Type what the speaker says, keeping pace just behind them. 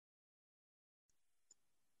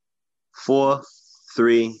Four,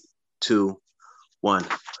 three, two, one.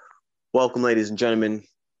 Welcome, ladies and gentlemen,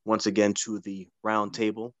 once again to the round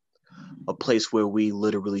table, a place where we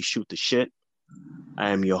literally shoot the shit.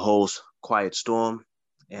 I am your host, Quiet Storm,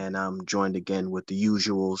 and I'm joined again with the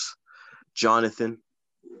usuals, Jonathan,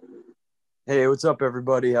 Hey, what's up,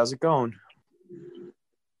 everybody? How's it going?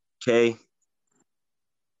 Kay,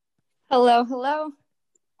 Hello, hello.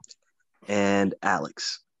 and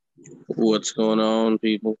Alex. What's going on,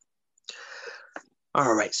 people?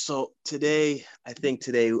 All right, so today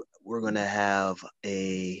we're gonna have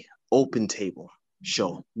a open table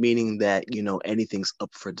show, meaning that anything's up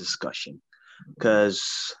for discussion.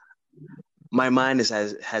 Because my mind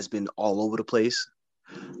has been all over the place.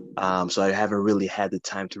 So I haven't really had the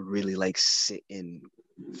time to really like sit and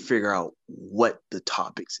figure out what the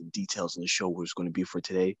topics and details in the show was going to be for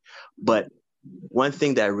today. But one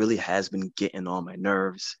thing that really has been getting on my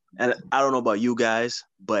nerves, and I don't know about you guys,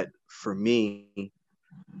 but for me,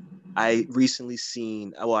 I recently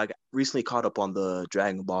caught up on the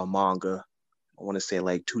Dragon Ball manga. I want to say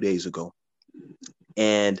like 2 days ago,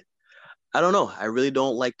 and I don't know. I really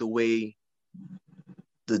don't like the way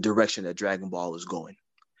the direction that Dragon Ball is going.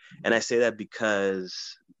 And I say that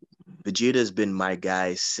because Vegeta has been my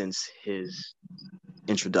guy since his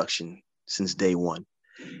introduction, since day one.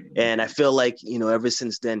 And I feel like, ever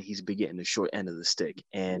since then, he's been getting the short end of the stick.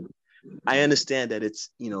 And I understand that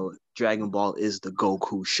Dragon Ball is the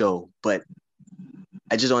Goku show, but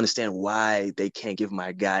I just don't understand why they can't give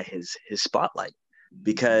my guy his spotlight.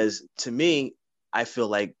 Because to me, I feel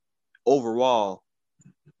like overall,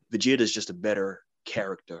 Vegeta is just a better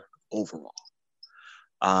character overall.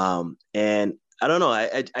 And I don't know.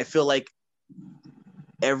 I feel like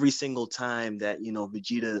every single time that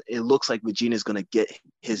Vegeta, it looks like Vegeta is gonna get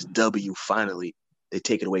his W finally. They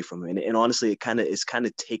take it away from him, and honestly, it's kind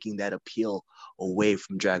of taking that appeal away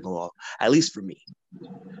from Dragon Ball, at least for me.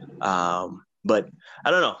 But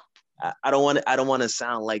I don't know. I don't want to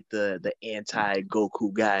sound like the anti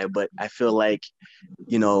Goku guy, but I feel like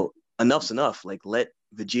enough's enough. Like let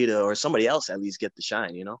Vegeta or somebody else at least get the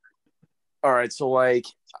shine. All right, so like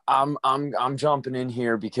I'm jumping in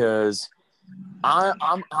here because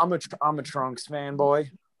I'm a Trunks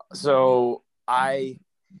fanboy, so I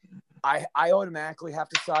automatically have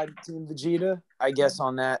to side with Team Vegeta, I guess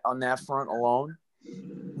on that front alone.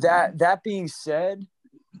 That being said,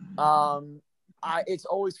 it's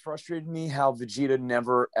always frustrated me how Vegeta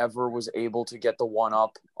never ever was able to get the one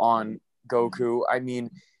up on Goku. I mean,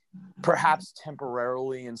 perhaps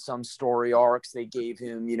temporarily in some story arcs they gave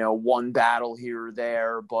him, one battle here or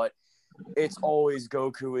there, but it's always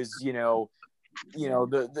Goku is,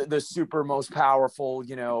 the super most powerful,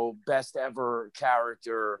 best ever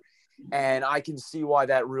character. And I can see why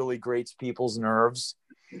that really grates people's nerves.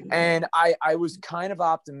 And I was kind of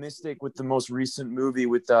optimistic with the most recent movie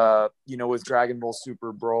with with Dragon Ball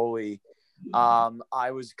Super Broly.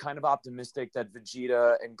 I was kind of optimistic that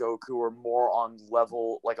Vegeta and Goku are more on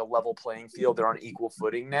like a level playing field. They're on equal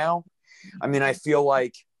footing now. I mean, I feel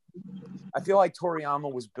like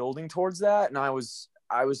Toriyama was building towards that, and I was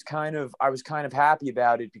kind of happy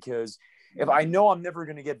about it because if I know I'm never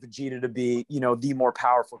going to get Vegeta to be, the more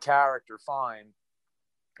powerful character, fine.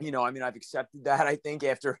 I mean, I've accepted that. I think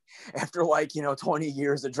after 20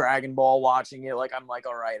 years of Dragon Ball watching it, like I'm like,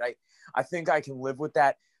 all right, I think I can live with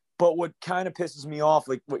that. But what kind of pisses me off,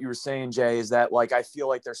 like what you were saying, Jay, is that like I feel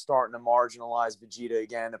like they're starting to marginalize Vegeta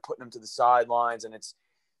again. They're putting him to the sidelines, and it's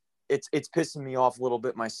pissing me off a little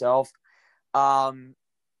bit myself.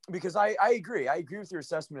 Because I agree. I agree with your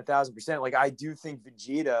assessment 1,000%. Like I do think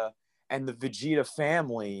Vegeta and the Vegeta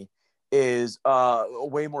family is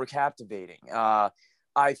way more captivating.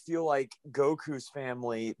 I feel like Goku's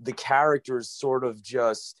family, the characters sort of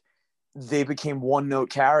just they became one note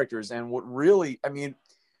characters. And what really, I mean,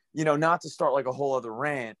 not to start like a whole other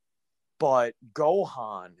rant, but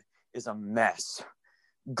Gohan is a mess.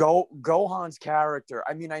 Gohan's character.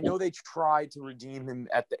 I mean, I know they tried to redeem him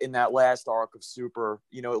in that last arc of Super,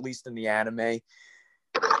 at least in the anime.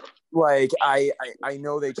 Like I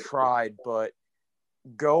know they tried, but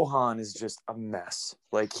Gohan is just a mess.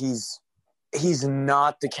 Like he's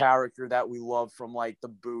not the character that we love from like the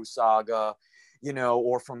Buu saga,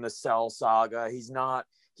 or from the Cell saga.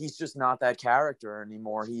 He's just not that character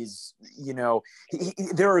anymore. He's,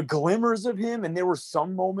 there are glimmers of him, and there were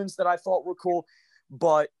some moments that I thought were cool,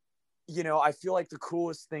 but I feel like the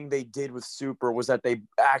coolest thing they did with Super was that they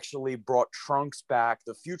actually brought Trunks back,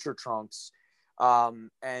 the future Trunks,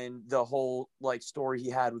 and the whole like story he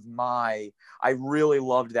had with Mai. I really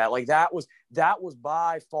loved that. Like that was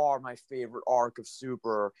by far my favorite arc of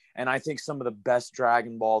Super, and I think some of the best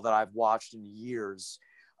Dragon Ball that I've watched in years.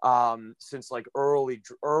 since like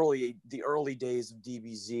the early days of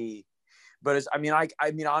DBZ. But I mean,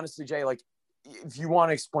 honestly, Jay, like, if you want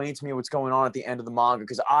to explain to me what's going on at the end of the manga,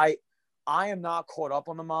 because I am not caught up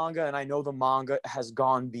on the manga, and I know the manga has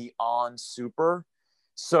gone beyond Super.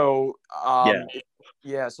 So,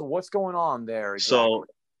 yeah. So what's going on there exactly? So,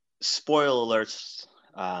 spoiler alerts.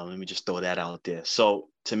 Let me just throw that out there. So,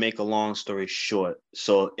 to make a long story short,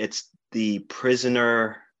 so it's the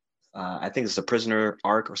prisoner. I think it's the prisoner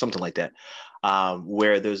arc or something like that,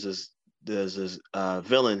 where there's this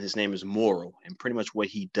villain. His name is Moro, and pretty much what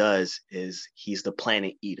he does is he's the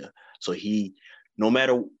planet eater. So he, no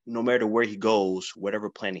matter where he goes,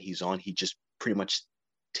 whatever planet he's on, he just pretty much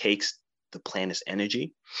takes the planet's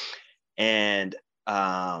energy. And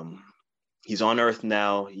he's on Earth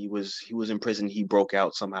now. He was in prison. He broke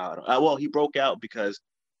out somehow. Well, he broke out because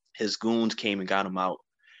his goons came and got him out.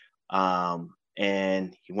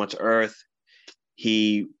 And he went to Earth.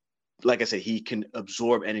 He, like I said, he can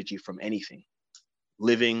absorb energy from anything,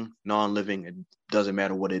 living, non-living. It doesn't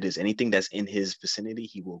matter what it is. Anything that's in his vicinity,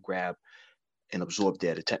 he will grab and absorb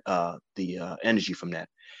the energy from that.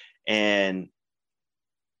 And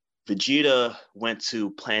Vegeta went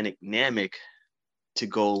to Planet Namek to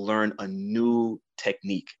go learn a new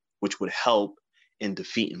technique, which would help in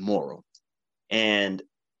defeating Moro. And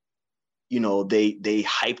they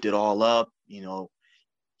hyped it all up.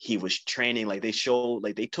 He was training, like they showed,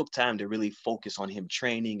 like they took time to really focus on him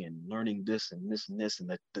training and learning this and this and this and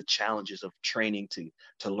the challenges of training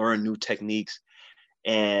to learn new techniques.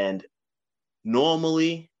 And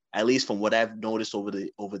normally, at least from what I've noticed over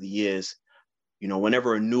the years,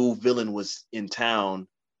 whenever a new villain was in town,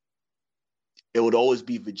 it would always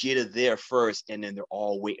be Vegeta there first, and then they're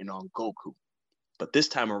all waiting on Goku. But this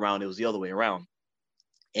time around, it was the other way around.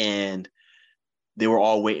 And they were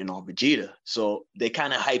all waiting on Vegeta. So they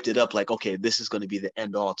kind of hyped it up like, okay, this is going to be the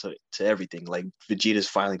end all to everything. Like Vegeta's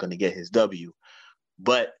finally going to get his W.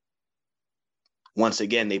 But once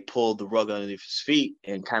again, they pulled the rug underneath his feet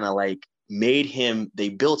and kind of like they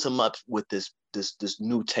built him up with this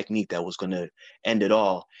new technique that was going to end it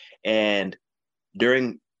all. And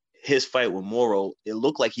during his fight with Moro, it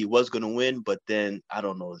looked like he was going to win, but then, I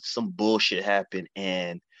don't know, some bullshit happened,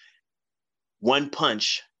 and one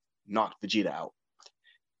punch knocked Vegeta out.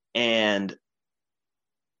 And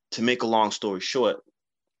to make a long story short,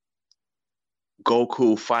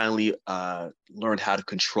 Goku finally learned how to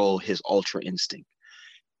control his Ultra Instinct.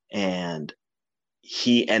 And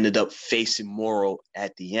he ended up facing Moro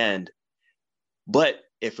at the end. But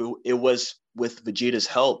if it was with Vegeta's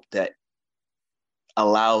help that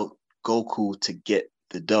allowed Goku to get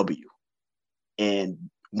the W. And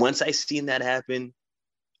once I seen that happen,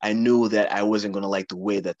 I knew that I wasn't going to like the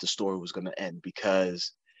way that the story was going to end,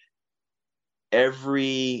 because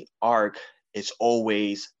every arc, it's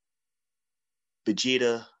always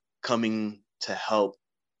Vegeta coming to help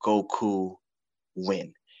Goku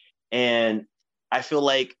win. And I feel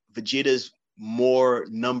like Vegeta's more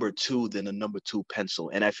number two than a number two pencil.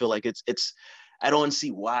 And I feel like it's I don't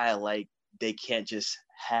see why like they can't just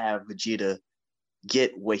have Vegeta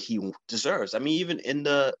get what he deserves. I mean, even in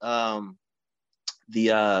the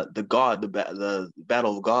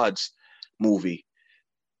Battle of Gods movie,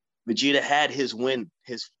 Vegeta had his win,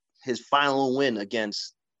 his final win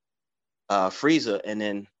against Frieza, and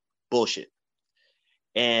then bullshit.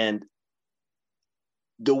 And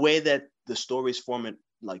the way that the story's forming,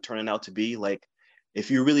 like turning out to be, like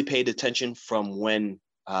if you really paid attention from when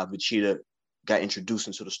Vegeta got introduced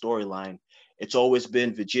into the storyline, it's always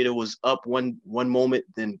been Vegeta was up one moment,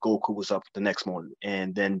 then Goku was up the next moment,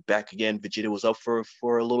 and then back again. Vegeta was up for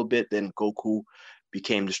a little bit, then Goku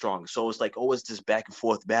became the strongest. So it's like always this back and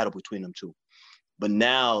forth battle between them two. But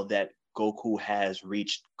now that Goku has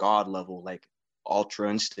reached God level, like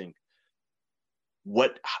Ultra Instinct,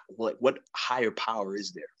 what higher power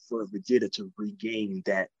is there for Vegeta to regain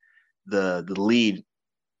that the lead,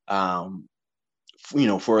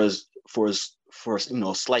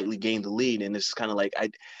 slightly gain the lead? And it's kind of like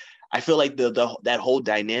I feel like that whole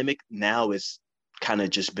dynamic now is kind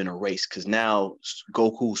of just been erased, because now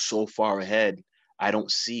Goku's so far ahead. I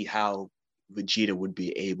don't see how Vegeta would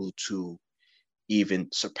be able to even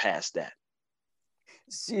surpass that.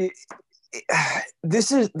 See,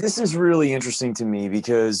 this is really interesting to me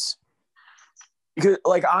because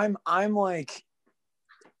like I'm like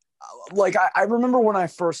I remember when I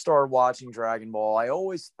first started watching Dragon Ball, I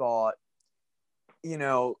always thought,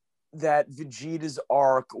 that Vegeta's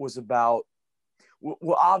arc was about,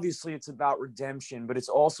 well, obviously it's about redemption, but it's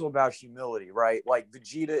also about humility, right? Like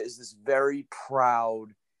Vegeta is this very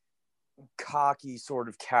proud, cocky sort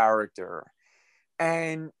of character.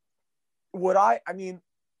 And I mean,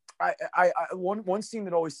 one scene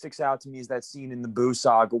that always sticks out to me is that scene in the Buu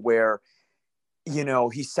saga where, you know,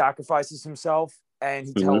 he sacrifices himself and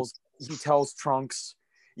he tells Trunks,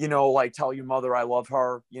 you know, like, tell your mother I love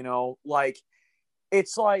her, you know, like,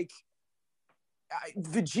 it's like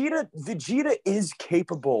Vegeta is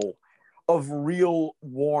capable of real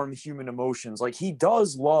warm human emotions. Like, he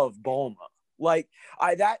does love Bulma. Like,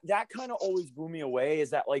 that kind of always blew me away,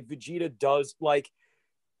 is that, like, Vegeta does, like,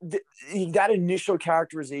 that initial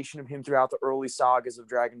characterization of him throughout the early sagas of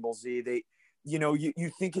Dragon Ball Z, they, you know,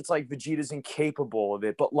 you think it's like Vegeta's incapable of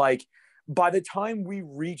it, but like by the time we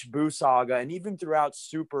reach Buu saga and even throughout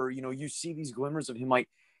Super, you know, you see these glimmers of him, like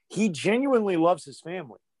he genuinely loves his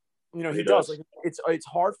family. You know, he does. Like, it's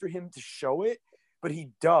hard for him to show it, but he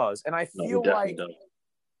does. And I feel like does.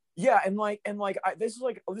 yeah, and this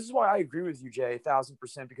is why I agree with you, Jay,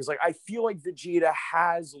 1,000%, because like I feel like Vegeta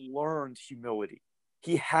has learned humility.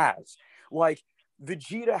 He has, like,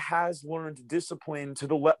 Vegeta has learned discipline to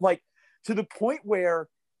the point where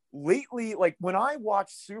lately, like when I watch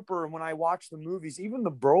Super and when I watch the movies, even the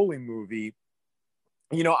Broly movie,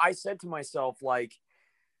 you know, I said to myself, like,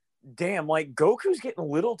 damn, like Goku's getting a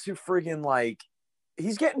little too friggin', like,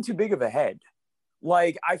 he's getting too big of a head.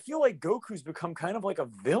 Like, I feel like Goku's become kind of like a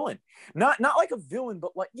villain. Not like a villain,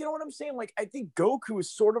 but like, you know what I'm saying? Like, I think Goku is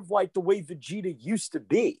sort of like the way Vegeta used to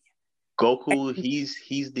be. Goku, he's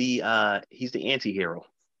the anti-hero.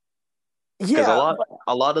 Because Yeah,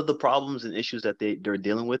 a lot of the problems and issues that they're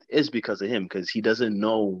dealing with is because of him, because he doesn't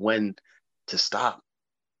know when to stop.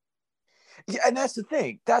 yeah, and that's the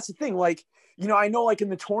thing. That's the thing. Like, you know, I know, like in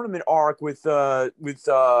the tournament arc with oh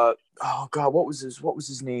god, what was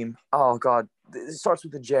his name? Oh god, it starts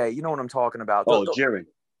with a J. You know what I'm talking about? Oh, Jiren.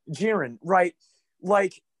 Jiren, right?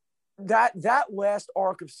 Like that last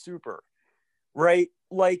arc of Super, right?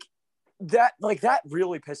 Like that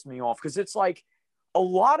really pissed me off, because it's like a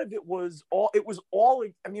lot of it was all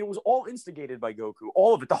I mean, it was all instigated by Goku.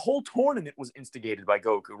 All of it. The whole tournament was instigated by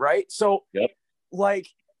Goku, right? So Yep. like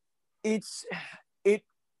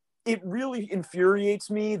it really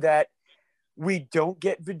infuriates me that we don't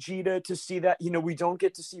get Vegeta to see that, you know, we don't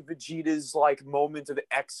get to see Vegeta's like moment of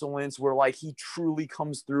excellence where like he truly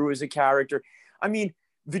comes through as a character. I mean,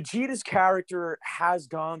 Vegeta's character has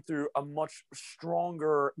gone through a much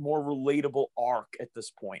stronger, more relatable arc at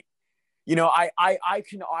this point. You know, I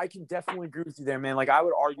can definitely agree with you there, man. Like, I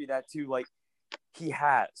would argue that too. Like, he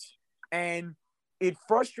has, and it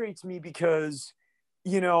frustrates me because,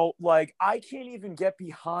 you know, like I can't even get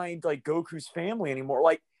behind like Goku's family anymore.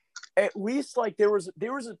 Like, at least like there was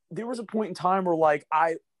a point in time where like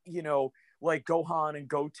I, you know, like Gohan and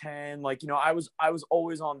Goten, like, you know, I was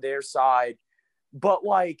always on their side, but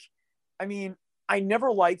like, I mean, I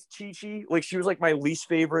never liked Chi Chi. Like, she was like my least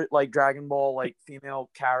favorite like Dragon Ball like female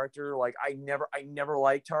character. Like, I never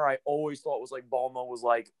liked her. I always thought it was like Bulma was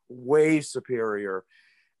like way superior.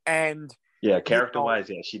 And yeah, character wise,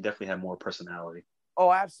 yeah, she definitely had more personality.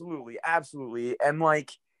 Oh, absolutely, absolutely. And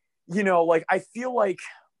like, you know, like I feel like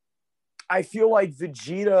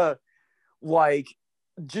Vegeta, like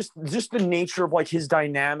just the nature of like his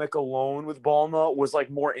dynamic alone with Bulma was like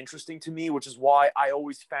more interesting to me, which is why I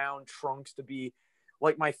always found Trunks to be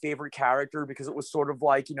like my favorite character, because it was sort of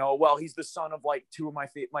like, you know, well, he's the son of like two of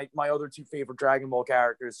my other two favorite Dragon Ball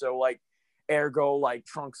characters, so like ergo like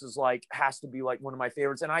Trunks is like has to be like one of my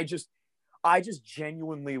favorites. And I just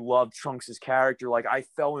genuinely loved Trunks' character. Like, I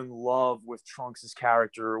fell in love with Trunks'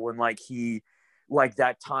 character when like he like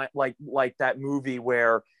that time like that movie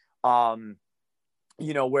where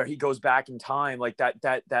you know, where he goes back in time, like that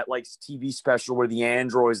like TV special where the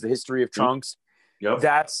androids, the history of Trunks. Yep.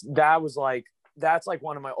 That's like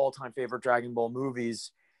one of my all-time favorite Dragon Ball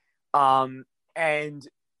movies. And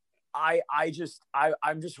I'm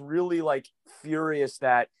just really like furious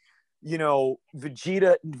that, you know,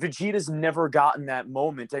 Vegeta's never gotten that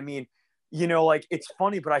moment. I mean, you know, like, it's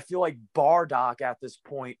funny, but I feel like Bardock at this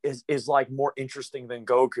point is like more interesting than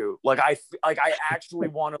Goku. Like, I actually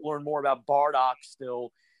want to learn more about Bardock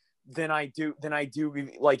still than I do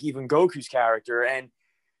like even Goku's character. And,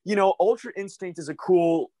 you know, Ultra Instinct is a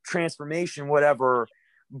cool transformation, whatever,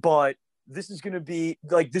 but this is going to be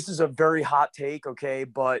like, this is a very hot take. Okay.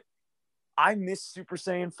 But I miss Super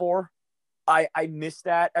Saiyan 4. I miss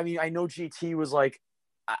that. I mean, I know GT was like,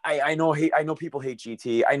 I know people hate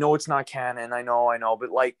GT. I know it's not canon. I know, but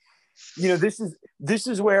like, you know, this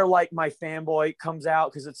is where like my fanboy comes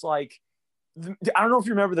out, because it's like, I don't know if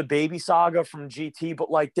you remember the Baby Saga from GT, but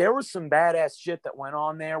like there was some badass shit that went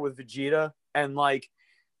on there with Vegeta and like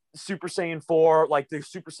Super Saiyan 4, like the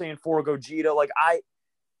Super Saiyan 4 Gogeta. Like,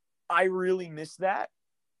 I really miss that.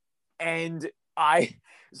 And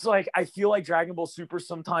it's like I feel like Dragon Ball Super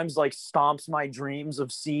sometimes like stomps my dreams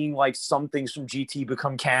of seeing like some things from GT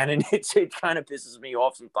become canon. It kind of pisses me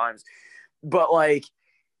off sometimes. But like,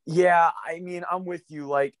 yeah, I mean, I'm with you.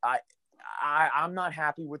 Like I'm not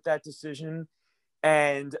happy with that decision.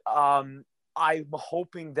 And I'm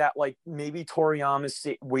hoping that like maybe Toriyama's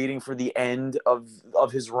waiting for the end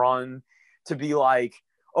of his run to be like,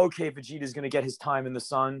 okay, Vegeta's gonna get his time in the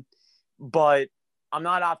sun, but I'm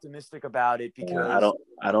not optimistic about it because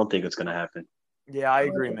I don't think it's gonna happen. yeah, I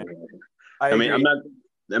agree, man. I I mean, agree. I'm not.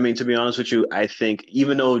 I mean, to be honest with you, I think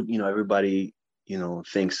even though everybody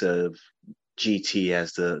thinks of GT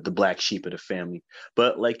as the black sheep of the family,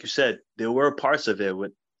 but like you said, there were parts of it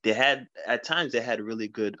with they had at times they had really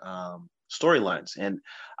good storylines, and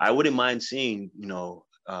I wouldn't mind seeing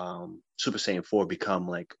Super Saiyan 4 become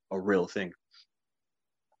like a real thing.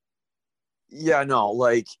 Yeah, no,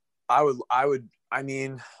 like I would. I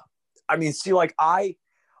mean, see, like I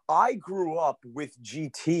grew up with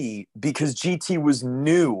GT because GT was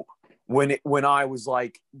new when I was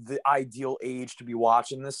like the ideal age to be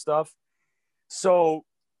watching this stuff. So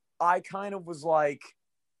I kind of was like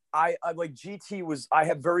I like GT was I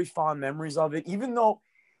have very fond memories of it, even though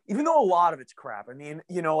a lot of it's crap. I mean,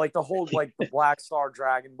 like the whole like the Black Star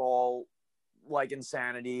Dragon Ball like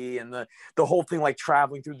insanity and the whole thing like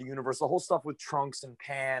traveling through the universe, the whole stuff with Trunks and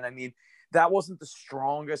Pan. I mean, that wasn't the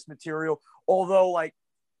strongest material. Although, like,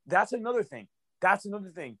 that's another thing. That's another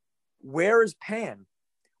thing. Where is Pan?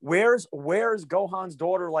 Where's Gohan's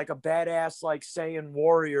daughter like a badass like Saiyan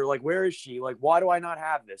warrior? Like, where is she? Like, why do I not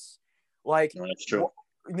have this? Like, No, that's true.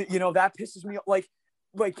 that pisses me off.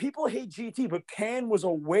 Like people hate GT, but Pan was a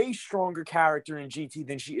way stronger character in GT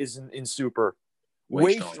than she is in Super.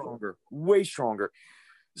 Way stronger. Way stronger.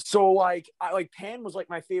 So like I like Pan was like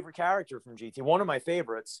my favorite character from GT, one of my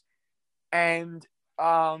favorites. And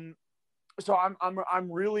so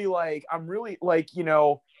I'm really like I'm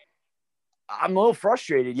a little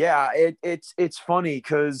frustrated. Yeah, it's funny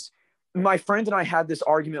because my friend and I had this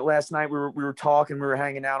argument last night. We were talking, we were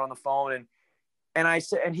hanging out on the phone, and I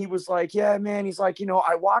said, and he was like, yeah, man. He's like,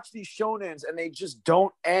 I watch these shonens and they just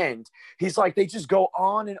don't end. He's like, they just go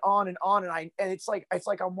on and on and on. And it's like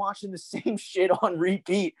I'm watching the same shit on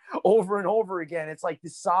repeat over and over again. It's like the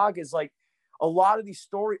saga is like a lot of these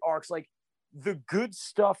story arcs, like the good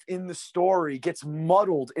stuff in the story gets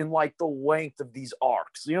muddled in like the length of these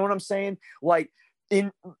arcs. You know what I'm saying? Like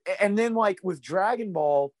and then like with Dragon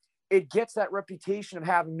Ball, it gets that reputation of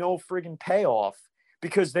having no friggin' payoff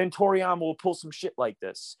because then Toriyama will pull some shit like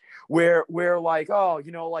this, where like, oh,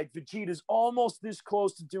 like Vegeta's almost this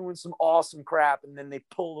close to doing some awesome crap, and then they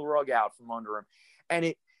pull the rug out from under him,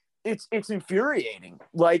 and it's infuriating.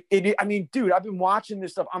 Like I mean, dude, I've been watching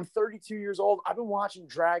this stuff. I'm 32 years old. I've been watching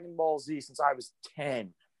Dragon Ball Z since I was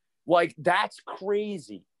 10. Like that's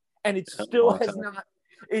crazy, and it still has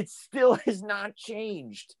not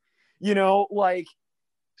changed. Like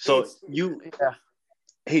so you. Yeah.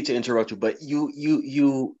 Hate to interrupt you, but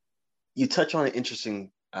you touch on an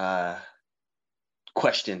interesting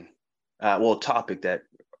question, topic that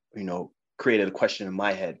created a question in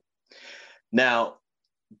my head. Now,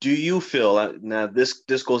 do you feel now this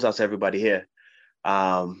goes out to everybody here,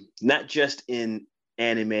 not just in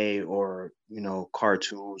anime or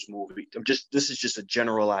cartoons, movies. This is just a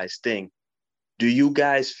generalized thing. Do you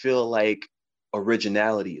guys feel like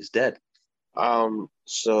originality is dead?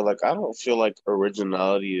 So like I don't feel like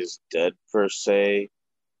originality is dead per se.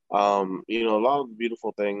 A lot of the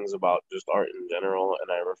beautiful things about just art in general,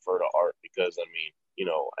 and I refer to art because I mean,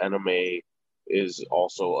 anime is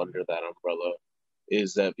also under that umbrella,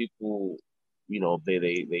 is that people,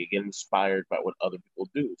 they get inspired by what other people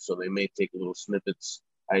do. So they may take little snippets,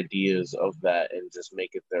 ideas of that and just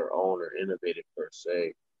make it their own or innovate it per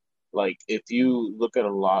se. Like if you look at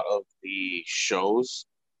a lot of the shows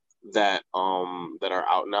that are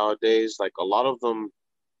out nowadays, like a lot of them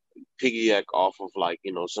piggyback off of like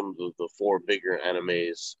some of the four bigger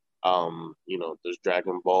animes. There's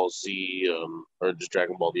Dragon Ball Z, or just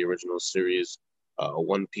Dragon Ball the original series,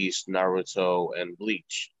 One Piece, Naruto, and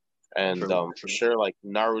Bleach. And for sure, like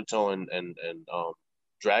Naruto and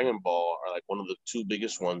Dragon Ball are like one of the two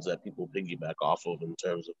biggest ones that people piggyback off of in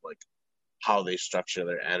terms of like how they structure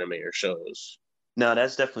their anime or shows. No,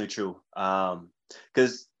 that's definitely true.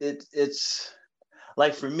 Because it's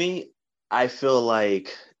like for me, I feel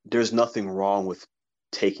like there's nothing wrong with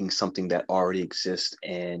taking something that already exists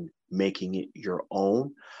and making it your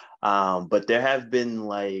own. But there have been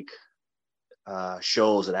like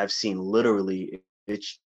shows that I've seen literally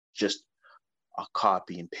it's just a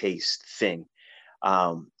copy and paste thing.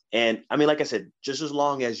 And I mean, like I said, just as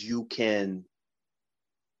long as you can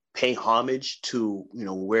pay homage to, you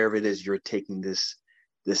know, wherever it is you're taking this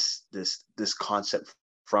concept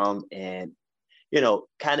from, and, you know,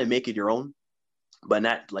 kind of make it your own, but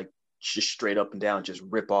not like just straight up and down just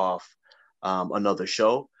rip off another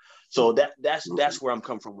show. So that's where I'm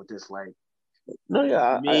coming from with this. Like, No,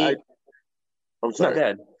 yeah, me, I'm no, sorry. go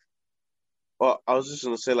ahead. Well, I was just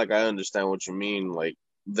gonna say, like, I understand what you mean. Like,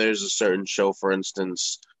 there's a certain show, for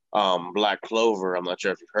instance, Black Clover. I'm not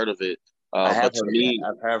sure if you've heard of it. I have But to heard of that. me,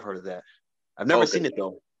 I have heard of that. I've never okay, seen it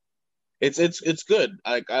though. it's good.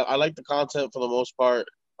 I like the content for the most part.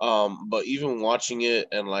 But even watching it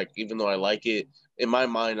and like even though I like it, in my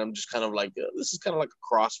mind I'm just kind of like this is kind of like a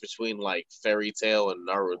cross between like Fairy Tail and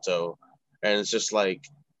Naruto, and it's just like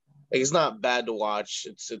it's not bad to watch.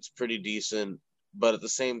 It's pretty decent, but at the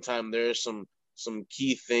same time there's some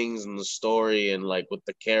key things in the story and like with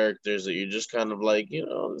the characters that you're just kind of like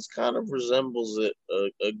this kind of resembles it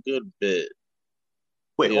a good bit.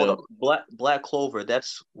 Wait, You hold know, up. Black Clover.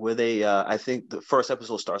 That's where they. I think the first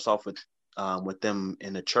episode starts off with them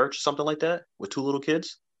in a church, something like that, with two little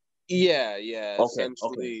kids. yeah. Okay. Okay.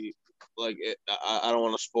 Essentially, like I don't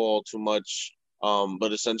want to spoil too much,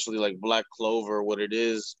 but essentially, like Black Clover, what it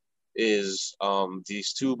is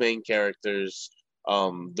these two main characters.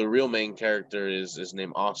 The real main character is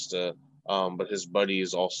named Asta, but his buddy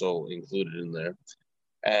is also included in there.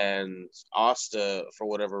 And Asta, for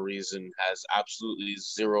whatever reason, has absolutely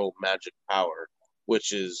zero magic power,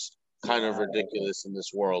 which is kind of ridiculous in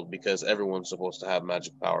this world because everyone's supposed to have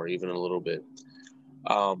magic power, even a little bit.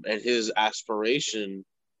 And his aspiration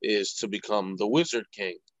is to become the Wizard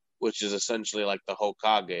King, which is essentially like the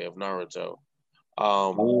Hokage of Naruto.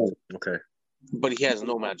 Um, Oh, okay. but he has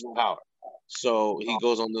no magic power. So he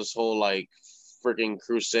goes on this whole like freaking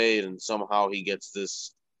crusade, and somehow he gets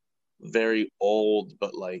this very old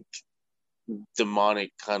but like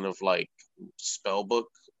demonic kind of like spell book,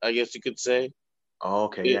 I guess you could say. Oh,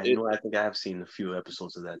 okay. It, Yeah. You it know, I think I have seen a few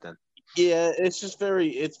episodes of that then. yeah, it's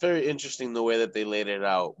very interesting the way that they laid it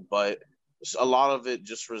out, but a lot of it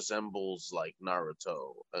just resembles like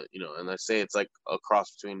Naruto, and I say it's like a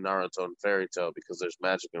cross between Naruto and Fairy Tail because there's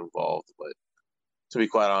magic involved. But to be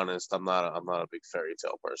quite honest, I'm not a big Fairy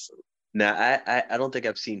Tail person. Now, I don't think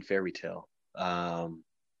I've seen Fairy Tale. I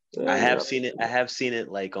have Yeah, seen it. I have seen it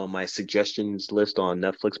like on my suggestions list on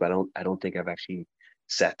Netflix, but I don't think I've actually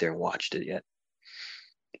sat there and watched it yet.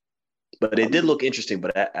 But it did look interesting.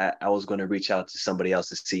 But I was going to reach out to somebody else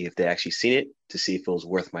to see if they actually seen it, to see if it was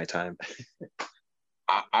worth my time.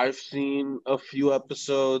 I've seen a few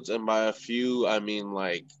episodes, and by a few, I mean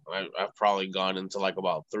like I've probably gone into like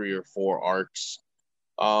about 3 or 4 arcs.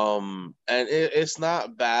 And it's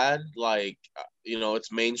not bad. Like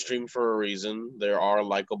it's mainstream for a reason. There are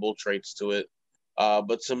likable traits to it.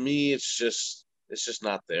 But to me, it's just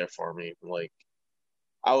not there for me. Like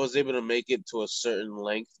I was able to make it to a certain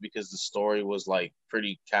length because the story was like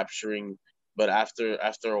pretty capturing. But after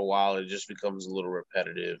a while, it just becomes a little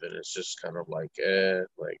repetitive, and it's just kind of like,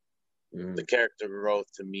 like the Mm, character growth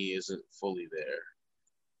to me isn't fully there.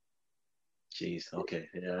 Jeez. Okay.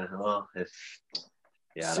 Yeah. Well, if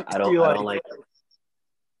yeah, See, I don't see, I like, don't like.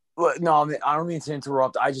 no, I mean, I don't mean to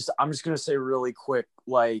interrupt. I'm just gonna say really quick,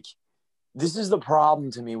 like, this is the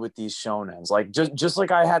problem to me with these shonens. Like, just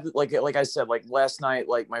like I had, like I said, like last night,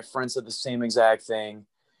 like my friend said the same exact thing,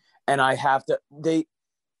 and I have to.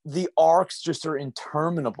 The arcs just are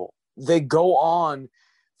interminable. They go on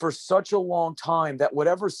for such a long time that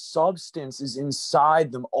whatever substance is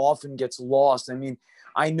inside them often gets lost. I mean,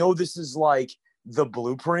 I know this is like the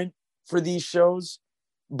blueprint for these shows,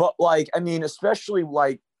 but like, I mean, especially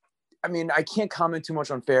like, I mean, I can't comment too much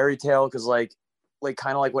on Fairy Tale because like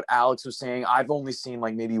kind of like what Alex was saying, I've only seen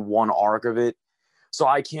like maybe one arc of it. So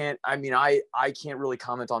I can't, I mean, I can't really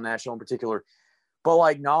comment on that show in particular. But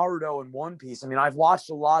like Naruto and One Piece, I mean, I've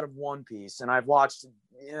watched a lot of One Piece, and I've watched,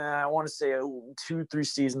 I want to say 2, 3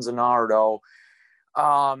 seasons of Naruto.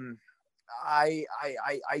 Um, I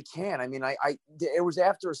can't. I mean, it was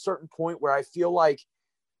after a certain point where I feel like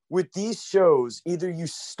with these shows, either you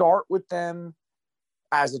start with them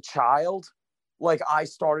as a child, like I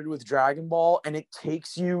started with Dragon Ball, and it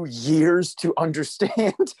takes you years to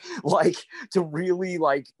understand, like to really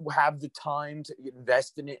like have the time to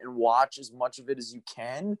invest in it and watch as much of it as you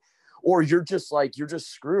can, or you're just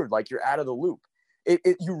screwed, like you're out of the loop.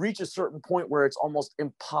 You reach a certain point where it's almost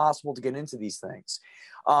impossible to get into these things,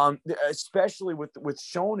 especially with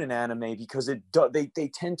shonen anime because they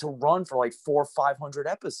tend to run for like 400 or 500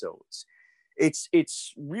 episodes.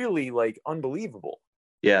 It's really like unbelievable.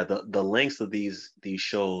 Yeah, the lengths of these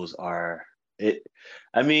shows are it.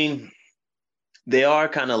 I mean, They are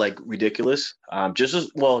kind of like ridiculous. Just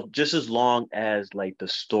as long as like the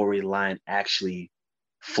storyline actually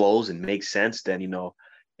flows and makes sense, then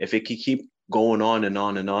if it could keep going on and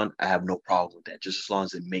on and on, I have no problem with that. Just as long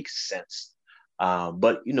as it makes sense.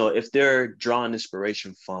 But if they're drawing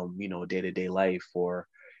inspiration from day to day life or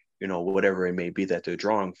whatever it may be that they're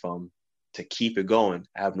drawing from to keep it going,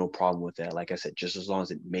 I have no problem with that. Like I said, just as long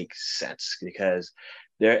as it makes sense, because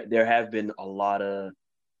there have been a lot of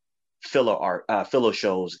filler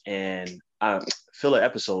shows and filler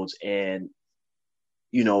episodes, and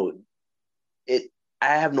you know it.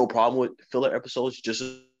 I have no problem with filler episodes just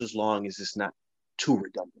as long as it's not too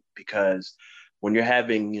redundant. Because when you're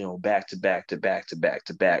having back to back to back to back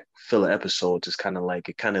to back filler episodes, it's kind of like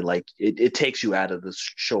it takes you out of the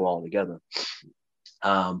show altogether.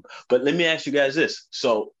 But let me ask you guys this: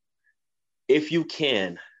 so if you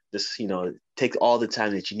can, this take all the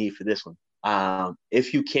time that you need for this one.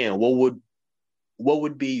 If you can, what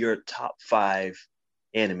would be your top 5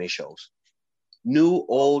 anime shows? New,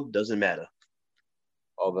 old, doesn't matter.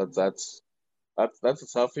 Oh, that's a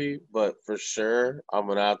toughie, but for sure I'm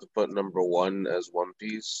gonna have to put number one as One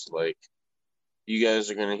Piece. Like, you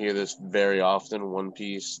guys are gonna hear this very often. One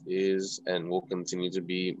Piece is and will continue to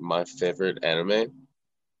be my favorite anime.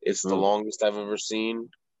 It's the longest I've ever seen,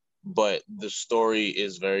 but the story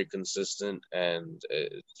is very consistent, and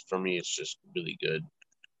for me, it's just really good.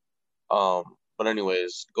 But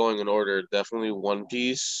anyways, going in order, definitely One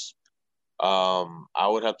Piece. I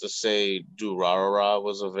would have to say Durarara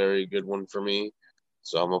was a very good one for me,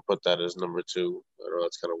 so I'm gonna put that as number two. I know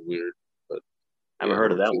that's kind of weird, but I haven't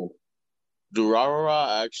heard of that one.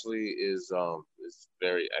 Durarara actually is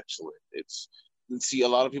very excellent. It's see, a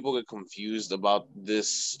lot of people get confused about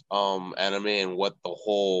this anime and what the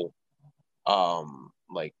whole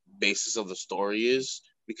like basis of the story is,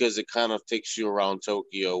 because it kind of takes you around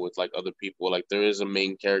Tokyo with like other people. Like, there is a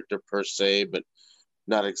main character per se, but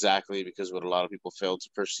not exactly, because what a lot of people fail to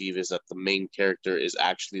perceive is that the main character is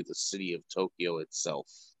actually the city of Tokyo itself.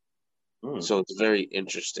 So it's very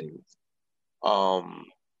interesting. Um,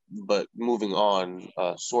 but moving on,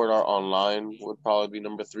 Sword Art Online would probably be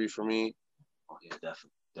number three for me. Oh yeah,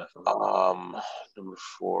 definitely. Number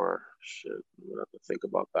four, shit, I'm gonna have to think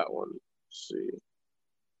about that one. Let's see.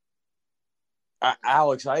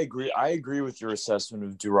 Alex, I agree. I agree with your assessment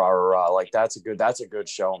of Durarara. Like, that's a good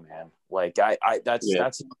show, man. Like, that's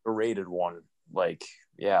an underrated one. Like,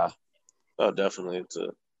 yeah. Oh, definitely. A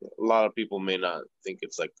lot of people may not think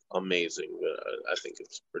it's like amazing, but I think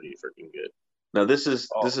it's pretty freaking good. Now, this is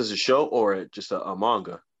a show or just a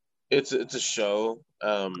manga? It's a show,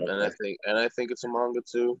 okay. and I think it's a manga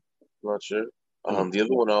too. I'm not sure. The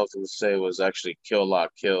other one I was going to say was actually Kill La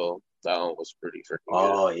Kill. That one was pretty freaking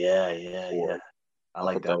good. Oh yeah. I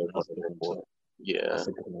like that one. Yeah, that's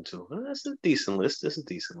a good one too. Well, that's a decent list.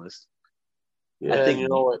 Yeah, I think, you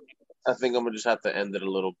know what? I think I'm gonna just have to end it a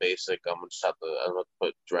little basic. I'm gonna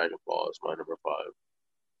put Dragon Ball as my number 5.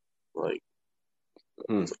 Like,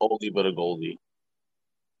 it's oldie but a goldie.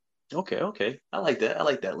 Okay. I like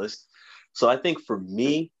that list. So I think for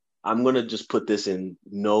me, I'm gonna just put this in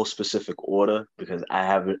no specific order because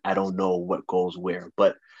I don't know what goes where.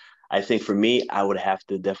 But I think for me, I would have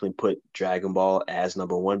to definitely put Dragon Ball as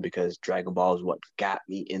number 1 because Dragon Ball is what got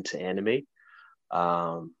me into anime.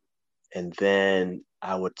 And then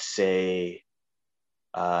I would say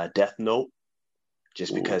Death Note,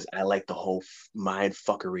 just because I like the whole mind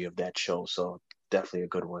fuckery of that show. So definitely a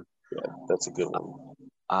good one. Yeah, that's a good one.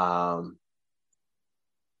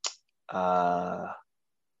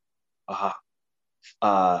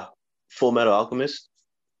 Full Metal Alchemist.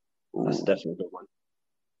 That's definitely a good one.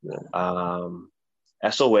 Yeah.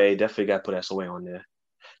 SOA, definitely got to put SOA on there.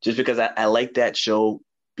 Just because I like that show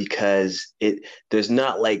because there's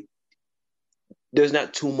not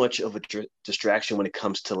too much of a distraction when it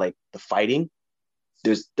comes to like the fighting.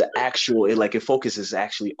 There's the actual it focuses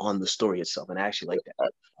actually on the story itself, and I actually like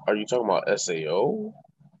that. Are you talking about SAO?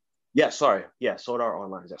 Yeah, sorry. Yeah, Sword Art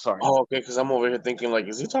Online. Sorry. Oh, okay, because I'm over here thinking, like,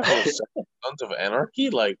 is he talking about Sons of Anarchy?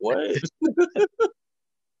 Like, what?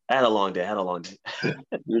 I had a long day.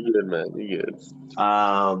 You're good, man. You're good.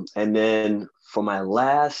 And then for my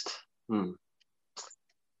last, I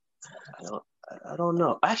don't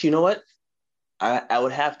know. Actually, you know what? I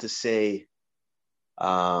would have to say,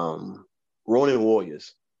 Ronin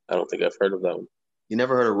Warriors. I don't think I've heard of that one. You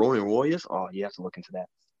never heard of Ronin Warriors? Oh, you have to look into that.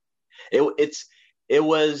 It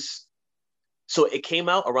was so it came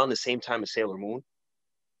out around the same time as Sailor Moon.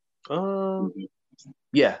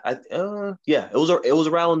 Yeah, it was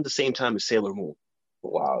around the same time as Sailor Moon.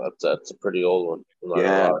 Wow, that's a pretty old one.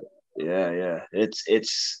 Yeah.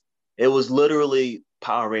 It's It was literally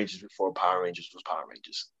Power Rangers before Power Rangers was Power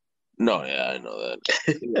Rangers. No, yeah, I know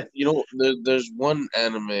that. You know, there's one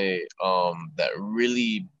anime that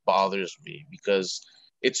really bothers me because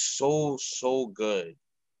it's so good,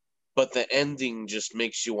 but the ending just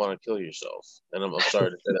makes you want to kill yourself. And I'm sorry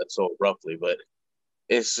to say that so abruptly, but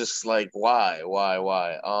it's just like why?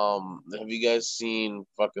 Have you guys seen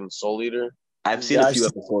fucking Soul Eater? I've seen Yeah, a I've few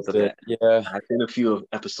seen episodes of it. that. Yeah. I've seen a few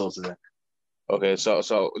episodes of that. Okay, so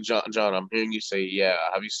John, I'm hearing you say yeah.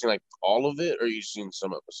 Have you seen like all of it, or you seen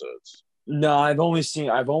some episodes? No, I've only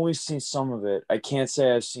seen some of it. I can't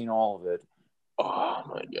say I've seen all of it. Oh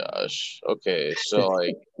my gosh. Okay, so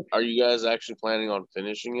like, are you guys actually planning on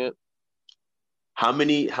finishing it? How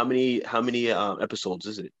many episodes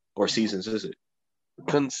is it or seasons is it?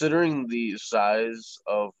 Considering the size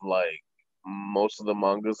of like most of the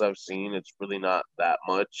mangas I've seen, it's really not that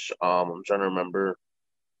much. I'm trying to remember.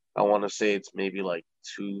 I want to say it's maybe like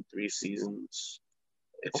 2, 3 seasons.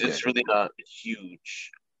 Okay, It's really not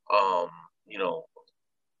huge. Um, you know,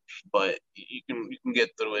 but you can get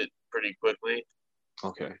through it pretty quickly.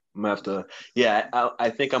 okay. I'm gonna have to. Yeah, I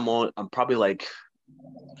think I'm probably like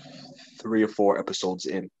 3 or 4 episodes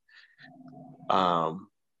in. Um,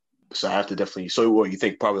 so I have to definitely. So what you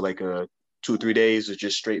think? Probably like 2 or 3 days of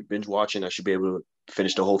just straight binge watching. I should be able to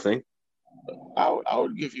finish the whole thing. I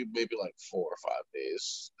would give you maybe like 4 or 5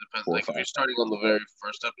 days. Depends. Four or Like if five. you're starting on the very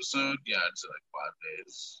first episode, yeah, I'd say like 5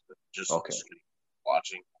 days. Just Okay, straight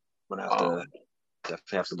watching. I'm gonna have Um, to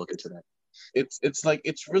definitely have to look into that. it's like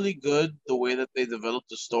it's really good the way that they develop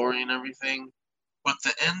the story and everything, but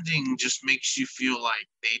the ending just makes you feel like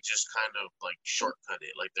they just kind of like shortcut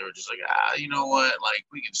it. Like they were just like, you know what? Like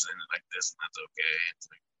we can just end it like this, and that's okay. It's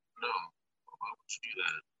like, no, why would you do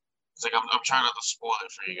that? It's like I'm trying not to spoil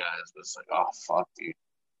it for you guys, but it's like, oh fuck, dude,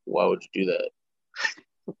 why would you do that?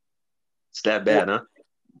 It's that Well, bad, huh?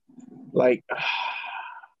 like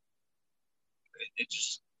it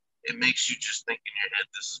just it makes you just think in your head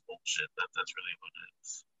this is bullshit. That's really what it is.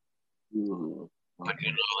 Mm, Like okay.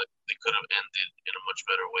 like they could have ended in a much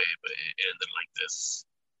better way, but it ended like this.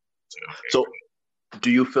 It's like okay, So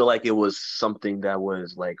do you feel like it was something that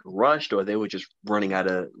was like rushed, or they were just running out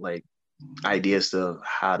of like ideas to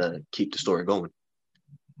how to keep the story going?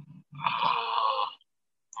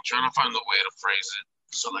 I'm trying to find the way to phrase it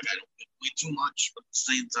so like I don't give away too much, but at the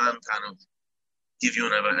same time, kind of give you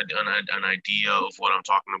an idea of what I'm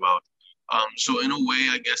talking about. So in a way,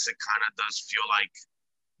 I guess it kind of does feel like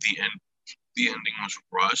the end the ending was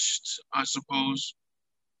rushed, I suppose.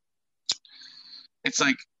 It's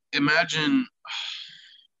like imagine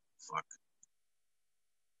fuck.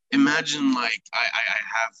 Imagine like I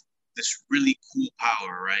have this really cool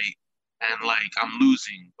power, right? And like I'm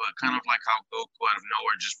losing, but kind of like how Goku out of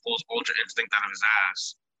nowhere just pulls Ultra Instinct out of his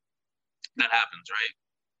ass. That happens, right?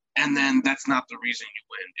 And then that's not the reason you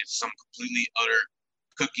win. It's some completely utter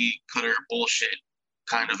cookie cutter bullshit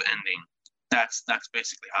kind of ending. That's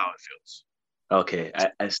basically how it feels. Okay,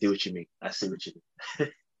 I see what you mean. I see what you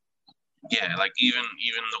mean. Yeah, like even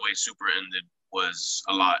the way Super ended was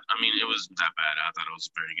a lot. I mean, it wasn't that bad. I thought it was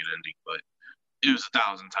a very good ending, but it was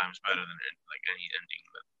 1,000 times better than like any ending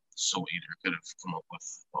that Soul Eater could have come up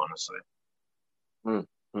with. Honestly, Hmm,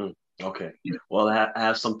 hmm. Okay. yeah. Well, I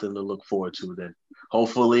have something to look forward to then.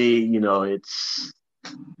 Hopefully, it's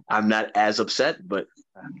I'm not as upset, but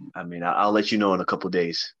I mean, I'll let you know in a couple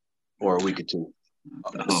days or a week or two.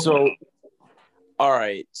 So, all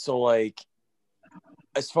right. So, like,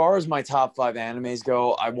 as far as my top 5 animes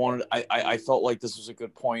go, I felt like this was a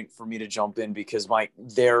good point for me to jump in because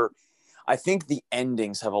I think the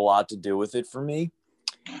endings have a lot to do with it for me.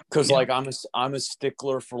 Because Yeah. like I'm a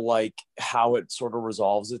stickler for like how it sort of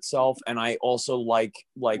resolves itself, and I also like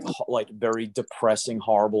very depressing,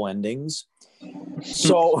 horrible endings.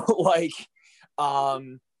 So like,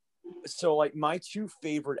 um, so like my two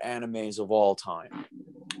favorite animes of all time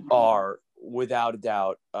are without a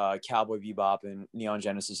doubt Cowboy Bebop and Neon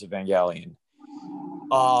Genesis Evangelion.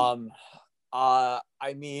 Um, I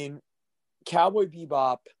mean, Cowboy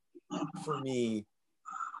Bebop for me,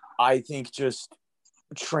 I think just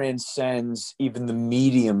transcends even the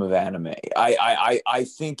medium of anime. I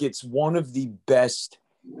think it's one of the best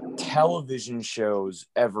television shows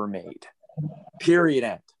ever made. Period.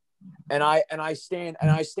 End. And I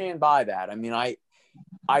stand by that. I mean, I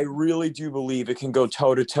really do believe it can go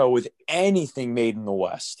toe to toe with anything made in the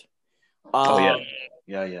West. Oh yeah,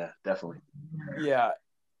 Um, yeah, definitely. yeah,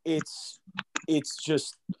 it's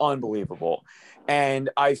just unbelievable, and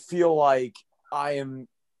I feel like I am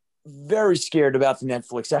very scared about the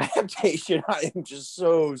Netflix adaptation. I am just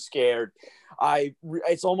so scared.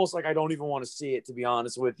 It's almost like I don't even want to see it, to be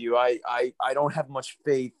honest with you. I don't have much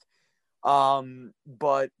faith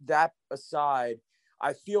But that aside,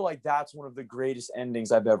 I feel like that's one of the greatest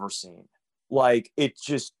endings I've ever seen. Like it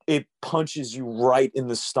punches you right in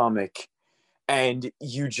the stomach, and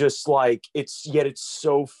you just like it's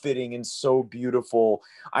so fitting and so beautiful.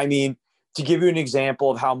 I mean, to give you an example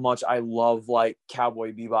of how much I love like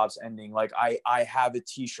Cowboy Bebop's ending, like I have a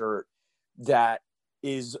t-shirt that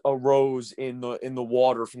is a rose in the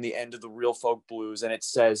water from the end of the Real Folk Blues, and it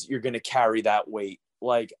says you're going to carry that weight.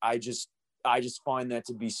 Like I just find that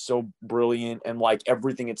to be so brilliant, and like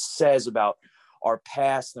everything it says about our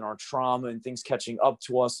past and our trauma and things catching up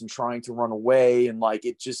to us and trying to run away, and like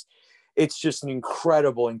it's just an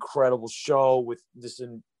incredible show with this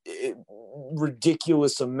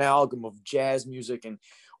ridiculous amalgam of jazz music and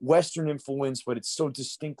Western influence, but it's so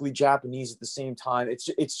distinctly Japanese at the same time.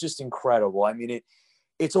 It's just incredible. I mean,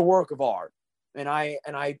 it's a work of art, and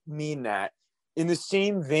I mean that. In the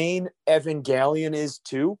same vein, Evangelion is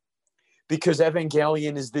too, because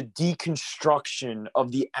Evangelion is the deconstruction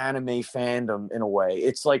of the anime fandom in a way.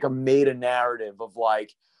 It's like a meta narrative of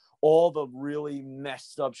like all the really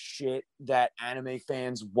messed up shit that anime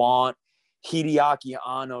fans want. Hideaki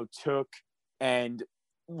Anno took and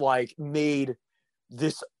like made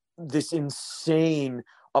this insane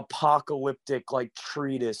apocalyptic like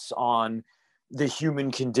treatise on the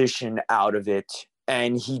human condition out of it,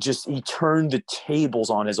 and he turned the tables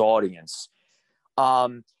on his audience.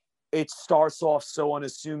 It starts off so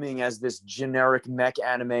unassuming as this generic mech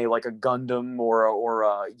anime like a Gundam or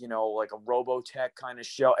a like a Robotech kind of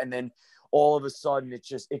show, and then all of a sudden it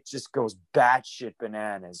just goes batshit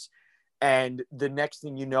bananas, and the next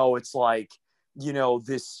thing you know, it's like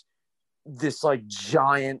this like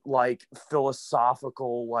giant like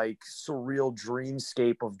philosophical like surreal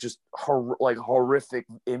dreamscape of just like horrific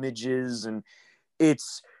images. And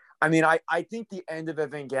it's I mean, I think the end of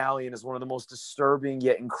Evangelion is one of the most disturbing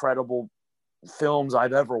yet incredible films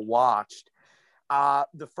I've ever watched.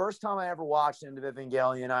 The first time I ever watched End of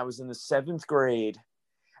Evangelion, I was in the 7th grade,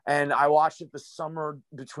 and I watched it the summer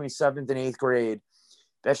between 7th and 8th grade.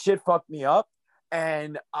 That shit fucked me up,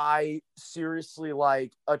 and I seriously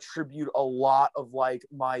like attribute a lot of like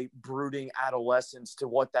my brooding adolescence to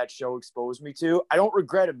what that show exposed me to. I don't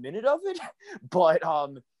regret a minute of it, but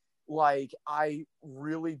like I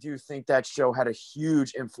really do think that show had a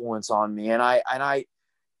huge influence on me, and I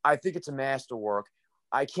think it's a masterwork.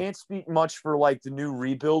 I can't speak much for like the new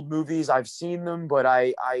Rebuild movies. I've seen them, but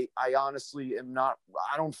I honestly am not.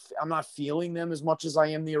 I'm not feeling them as much as I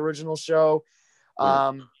am the original show.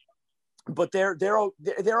 But they're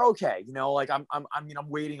okay. Like I'm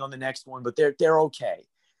waiting on the next one, but they're okay.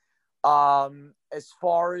 As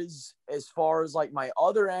far as like my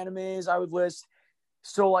other animes, I would list.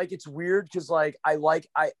 So like it's weird because like I like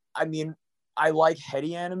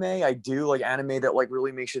heady anime. I do like anime that like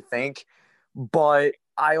really makes you think, but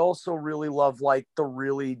I also really love like the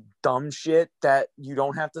really dumb shit that you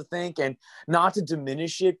don't have to think. And not to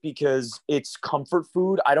diminish it because it's comfort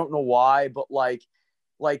food. I don't know why, but like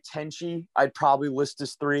Tenchi, I'd probably list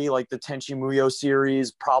as 3, like the Tenchi Muyo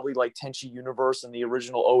series, probably like Tenchi Universe and the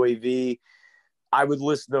original OAV. I would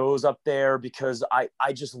list those up there because I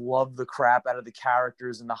just love the crap out of the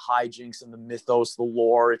characters and the hijinks and the mythos, the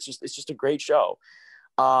lore. It's just a great show.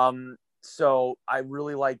 So I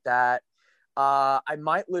really like that. I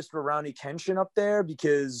might list Rurouni Kenshin up there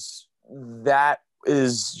because that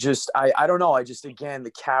is just I don't know. I just, again,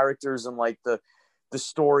 the characters and like the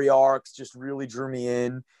story arcs just really drew me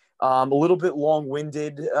in. A little bit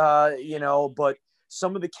long-winded, but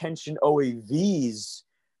some of the Kenshin OAVs,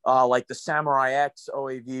 like the Samurai X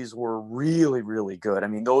OAVs, were really, really good. I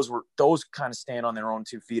mean, those kind of stand on their own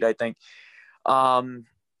 2 feet, I think. I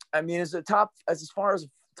mean, as far as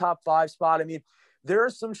top 5 spot, I mean, there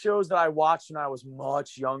are some shows that I watched when I was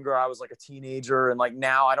much younger. I was like a teenager, and like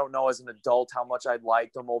now I don't know as an adult how much I'd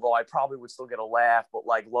like them, although I probably would still get a laugh. But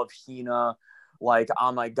like Love Hina, like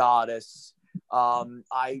On My Goddess,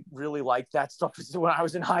 I really liked that stuff when I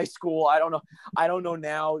was in high school. I don't know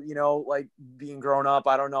now, like being grown up,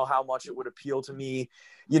 I don't know how much it would appeal to me.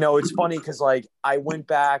 It's funny because like I went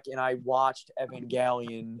back and I watched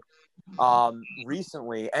Evangelion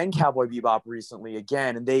recently and Cowboy Bebop recently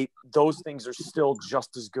again, and those things are still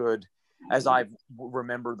just as good as I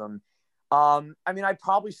remember them. I mean, I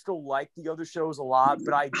probably still like the other shows a lot,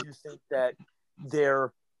 but I do think that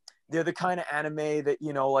they're the kind of anime that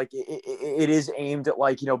like it is aimed at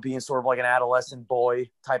like being sort of like an adolescent boy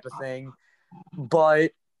type of thing.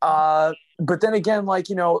 But then again, like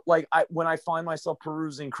like when I find myself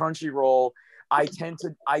perusing Crunchyroll, I tend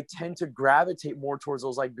to gravitate more towards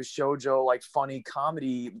those like Bishojo, like funny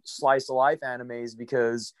comedy slice of life animes,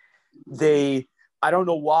 because they I don't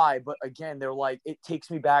know why, but again, they're like, it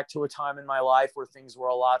takes me back to a time in my life where things were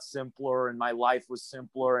a lot simpler and my life was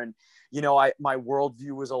simpler. And, you know, my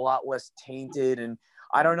worldview was a lot less tainted. And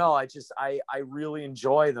I don't know. I really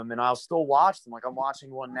enjoy them and I'll still watch them. Like I'm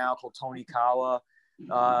watching one now called Tony Kawa.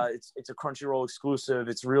 It's a Crunchyroll exclusive.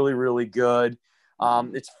 It's really, really good.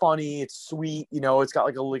 It's funny. It's sweet. You know, it's got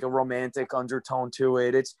like a romantic undertone to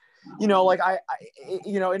it. It's, you know, like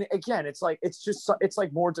you know, and again, it's like, it's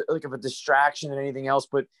like more like of a distraction than anything else.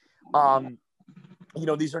 But, you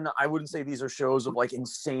know, these are not, I wouldn't say these are shows of like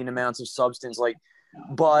insane amounts of substance. Like,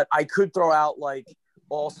 but I could throw out like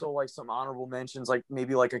also like some honorable mentions, like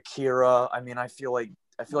maybe like Akira. I mean, I feel like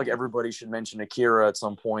everybody should mention Akira at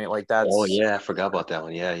some point. Like that's, Oh yeah, I forgot about that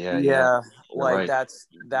one. Yeah. yeah, You're like right.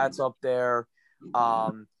 that's up there.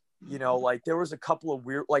 You know, like there was a couple of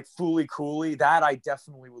weird, like Fooly Cooley, that I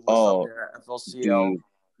definitely would list up there. FLCL. Dude,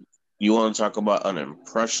 you want to talk about an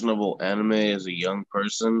impressionable anime as a young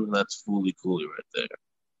person? That's Fooly Cooley right there.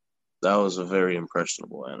 That was a very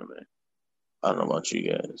impressionable anime. I don't know about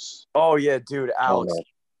you guys. Oh yeah, dude, Oh Alex. no,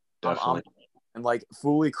 definitely. And like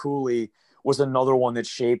Fooly Cooley was another one that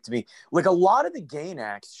shaped me. Like a lot of the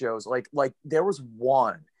Gainax shows, like there was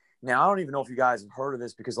one. Now I don't even know if you guys have heard of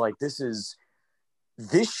this because like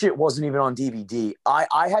this shit wasn't even on DVD.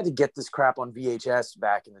 I had to get this crap on VHS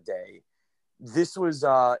back in the day. This was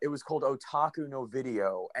it was called Otaku no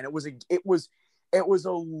Video, and it was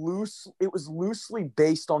loosely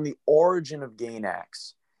based on the origin of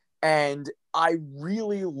Gainax. And I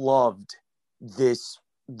really loved this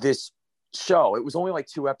show. It was only like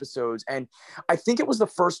 2 episodes, and I think it was the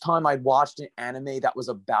first time I'd watched an anime that was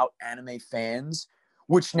about anime fans,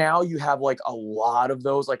 which now you have like a lot of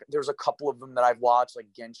those. Like there's a couple of them that I've watched, like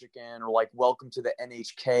Genshiken or like Welcome to the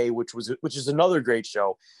NHK, which is another great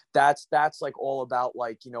show. That's like all about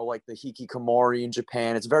like, you know, like the hikikomori in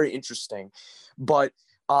Japan. It's very interesting. But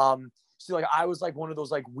so like I was like one of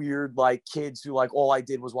those like weird like kids who like all I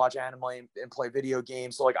did was watch anime and play video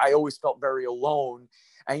games. So like I always felt very alone.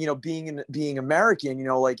 And you know, being American, you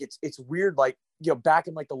know, like it's weird, like, you know, back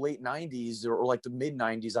in like the late 90s or like the mid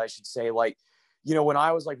 90s, I should say, like, you know, when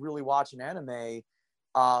I was like really watching anime,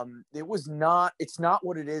 it's not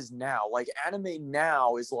what it is now. Like anime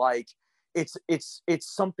now is like it's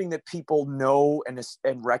something that people know and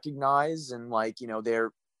recognize, and like, you know,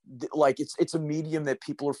 they're like it's a medium that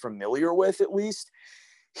people are familiar with, at least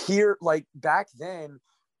here. Like back then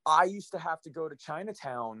I used to have to go to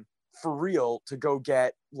Chinatown for real to go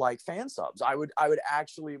get like fan subs. I would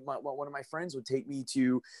actually, one of my friends would take me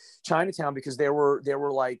to Chinatown because there were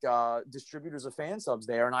like distributors of fan subs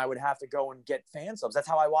there, and I would have to go and get fan subs. That's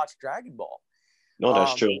how I watched Dragon Ball. No,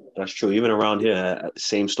 that's true. That's true. Even around here,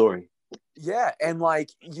 same story. Yeah, and like,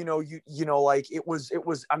 you know, you know, like it was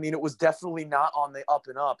I mean, it was definitely not on the up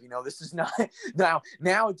and up. You know, this is not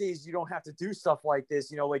nowadays you don't have to do stuff like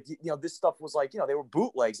this. You know, like, you know, this stuff was like, you know, they were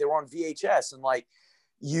bootlegs, they were on VHS, and like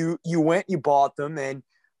you went, you bought them, and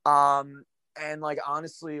like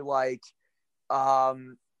honestly, like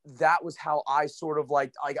that was how I sort of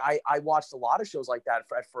like I watched a lot of shows like that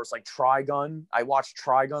at first, like Trigun. I watched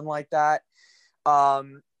Trigun like that.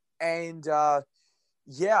 And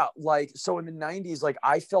yeah, like, so in the 90s, like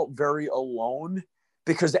I felt very alone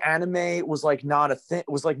because anime was like not a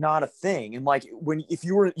thing. And like if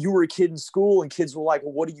you were a kid in school and kids were like,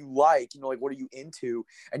 well, what do you like? You know, like, what are you into?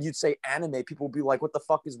 And you'd say anime, people would be like, what the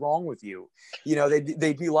fuck is wrong with you? You know,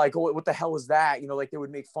 they'd be like, oh, what the hell is that? You know, like they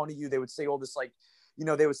would make fun of you. They would say all this like, you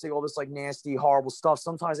know, they would say all this like nasty, horrible stuff.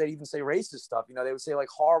 Sometimes they'd even say racist stuff. You know, they would say like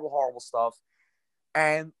horrible stuff.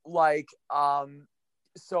 And like,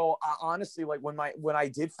 so honestly, like when I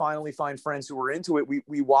did finally find friends who were into it,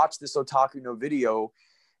 we watched this Otaku no Video,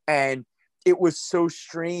 and it was so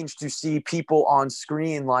strange to see people on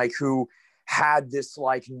screen like who had this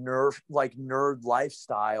like nerd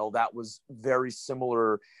lifestyle that was very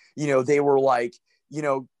similar. You know, they were like, you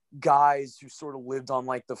know, guys who sort of lived on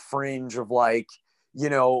like the fringe of like, you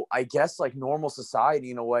know, I guess like normal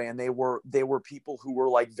society in a way, and they were people who were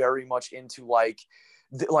like very much into like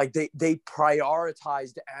they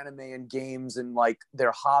prioritized anime and games and like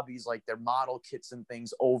their hobbies, like their model kits and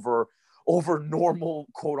things over normal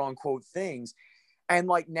quote unquote things. And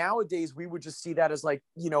like nowadays we would just see that as like,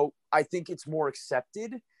 you know, I think it's more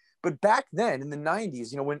accepted. But back then in the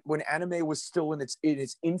 90s, you know, when anime was still in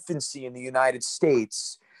its infancy in the United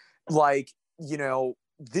States, like, you know,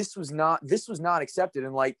 this was not accepted.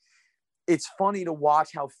 And like, it's funny to watch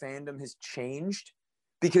how fandom has changed,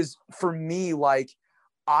 because for me, like,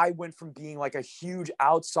 I went from being like a huge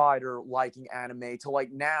outsider liking anime to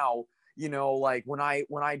like now, you know, like when I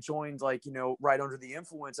joined, like, you know, right under the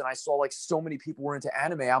influence, and I saw like so many people were into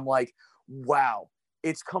anime, I'm like, wow,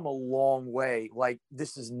 it's come a long way. Like,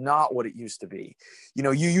 this is not what it used to be. You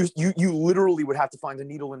know, you literally would have to find a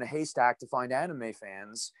needle in a haystack to find anime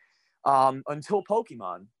fans, until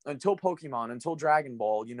Pokemon, until Dragon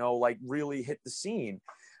Ball, you know, like really hit the scene.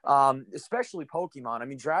 Especially Pokemon. I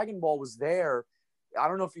mean, Dragon Ball was there. I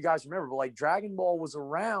don't know if you guys remember, but like Dragon Ball was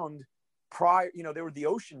around prior. You know, they were the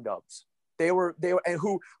Ocean Dubs. They were, and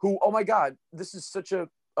who. Oh my God, this is such a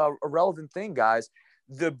relevant thing, guys.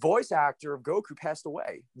 The voice actor of Goku passed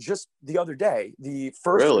away just the other day. The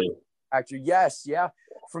first Really? actor, yes, yeah,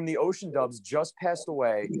 from the Ocean Dubs just passed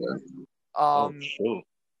away. Oh, shoot.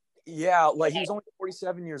 Yeah, like he was only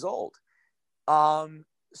 47 years old.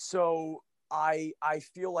 So I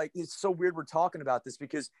feel like it's so weird we're talking about this,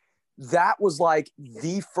 because that was like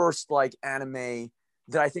the first like anime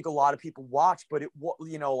that I think a lot of people watched, but it,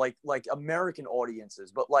 you know, like American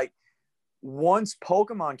audiences. But like once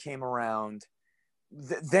Pokemon came around,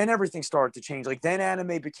 then everything started to change. Like then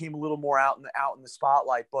anime became a little more out in the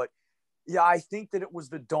spotlight. But yeah, I think that it was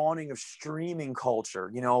the dawning of streaming culture,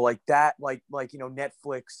 you know, like that, like, you know,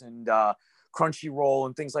 Netflix and Crunchyroll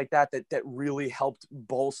and things like that really helped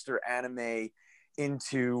bolster anime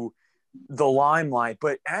into the limelight.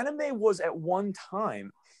 But anime was at one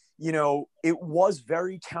time, you know, it was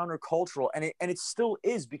very countercultural, and it still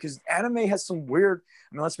is, because anime has some weird,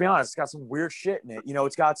 I mean, let's be honest, it's got some weird shit in it. You know,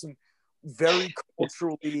 it's got some very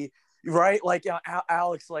culturally, right? Like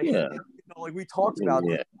Alex, like, Yeah. you know, like we talked about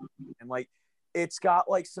Yeah. this, and like it's got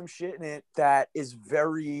like some shit in it that is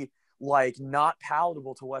very like not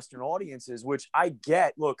palatable to Western audiences, which I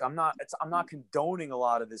get. Look, I'm not condoning a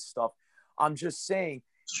lot of this stuff. I'm just saying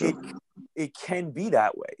Sure. it can be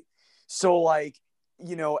that way. So like,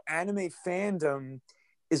 you know, anime fandom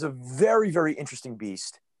is a very, very interesting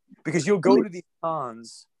beast, because you'll go to these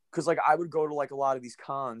cons, because like I would go to like a lot of these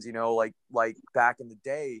cons, you know, like back in the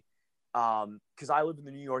day, because I live in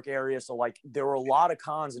the New York area, so like there were a lot of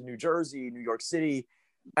cons in New Jersey, New York City,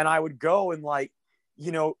 and I would go, and like,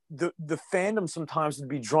 you know, the fandom sometimes would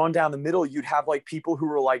be drawn down the middle. You'd have like people who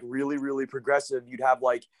were like really, really progressive. You'd have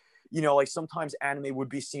like, you know, like sometimes anime would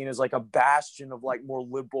be seen as like a bastion of like more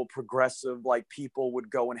liberal, progressive, like people would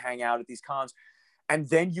go and hang out at these cons. And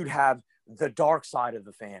then you'd have the dark side of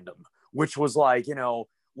the fandom, which was like, you know,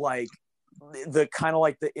 like the kind of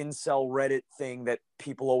like the incel Reddit thing that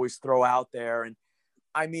people always throw out there. And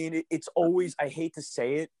I mean, it's always, I hate to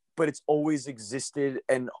say it, but it's always existed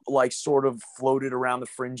and like sort of floated around the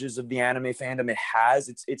fringes of the anime fandom. It has,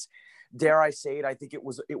 it's, dare I say it, I think it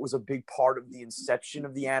was a big part of the inception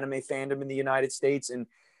of the anime fandom in the United States. And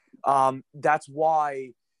that's why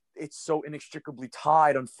it's so inextricably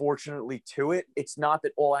tied, unfortunately, to it. It's not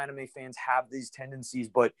that all anime fans have these tendencies,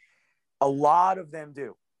 but a lot of them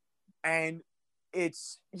do. And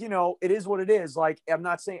it's, you know, it is what it is. Like, I'm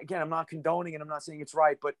not saying, again, I'm not condoning it, I'm not saying it's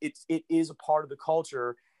right, but it is a part of the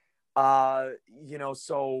culture. You know,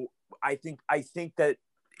 so I think that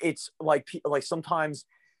it's like sometimes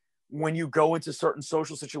when you go into certain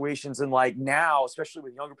social situations, and like now, especially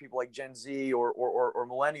with younger people like Gen Z or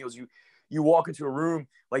millennials, you walk into a room,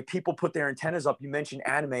 like people put their antennas up. You mention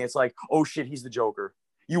anime, it's like, oh shit, he's the Joker.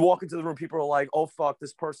 You walk into the room, people are like, oh fuck,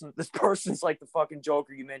 this person's like the fucking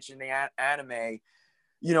Joker. You mentioned the anime,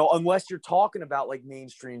 you know, unless you're talking about like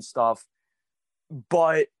mainstream stuff.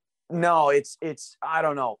 But no, it's I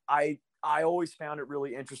don't know. I always found it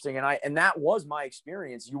really interesting, and that was my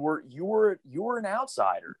experience. You were an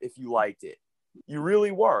outsider if you liked it. You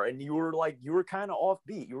really were, and you were kind of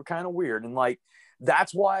offbeat. You were kind of weird, and like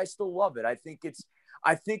that's why I still love it. I think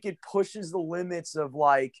it pushes the limits of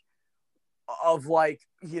like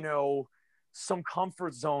you know, some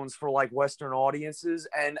comfort zones for like Western audiences,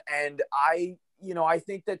 and I, you know, I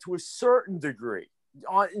think that to a certain degree,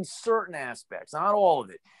 in certain aspects, not all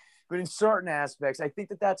of it, but in certain aspects, I think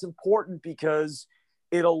that that's important, because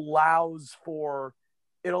it allows for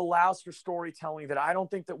storytelling that I don't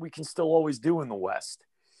think that we can still always do in the West.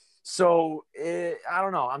 So I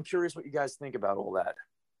don't know. I'm curious what you guys think about all that.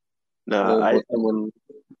 No,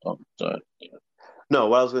 Sorry. no.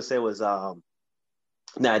 What I was gonna say was,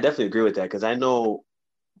 no, I definitely agree with that, because I know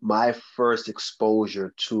my first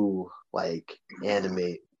exposure to like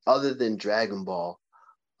anime, other than Dragon Ball,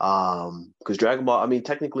 because Dragon Ball, I mean,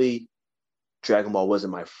 technically, Dragon Ball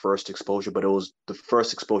wasn't my first exposure, but it was the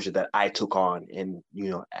first exposure that I took on and, you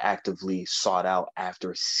know, actively sought out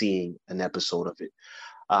after seeing an episode of it.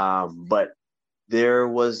 But there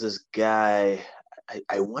was this guy,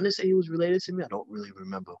 I want to say he was related to me. I don't really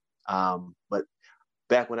remember. But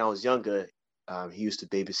back when I was younger, he used to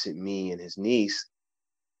babysit me and his niece.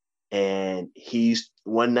 And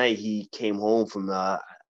one night he came home from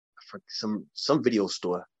for some video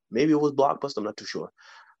store. Maybe it was Blockbuster. I'm not too sure.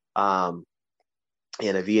 He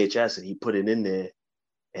had a VHS and he put it in there.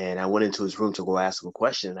 And I went into his room to go ask him a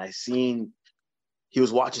question. And I seen he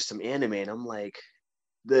was watching some anime, and I'm like,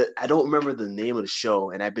 I don't remember the name of the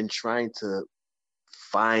show, and I've been trying to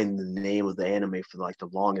find the name of the anime for like the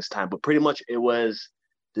longest time. But pretty much it was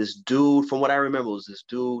this dude. From what I remember, it was this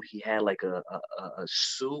dude. He had like a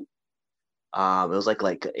suit. It was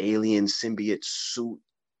like an alien symbiote suit,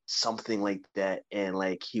 something like that. And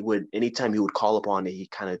like anytime he would call upon it, he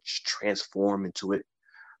kind of transform into it.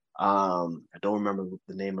 I don't remember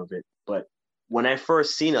the name of it, but when I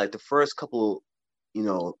first seen it, like the first couple,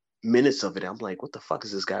 minutes of it, I'm like, what the fuck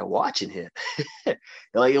is this guy watching here?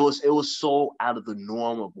 Like it was so out of the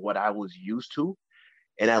norm of what I was used to.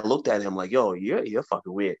 And I looked at him like, yo, you're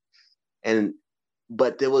fucking weird.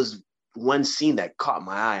 But there was one scene that caught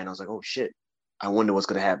my eye, and I was like, oh shit, I wonder what's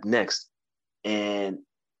gonna happen next. And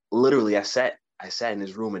literally I sat in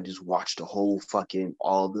his room and just watched the whole fucking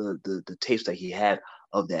all the tapes that he had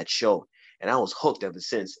of that show. And I was hooked ever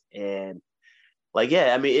since. And like,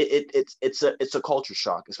 yeah, I mean, it's a culture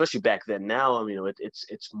shock, especially back then. Now, I mean,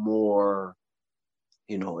 it's more,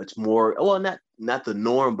 it's more, well, not the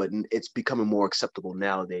norm, but it's becoming more acceptable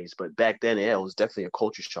nowadays. But back then, yeah, it was definitely a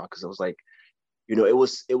culture shock, because it was like, it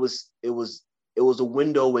was a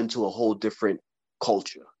window into a whole different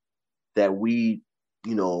culture that we,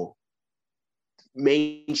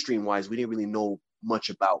 mainstream wise, we didn't really know much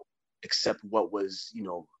about, except what was,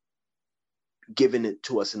 given it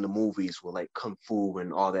to us in the movies with like kung fu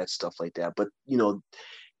and all that stuff like that. But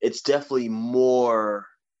it's definitely more,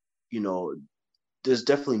 there's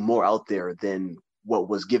definitely more out there than what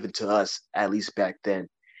was given to us, at least back then.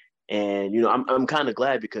 And I'm kind of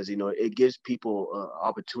glad, because it gives people an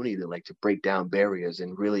opportunity to break down barriers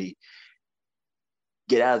and really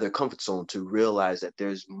get out of their comfort zone, to realize that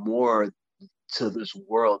there's more to this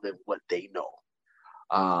world than what they know.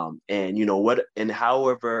 And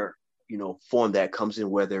however form that comes in,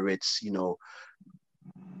 whether it's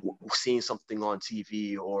seeing something on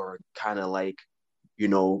TV, or kind of like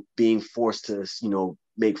being forced to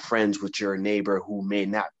make friends with your neighbor who may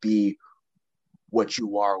not be what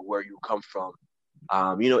you are, where you come from.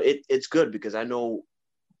 It's good, because I know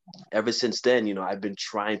ever since then, I've been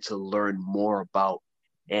trying to learn more about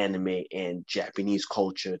anime and Japanese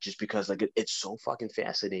culture, just because like it's so fucking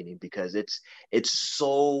fascinating, because it's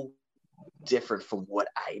so different from what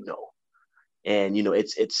I know. And it's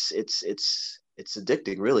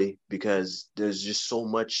addicting, really, because there's just so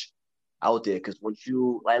much out there. Because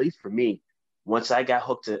at least for me, once I got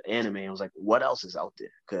hooked to anime, I was like, what else is out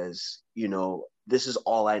there? Because this is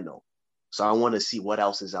all I know, so I want to see what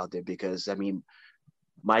else is out there, because I mean,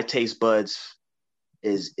 my taste buds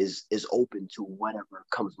is open to whatever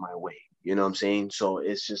comes my way. You know what I'm saying? So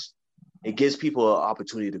it gives people an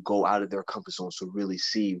opportunity to go out of their comfort zone, to really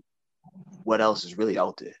see what else is really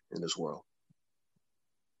out there in this world.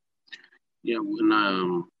 Yeah, when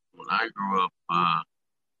I grew up,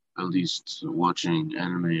 at least watching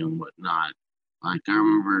anime and whatnot, like I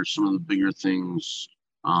remember some of the bigger things,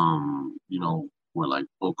 were like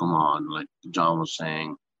Pokemon, like John was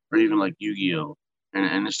saying, or even like Yu-Gi-Oh,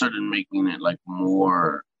 and it started making it like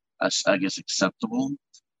more, I guess, acceptable.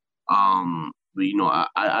 But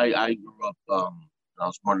I grew up. I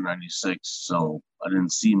was born in '96, so I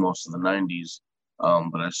didn't see most of the '90s.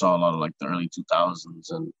 But I saw a lot of like the early 2000s,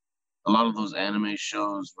 and a lot of those anime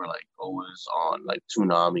shows were like always on like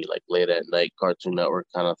Toonami, like late at night, Cartoon Network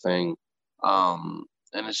kind of thing.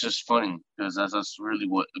 And it's just funny, because that's really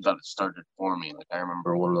what got it started for me. Like I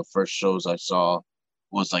remember one of the first shows I saw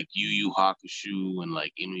was like Yu Yu Hakusho and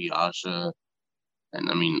like Inuyasha, and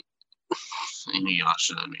I mean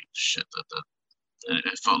Inuyasha. I mean, shit,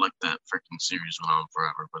 it felt like that freaking series went on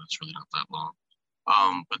forever, but it's really not that long.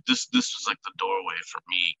 But this was like the doorway for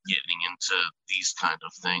me getting into these kind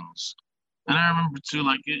of things. And I remember too,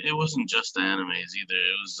 like it wasn't just animes either.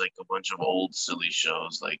 It was like a bunch of old silly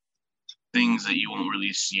shows, like things that you won't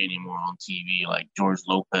really see anymore on TV, like George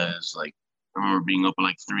Lopez. Like I remember being up at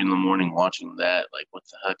like 3 in the morning watching that. Like, what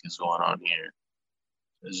the heck is going on here?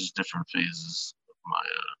 It's just different phases of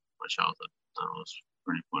my childhood. That was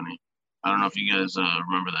pretty funny. I don't know if you guys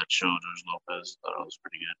remember that show, George Lopez. I thought it was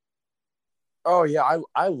pretty good. Oh yeah,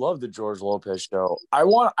 I love the George Lopez show. I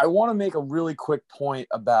want to make a really quick point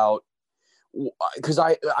about, because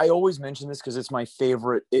I always mention this because it's my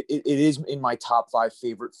favorite. It is in my top 5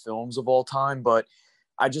 favorite films of all time. But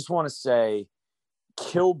I just want to say,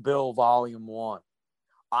 Kill Bill Volume 1.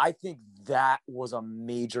 I think that was a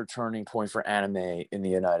major turning point for anime in the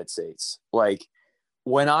United States. Like,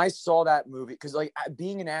 when I saw that movie, because like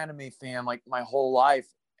being an anime fan like my whole life,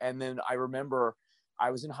 and then I remember I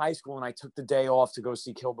was in high school and I took the day off to go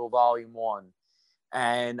see Kill Bill Volume 1.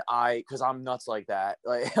 And because I'm nuts like that,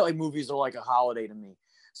 like movies are like a holiday to me.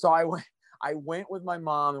 So I went with my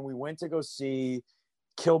mom and we went to go see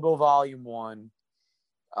Kill Bill Volume 1.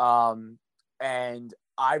 And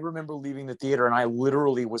I remember leaving the theater and I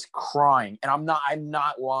literally was crying. And I'm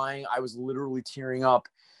not lying. I was literally tearing up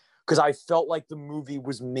because I felt like the movie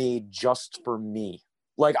was made just for me.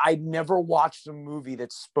 Like I'd never watched a movie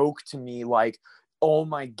that spoke to me like, oh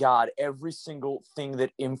my God, every single thing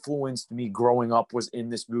that influenced me growing up was in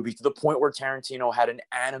this movie, to the point where Tarantino had an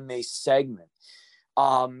anime segment.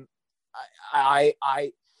 And I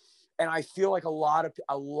feel like a lot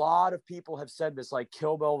of people have said this, like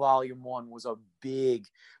Kill Bill Volume 1 was a big,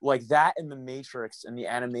 like that and The Matrix and the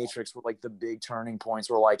Animatrix were like the big turning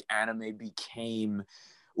points where like anime became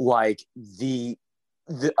like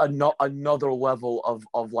another level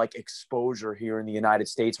of like exposure here in the United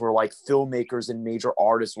States, where like filmmakers and major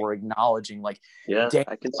artists were acknowledging like, I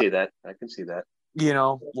can see that. You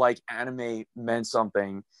know, like anime meant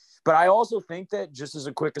something. But I also think that, just as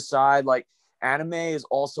a quick aside, like anime is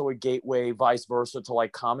also a gateway, vice versa, to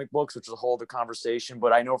like comic books, which is a whole other conversation.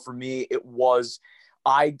 But I know for me, it was,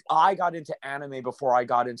 I got into anime before I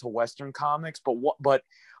got into Western comics, but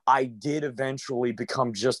I did eventually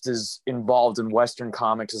become just as involved in Western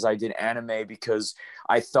comics as I did anime, because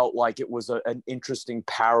I felt like it was an interesting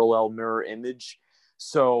parallel mirror image.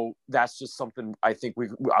 So that's just something I think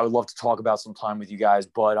I would love to talk about sometime with you guys.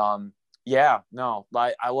 But yeah, no,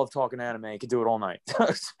 I love talking anime. I could do it all night.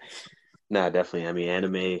 Nah, definitely. I mean,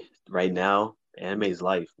 anime right now, anime is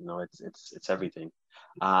life. You know, it's everything.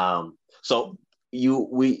 So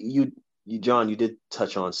you John, you did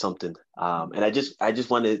touch on something. And I'm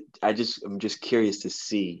just curious to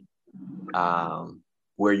see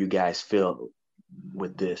where you guys feel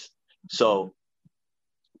with this. So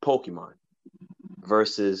Pokemon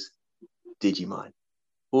versus Digimon.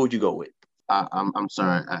 Who would you go with? I'm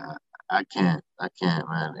sorry. I can't,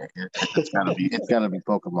 man. It's gotta be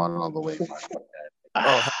Pokemon all the way.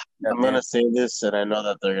 Oh, I'm gonna say this, and I know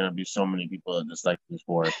that there are gonna be so many people that dislike me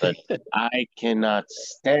for it, but I cannot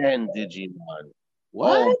stand Digimon.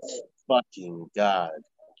 What? Oh, fucking God!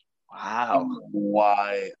 Wow. I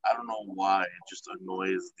don't know why. It just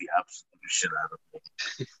annoys the absolute shit out of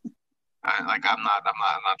me. I'm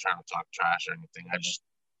not trying to talk trash or anything.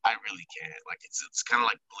 I really can't. Like, it's kind of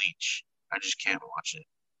like Bleach. I just can't watch it.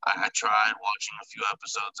 I tried watching a few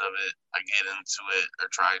episodes of it. I get into it, or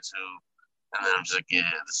try to, and then I'm just like, yeah,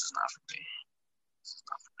 this is not for me. This is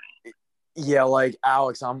not for me. yeah, like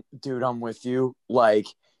Alex, I'm with you. Like,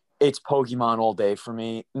 it's Pokemon all day for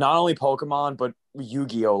me. Not only Pokemon, but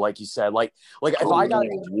Yu-Gi-Oh, like you said. Like if I got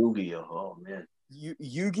Yu-Gi-Oh, oh man.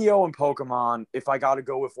 Yu-Gi-Oh and Pokemon, if I got to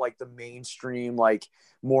go with like the mainstream, like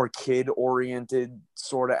more kid-oriented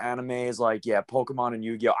sort of animes, like yeah, Pokemon and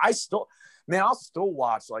Yu-Gi-Oh. I'll still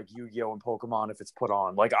watch like Yu-Gi-Oh and Pokemon if it's put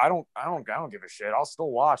on. Like I don't give a shit. I'll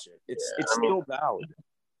still watch it. It's still valid.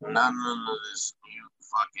 None of this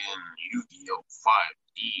fucking Yu-Gi-Oh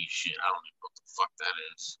 5D shit. I don't even know what the fuck that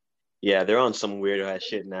is. Yeah, they're on some weird ass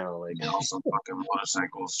shit now. Like, some fucking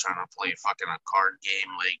motorcycles trying to play fucking a card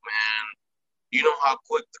game. Like, man, you know how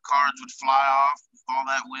quick the cards would fly off with all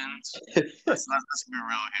that wind? Let's be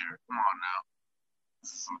real here. Come on now.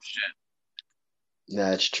 This is some shit.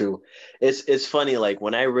 That's true. It's funny, like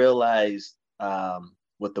when I realized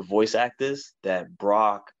with the voice actors that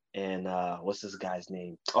Brock and what's this guy's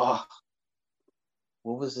name? Oh,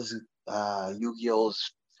 what was this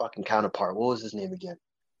Yu-Gi-Oh's fucking counterpart? What was his name again?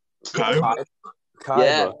 Kaiba.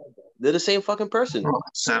 Yeah, they're the same fucking person.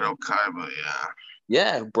 Seto Kaiba, yeah.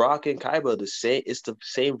 Yeah, Brock and Kaiba, it's the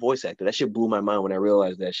same voice actor. That shit blew my mind when I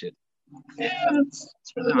realized that shit. Yeah,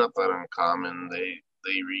 it's really not that uncommon. They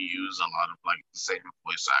reuse a lot of like the same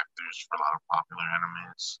voice actors for a lot of popular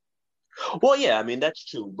animes. Well, yeah, I mean that's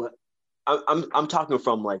true, but I'm talking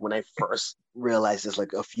from like when I first realized this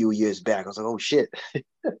like a few years back. I was like, oh shit.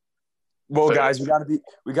 Well, guys, we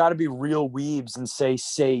gotta be real weebs and say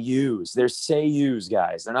seiyus. They're seiyus,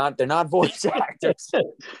 guys. They're not voice actors.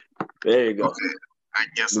 There you go. Okay. I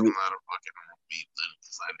guess I'm not a fucking weeb then,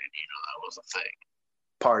 because I didn't even know that was a thing.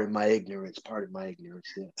 Pardon my ignorance.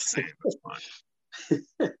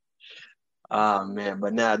 Yeah. Oh man,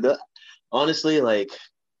 but now honestly, like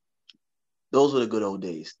those were the good old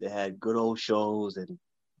days. They had good old shows and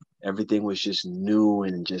everything was just new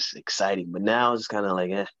and just exciting. But now it's kind of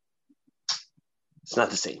like, it's not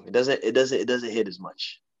the same. It doesn't hit as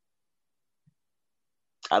much.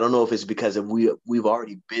 I don't know if it's because we've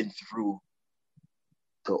already been through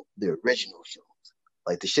the original shows.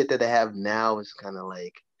 Like the shit that they have now is kind of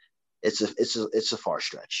like it's a far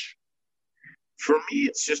stretch. For me,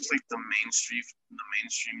 it's just like the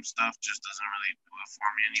mainstream stuff just doesn't really do it for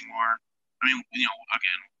me anymore. I mean,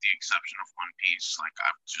 again, with the exception of One Piece, like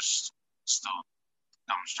I'm just still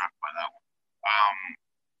dumbstruck by that one.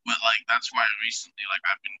 But like that's why recently, like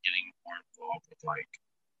I've been getting more involved with like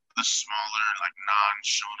the smaller, like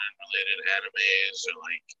non-shonen related animes, or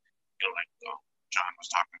like like John was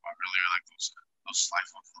talking about earlier, like those slice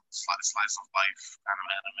of life kind of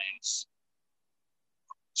animes.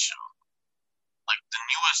 So, like the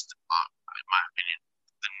newest, in my opinion,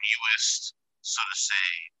 the newest, so to say,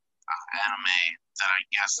 anime that I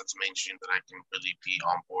guess that's mainstream that I can really be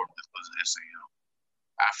on board with was SAO.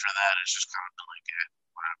 After that, it's just kind of been like,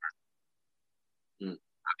 whatever.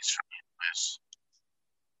 At least for me, anyways.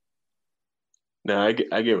 No, I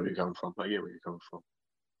get where you're coming from. I get where you're coming from.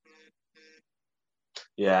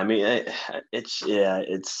 Yeah, I mean, it's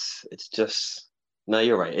just no,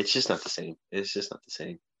 you're right. It's just not the same. It's just not the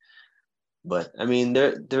same. But I mean,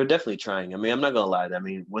 they're definitely trying. I mean, I'm not gonna lie. I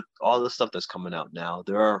mean, with all the stuff that's coming out now,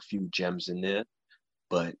 there are a few gems in there,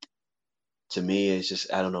 but to me, it's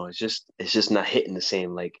just I don't know. It's just not hitting the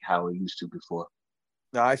same like how it used to before.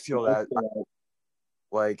 No, I feel that.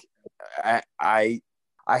 Like, I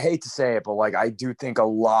hate to say it, but like I do think a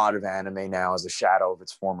lot of anime now is a shadow of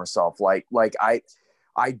its former self.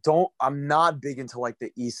 I'm not big into like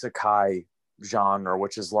the isekai genre,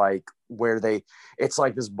 which is like where it's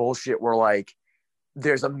like this bullshit where like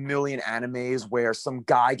there's a million animes where some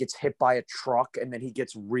guy gets hit by a truck and then he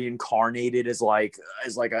gets reincarnated as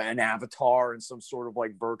an avatar in some sort of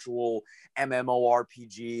like virtual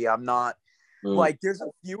MMORPG. I'm not like, there's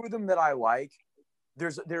a few of them that I like.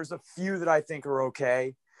 There's a few that I think are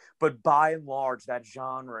okay, but by and large, that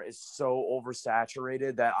genre is so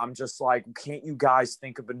oversaturated that I'm just like, can't you guys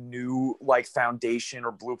think of a new like foundation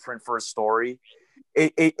or blueprint for a story?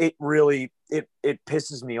 It really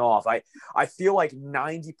pisses me off. I feel like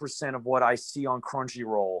 90% of what I see on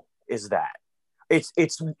Crunchyroll is that. It's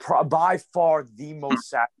by far the most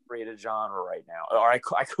saturated genre right now. Or I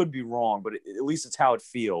could be wrong, but at least it's how it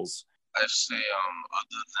feels. I say,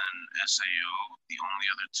 other than SAO, the only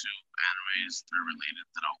other two animes that are related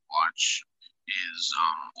that I'll watch is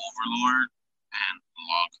Overlord and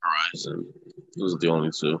Log Horizon. Those are the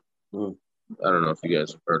only two. I don't know if you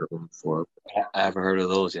guys have heard of them before. I haven't heard of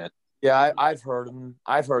those yet. Yeah, I've heard of them.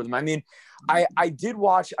 I mean, I did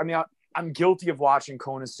watch. I mean, I'm guilty of watching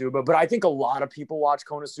Konosuba, but I think a lot of people watch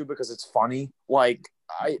Konosuba because it's funny. Like,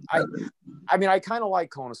 I mean, I kind of like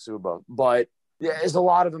Konosuba, but there's a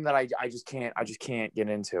lot of them that I just can't get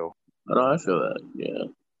into. I feel that. Yeah,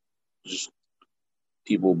 just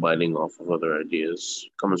people biting off of other ideas.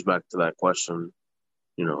 Comes back to that question.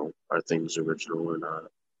 Are things original or not?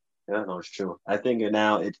 Yeah, no, it's true. I think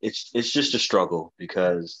now it's just a struggle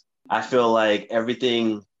because I feel like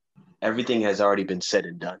everything has already been said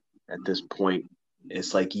and done at this point.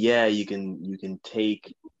 It's like, yeah, you can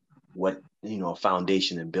take what a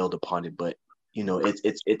foundation and build upon it, but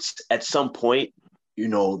it's at some point,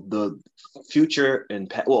 the future and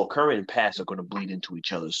current and past are going to bleed into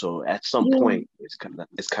each other. So at some point, it's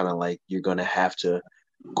kind of like you're going to have to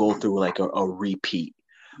go through like a repeat.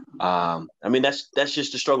 I mean, that's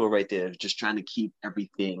just the struggle right there, just trying to keep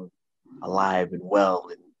everything alive and well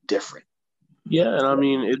and different. Yeah, and I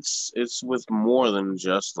mean it's with more than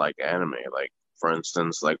just like anime. Like for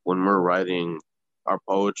instance, like when we're writing our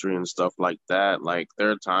poetry and stuff like that, like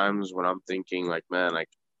there are times when I'm thinking like, man, like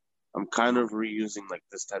I'm kind of reusing like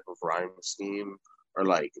this type of rhyme scheme or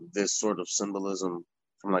like this sort of symbolism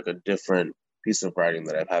from like a different piece of writing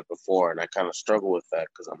that I've had before, and I kind of struggle with that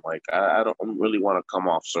because I'm like, I don't really want to come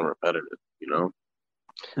off so repetitive,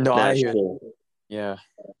 No, I hear. True. Yeah.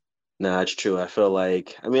 No, it's true. I feel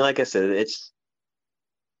like, I mean, like I said, it's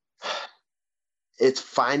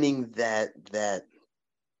finding that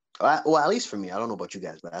well, at least for me, I don't know about you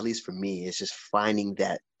guys, but at least for me, it's just finding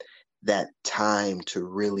that time to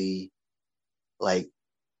really like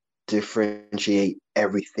differentiate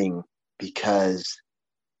everything, because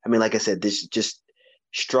I mean, like I said, this just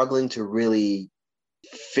struggling to really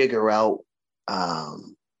figure out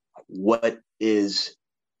what is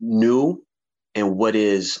new and what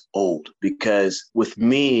is old. Because with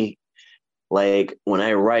me, like when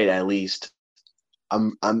I write, at least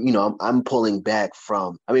I'm pulling back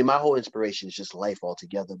from. I mean, my whole inspiration is just life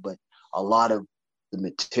altogether, but a lot of the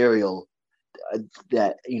material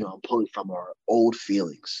that I'm pulling from are old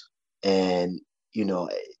feelings, and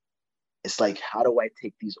it's like, how do I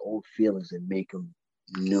take these old feelings and make them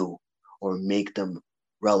new, or make them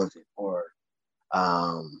relevant, or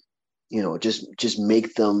just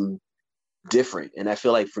make them different. And I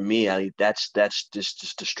feel like for me, that's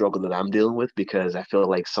just the struggle that I'm dealing with, because I feel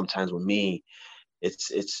like sometimes with me,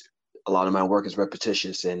 it's a lot of my work is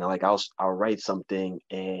repetitious, and like I'll write something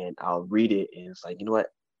and I'll read it and it's like, you know what,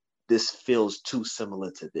 this feels too similar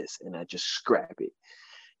to this, and I just scrap it.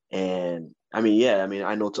 And I mean, yeah, I mean,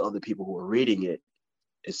 I know to other people who are reading it,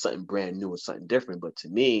 it's something brand new, it's something different. But to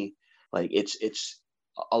me, like it's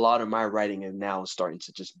a lot of my writing is now starting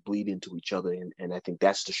to just bleed into each other. And I think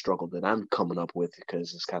that's the struggle that I'm coming up with,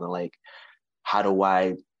 because it's kind of like, how do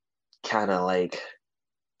I kind of like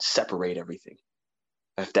separate everything?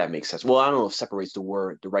 If that makes sense. Well, I don't know if separates the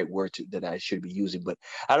right word that I should be using, but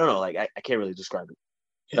I don't know. Like I can't really describe it.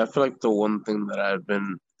 Yeah, I feel like the one thing that I've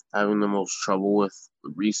been having the most trouble with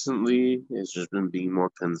recently is just been being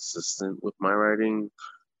more consistent with my writing.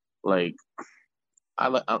 Like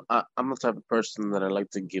I'm the type of person that I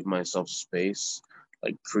like to give myself space,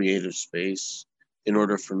 like creative space, in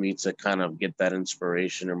order for me to kind of get that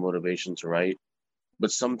inspiration or motivation to write.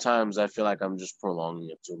 But sometimes I feel like I'm just prolonging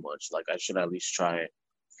it too much. Like I should at least try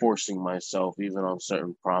forcing myself, even on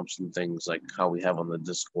certain prompts and things like how we have on the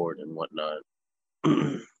Discord and whatnot.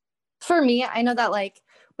 For me, I know that like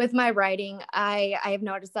with my writing, I have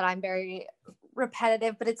noticed that I'm very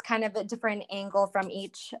repetitive, but it's kind of a different angle from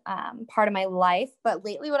each part of my life. But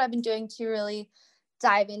lately, what I've been doing to really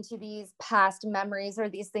dive into these past memories or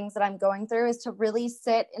these things that I'm going through is to really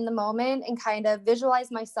sit in the moment and kind of visualize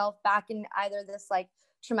myself back in either this like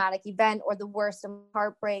traumatic event or the worst of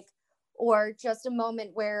heartbreak, or just a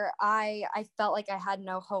moment where I felt like I had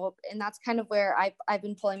no hope. And that's kind of where I've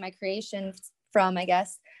been pulling my creations from, I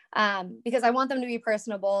guess, because I want them to be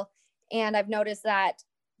personable. And I've noticed that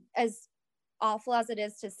as awful as it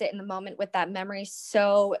is to sit in the moment with that memory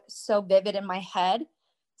so vivid in my head,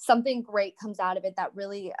 something great comes out of it that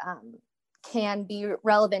really can be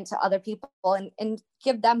relevant to other people and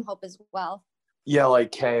give them hope as well. Yeah,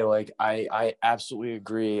 like Kay, like I absolutely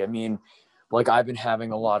agree. I mean, like I've been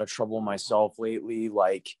having a lot of trouble myself lately,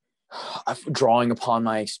 like drawing upon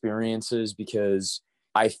my experiences, because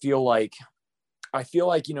I feel like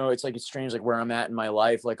you know, it's like, it's strange, like where I'm at in my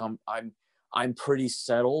life, like I'm pretty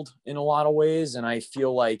settled in a lot of ways, and I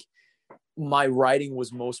feel like my writing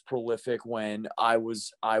was most prolific when I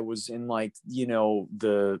was in like, you know,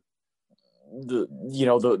 the you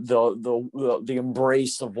know the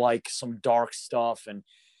embrace of like some dark stuff. And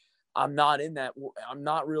I'm not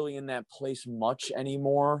really in that place much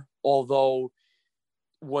anymore, although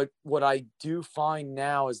what I do find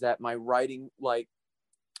now is that my writing, like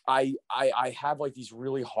I have like these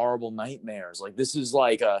really horrible nightmares. Like this is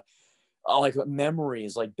like like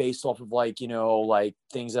memories, like based off of like, you know, like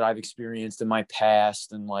things that I've experienced in my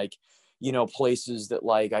past, and like, you know, places that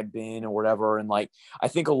like I've been or whatever. And like, I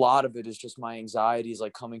think a lot of it is just my anxieties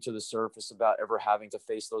like coming to the surface about ever having to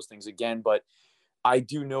face those things again. But I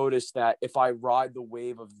do notice that if I ride the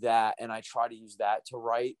wave of that and I try to use that to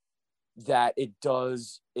write, that it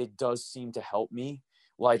does seem to help me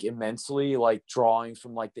like immensely, like drawing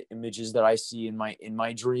from like the images that I see in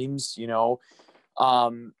my dreams, you know.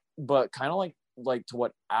 But kind of like to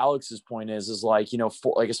what Alex's point is like, you know,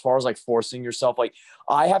 like as far as like forcing yourself, like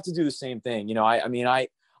I have to do the same thing, you know. I mean, I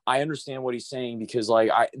understand what he's saying, because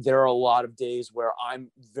like there are a lot of days where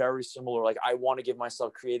I'm very similar. Like I want to give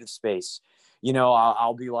myself creative space. You know,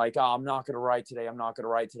 I'll be like, oh, I'm not going to write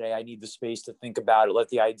today. I need the space to think about it, let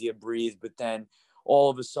the idea breathe. But then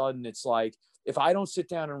all of a sudden it's like, if I don't sit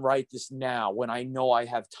down and write this now, when I know I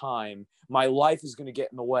have time, my life is going to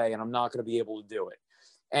get in the way and I'm not going to be able to do it.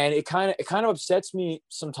 And it kind of upsets me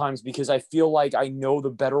sometimes, because I feel like I know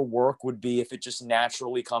the better work would be if it just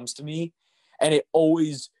naturally comes to me. And it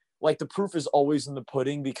always, like, the proof is always in the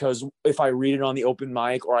pudding, because if I read it on the open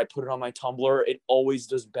mic or I put it on my Tumblr, it always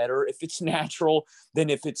does better if it's natural than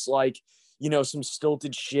if it's like, you know, some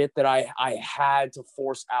stilted shit that I had to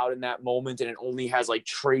force out in that moment, and it only has like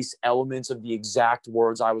trace elements of the exact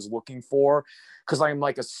words I was looking for, because I'm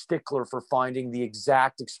like a stickler for finding the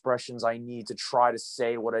exact expressions I need to try to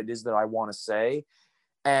say what it is that I want to say.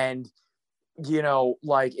 And you know,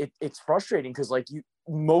 like it's frustrating, because like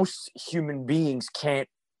most human beings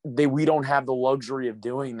we don't have the luxury of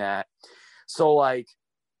doing that. So like,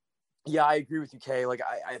 yeah, I agree with you, Kay. Like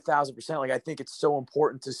I 1,000%, like I think it's so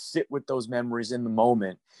important to sit with those memories in the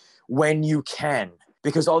moment when you can,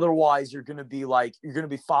 because otherwise you're going to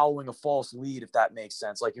be following a false lead, if that makes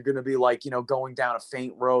sense. Like you're going to be like, you know, going down a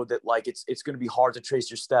faint road that like, it's going to be hard to trace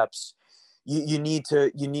your steps. You need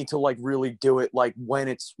to like really do it like when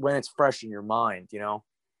it's fresh in your mind, you know?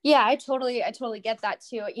 Yeah, I totally get that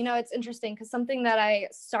too. You know, it's interesting because something that I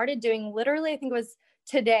started doing literally, I think it was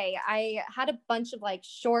today, I had a bunch of like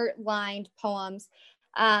short lined poems.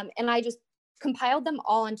 And I just compiled them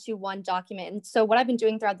all into one document. And so what I've been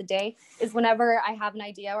doing throughout the day is whenever I have an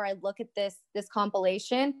idea or I look at this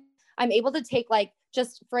compilation, I'm able to take like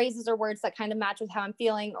just phrases or words that kind of match with how I'm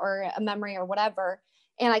feeling or a memory or whatever.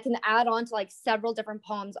 And I can add on to like several different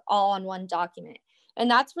poems all on one document. And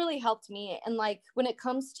that's really helped me. And like when it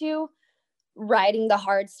comes to writing the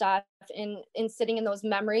hard stuff and sitting in those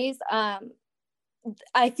memories,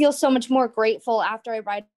 I feel so much more grateful after I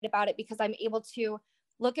write about it, because I'm able to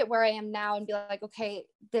look at where I am now and be like, okay,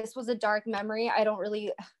 this was a dark memory. I don't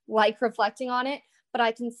really like reflecting on it, but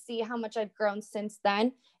I can see how much I've grown since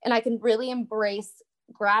then. And I can really embrace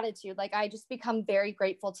gratitude. Like I just become very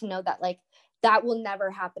grateful to know that like that will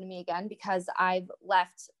never happen to me again, because I've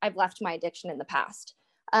left my addiction in the past.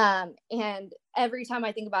 And every time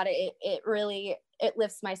I think about it, it really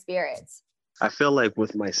lifts my spirits. I feel like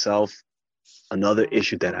with myself, another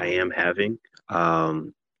issue that I am having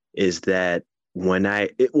is that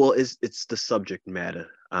it's the subject matter.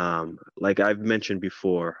 Like I've mentioned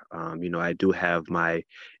before, I do have my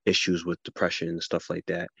issues with depression and stuff like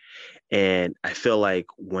that. And I feel like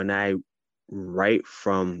when I write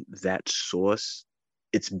from that source,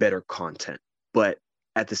 it's better content. But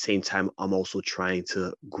at the same time, I'm also trying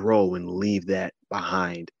to grow and leave that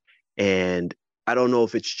behind. And I don't know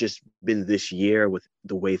if it's just been this year with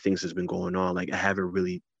the way things has been going on. Like I haven't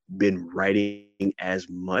really been writing as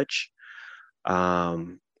much.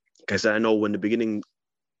 Because I know when the beginning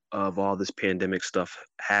of all this pandemic stuff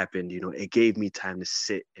happened, it gave me time to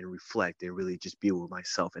sit and reflect and really just be with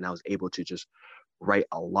myself. And I was able to just write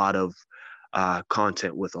a lot of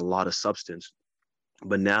content with a lot of substance.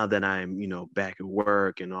 But now that I'm, back at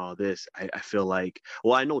work and all this, I feel like,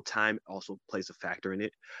 well, I know time also plays a factor in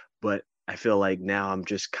it, but I feel like now I'm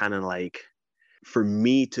just kind of like, for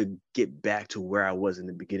me to get back to where I was in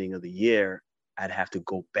the beginning of the year, I'd have to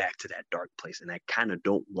go back to that dark place. And I kind of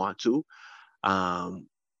don't want to,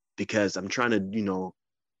 because I'm trying to,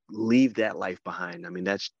 leave that life behind. I mean,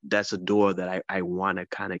 that's a door that I want to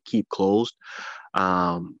kind of keep closed.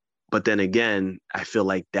 But then again, I feel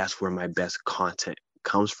like that's where my best content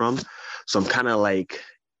comes from. So I'm kind of like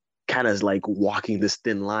walking this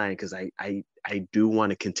thin line, because I do want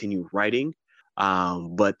to continue writing.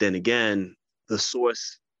 But then again, the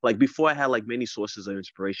source, like before I had like many sources of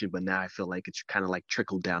inspiration, but now I feel like it's kind of like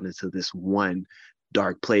trickled down into this one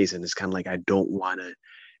dark place. And it's kind of like I don't want to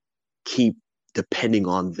keep depending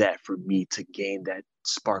on that for me to gain that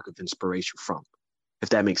spark of inspiration from, if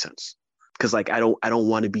that makes sense. Because like I don't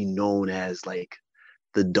want to be known as like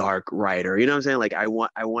the dark writer. You know what I'm saying? Like I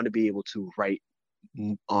want to be able to write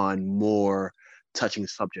on more touching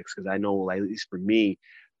subjects, because I know, like, at least for me,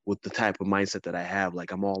 with the type of mindset that I have,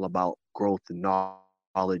 like I'm all about growth and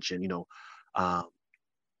knowledge and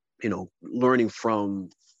learning from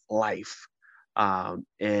life.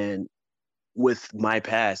 And with my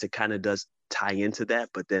past, it kind of does tie into that.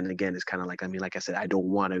 But then again, it's kind of like, I mean, like I said, I don't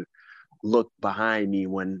want to look behind me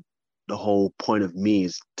when the whole point of me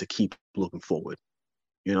is to keep looking forward,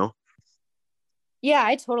 Yeah,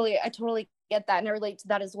 I totally get that, and I relate to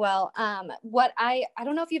that as well. What I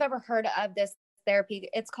don't know if you've ever heard of this therapy.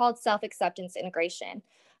 It's called self-acceptance integration.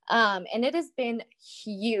 And it has been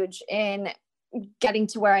huge in getting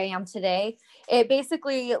to where I am today. It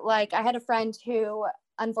basically, like, I had a friend who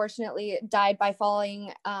unfortunately died by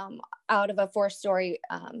falling out of a 4-story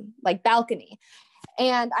like balcony.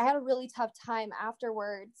 And I had a really tough time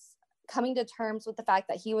afterwards coming to terms with the fact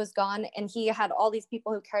that he was gone, and he had all these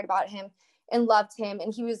people who cared about him and loved him.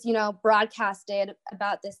 And he was, broadcasted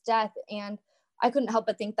about this death. And I couldn't help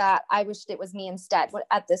but think that I wished it was me instead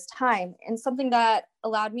at this time. And something that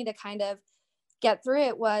allowed me to kind of get through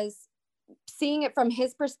it was seeing it from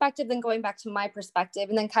his perspective, then going back to my perspective,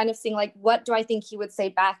 and then kind of seeing, like, what do I think he would say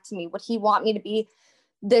back to me? Would he want me to be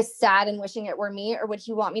this sad and wishing it were me, or would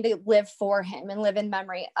he want me to live for him and live in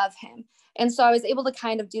memory of him? And so I was able to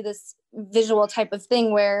kind of do this visual type of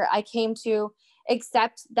thing where I came to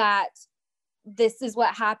accept that this is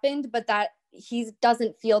what happened, but that he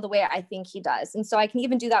doesn't feel the way I think he does. And so I can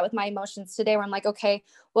even do that with my emotions today, where I'm like, okay,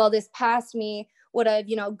 well, this past me would have,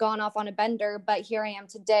 gone off on a bender, but here I am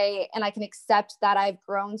today, and I can accept that I've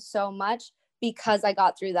grown so much because I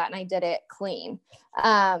got through that and I did it clean.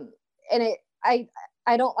 And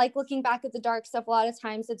I don't like looking back at the dark stuff. A lot of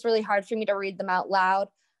times it's really hard for me to read them out loud.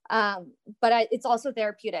 But it's also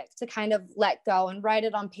therapeutic to kind of let go and write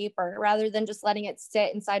it on paper rather than just letting it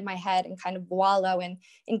sit inside my head and kind of wallow and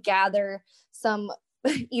gather some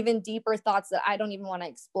even deeper thoughts that I don't even want to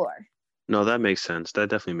explore. No, that makes sense. That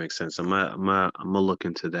definitely makes sense. I'm gonna look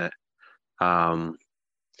into that.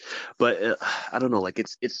 But I don't know. Like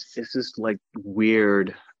it's just like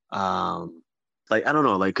weird. Like I don't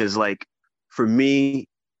know. Like, cause like for me,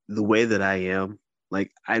 the way that I am,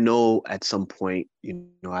 like I know at some point,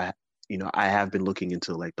 I have been looking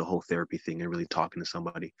into like the whole therapy thing and really talking to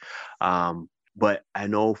somebody. But I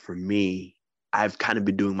know for me, I've kind of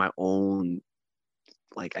been doing my own,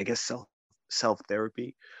 like I guess self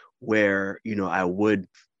therapy, where I would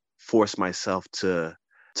force myself to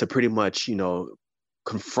pretty much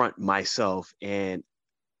confront myself. And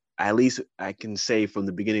at least I can say from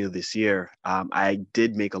the beginning of this year, I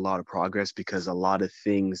did make a lot of progress because a lot of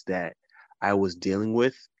things that I was dealing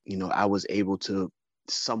with, I was able to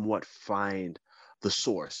somewhat find the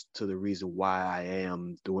source to the reason why I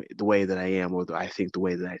am the way that I am, or I think the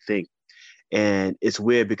way that I think. And it's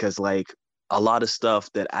weird because like a lot of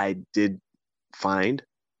stuff that I did find,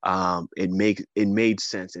 it made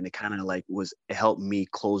sense, and it kind of like it helped me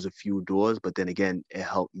close a few doors, but then again it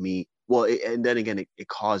helped me, well, and then again it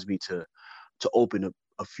caused me to open up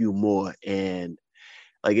a few more. And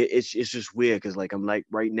like it's just weird because like I'm like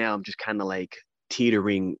right now I'm just kind of like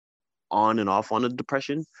teetering on and off on the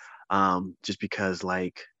depression, just because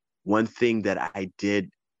like one thing that I did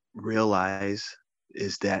realize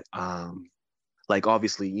is that like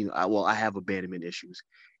obviously I have abandonment issues,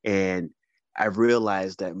 and I've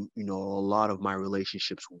realized that a lot of my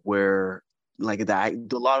relationships were like that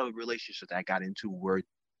a lot of relationships that I got into were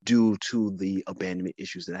due to the abandonment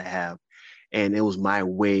issues that I have, and it was my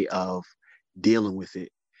way of dealing with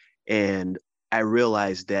it. And I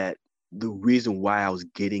realized that the reason why I was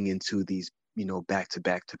getting into these back to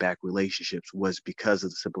back to back relationships was because of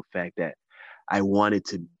the simple fact that I wanted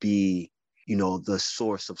to be the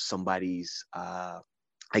source of somebody's I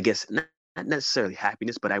guess not necessarily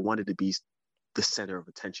happiness, but I wanted to be the center of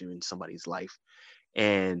attention in somebody's life.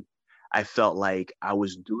 And I felt like I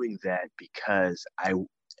was doing that because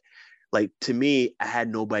like, to me, I had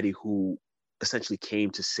nobody who essentially came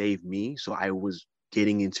to save me. So I was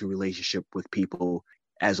getting into relationship with people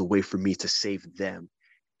as a way for me to save them.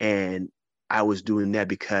 And I was doing that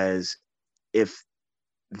because if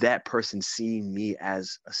that person seeing me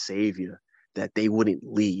as a savior, that they wouldn't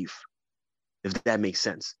leave, if that makes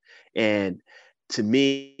sense. And to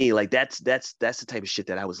me, like that's the type of shit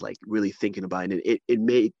that I was like really thinking about. And it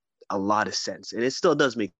made a lot of sense. And it still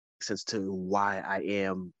does make sense to why I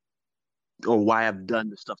am, or why I've done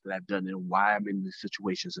the stuff that I've done, and why I'm in the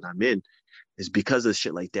situations that I'm in, is because of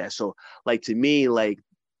shit like that. So like to me, like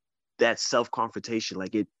that self-confrontation,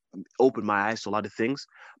 like it opened my eyes to a lot of things.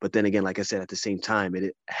 But then again, like I said, at the same time,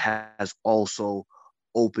 it has also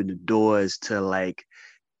opened the doors to like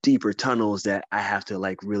deeper tunnels that I have to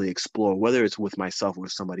like really explore, whether it's with myself or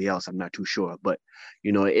somebody else. I'm not too sure, but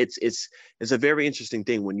it's a very interesting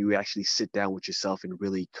thing when you actually sit down with yourself and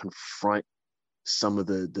really confront some of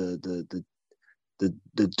the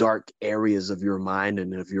dark areas of your mind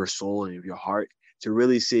and of your soul and of your heart, to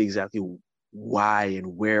really see exactly why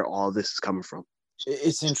and where all this is coming from.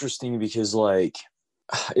 It's interesting because like,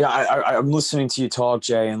 yeah, I'm listening to you talk,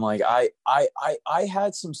 Jay, and like I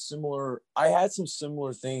had some similar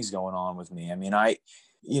things going on with me. I mean,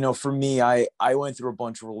 for me, I went through a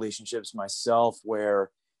bunch of relationships myself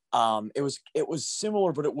where it was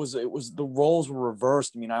similar, but it was the roles were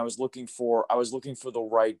reversed. I mean, I was looking for the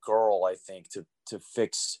right girl, I think, to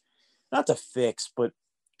fix, not to fix, but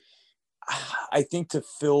I think to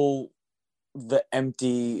fill the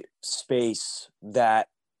empty space that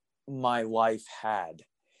my life had.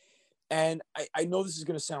 And I know this is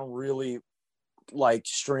going to sound really like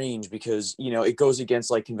strange because, it goes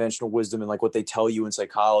against like conventional wisdom and like what they tell you in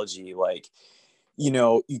psychology. Like,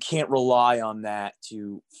 you can't rely on that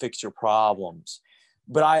to fix your problems.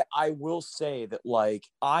 But I will say that like,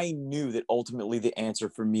 I knew that ultimately the answer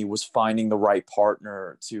for me was finding the right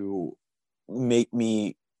partner to make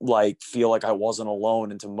me like feel like I wasn't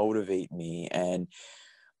alone and to motivate me. And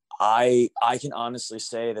I can honestly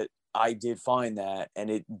say that I did find that, and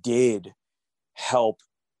it did help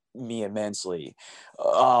me immensely.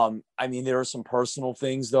 I mean, there are some personal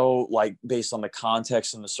things though, like based on the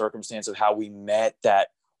context and the circumstance of how we met, that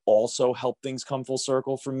also helped things come full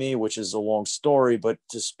circle for me, which is a long story, but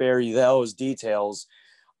to spare you those details,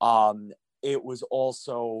 it was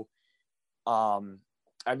also,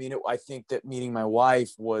 I think that meeting my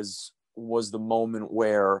wife was the moment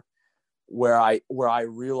where I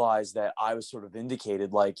realized that I was sort of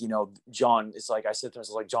vindicated. Like, John, it's like I said to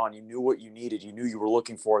myself, like, John, you knew what you needed. You knew you were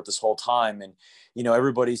looking for it this whole time. And,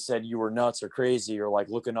 everybody said you were nuts or crazy or like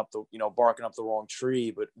looking up barking up the wrong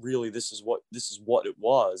tree. But really, this is what it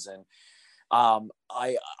was. And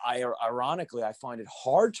I ironically, I find it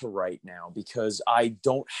hard to write now because I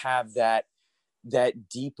don't have that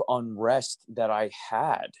deep unrest that I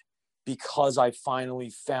had. because I finally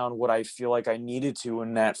found what I feel like I needed to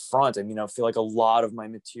in that front. I mean, I feel like a lot of my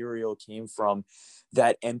material came from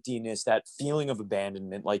that emptiness, that feeling of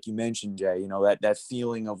abandonment, like you mentioned, Jay, you know, that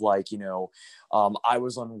feeling of like, you know, I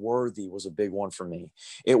was unworthy was a big one for me.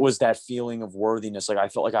 It was that feeling of worthiness. Like I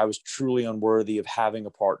felt like I was truly unworthy of having a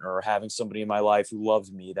partner or having somebody in my life who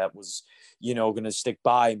loved me, that was, you know, going to stick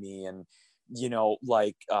by me. And, you know,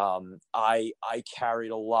 like I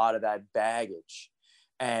carried a lot of that baggage.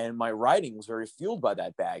 And my writing was very fueled by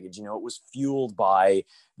that baggage. You know, it was fueled by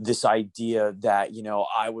this idea that, you know,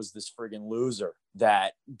 I was this friggin' loser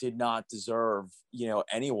that did not deserve, you know,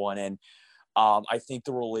 anyone. And I think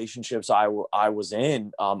the relationships I was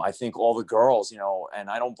in, I think all the girls, you know, and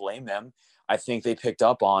I don't blame them. I think they picked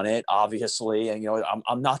up on it, obviously. And, you know,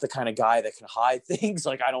 I'm not the kind of guy that can hide things.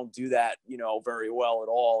 Like, I don't do that, you know, very well at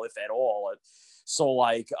all, if at all. So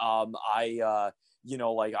like, you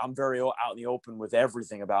know, like I'm very out in the open with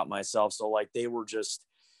everything about myself. So like they were just,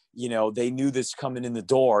 you know, they knew this coming in the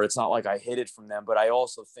door. It's not like I hid it from them, but I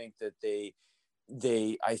also think that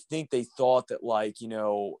I think they thought that like, you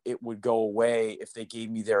know, it would go away if they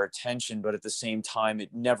gave me their attention, but at the same time, it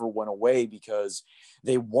never went away because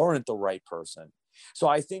they weren't the right person. So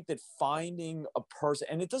I think that finding a person,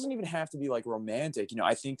 and it doesn't even have to be like romantic, you know,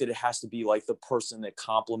 I think that it has to be like the person that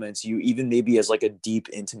compliments you, even maybe as like a deep,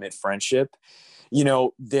 intimate friendship. You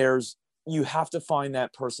know, you have to find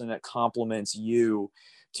that person that compliments you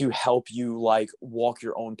to help you like walk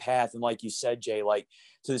your own path. And like you said, Jay, like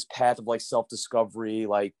to this path of like self-discovery,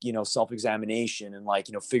 like, you know, self-examination and like,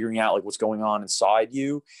 you know, figuring out like what's going on inside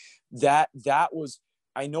you. That was,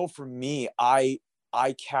 I know for me, I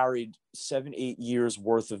carried 7-8 years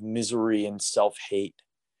worth of misery and self-hate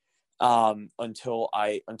until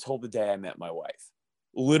the day I met my wife.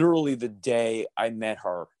 Literally the day I met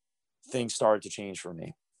her, things started to change for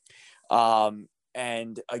me.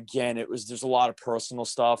 And again, there's a lot of personal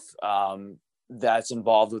stuff that's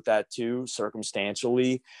involved with that too,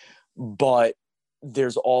 circumstantially, but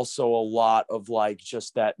there's also a lot of like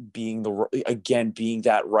just that being being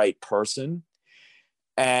that right person.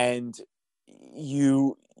 And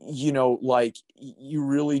you know, like you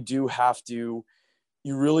really do have to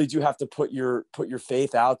put your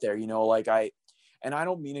faith out there, you know, like and I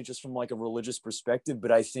don't mean it just from like a religious perspective,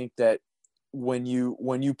 but I think that when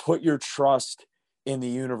you put your trust in the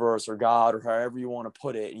universe or God or however you want to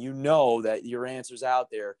put it, you know that your answer's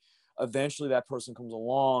out there, eventually that person comes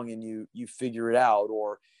along and you figure it out,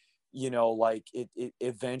 or, you know, like it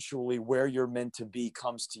eventually where you're meant to be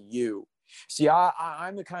comes to you. See,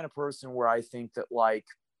 I'm the kind of person where I think that like,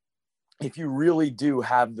 if you really do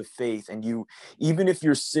have the faith and even if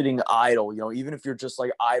you're sitting idle, you know, even if you're just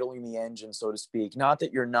like idling the engine, so to speak, not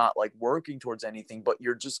that you're not like working towards anything, but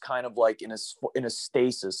you're just kind of like in a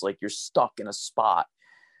stasis, like you're stuck in a spot.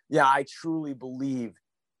 Yeah, I truly believe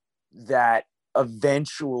that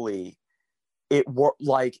eventually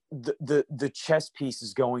like the chess piece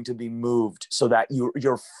is going to be moved so that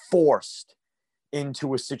you're forced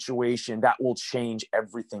into a situation that will change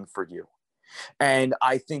everything for you. And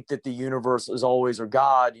I think that the universe is always, or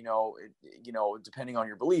God, you know, depending on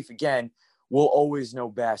your belief, again, will always know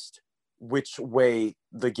best which way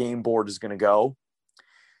the game board is going to go.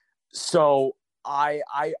 So I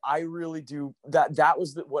really do that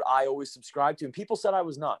was what I always subscribed to. And people said I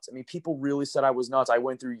was nuts. I mean, people really said I was nuts. I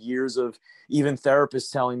went through years of even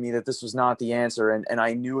therapists telling me that this was not the answer. And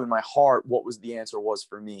I knew in my heart what was the answer was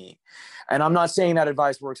for me. And I'm not saying that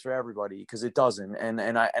advice works for everybody, because it doesn't. And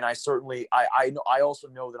I certainly, I also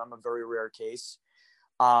know that I'm a very rare case.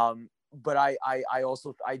 But I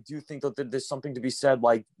also, I do think that there's something to be said,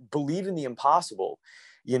 like believe in the impossible,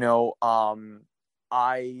 you know.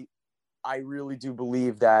 I really do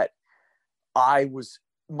believe that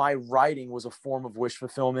my writing was a form of wish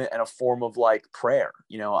fulfillment and a form of like prayer.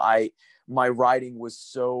 You know, my writing was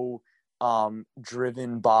so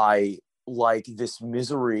driven by like this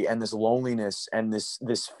misery and this loneliness and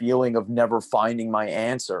this feeling of never finding my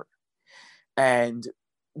answer. And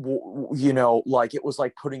you know, like it was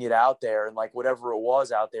like putting it out there, and like whatever it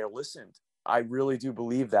was out there listened. I really do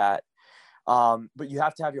believe that. But you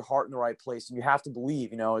have to have your heart in the right place, and you have to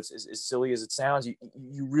believe, you know, it's as silly as it sounds,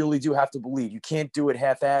 you really do have to believe. You can't do it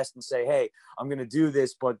half-assed and say, hey, I'm going to do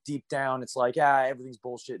this, but deep down it's like, everything's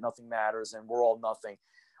bullshit, nothing matters, and we're all nothing.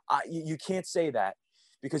 You can't say that,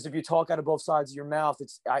 because if you talk out of both sides of your mouth,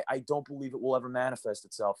 I don't believe it will ever manifest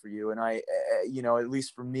itself for you. And you know, at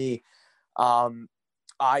least for me,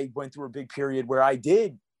 I went through a big period where I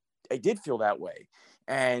did feel that way.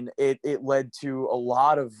 And it led to a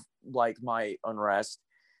lot of like my unrest.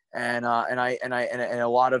 and a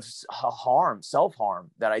lot of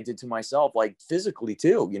self-harm that I did to myself, like physically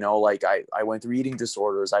too, you know, like I went through eating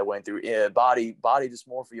disorders. I went through body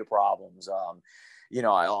dysmorphia problems. You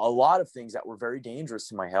know, a lot of things that were very dangerous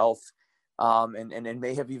to my health. And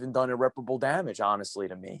may have even done irreparable damage, honestly,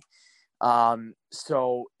 to me.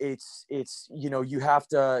 So it's, you know, you have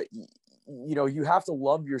to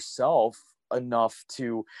love yourself enough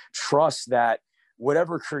to trust that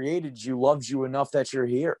whatever created you loves you enough that you're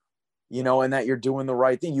here, you know, and that you're doing the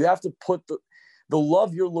right thing. You have to put the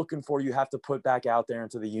love you're looking for, you have to put back out there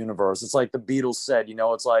into the universe. It's like the Beatles said, you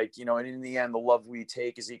know, it's like, you know, and in the end, the love we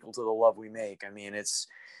take is equal to the love we make. I mean, it's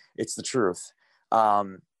the truth.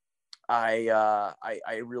 I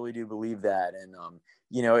really do believe that. And,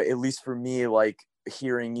 you know, at least for me, like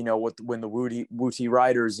hearing, you know, when the Wooty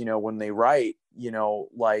writers, you know, when they write, you know,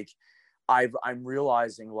 like I'm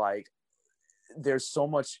realizing like there's so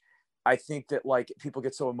much, I think that like people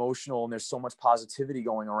get so emotional and there's so much positivity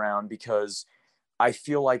going around because I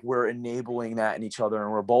feel like we're enabling that in each other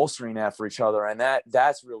and we're bolstering that for each other. And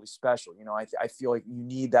that's really special. You know, I feel like you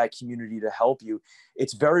need that community to help you.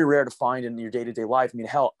 It's very rare to find in your day-to-day life. I mean,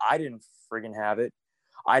 hell, I didn't friggin' have it.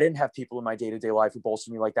 I didn't have people in my day-to-day life who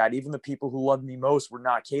bolstered me like that. Even the people who loved me most were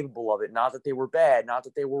not capable of it. Not that they were bad, not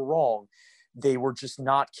that they were wrong. They were just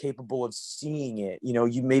not capable of seeing it. You know,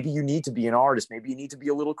 maybe you need to be an artist. Maybe you need to be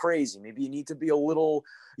a little crazy. Maybe you need to be a little,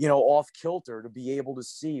 you know, off kilter to be able to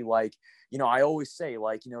see, like, you know, I always say,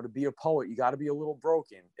 like, you know, to be a poet, you got to be a little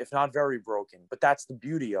broken, if not very broken, but that's the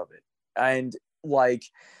beauty of it. And like,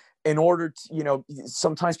 in order to, you know,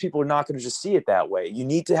 sometimes people are not going to just see it that way. You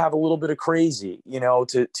need to have a little bit of crazy, you know,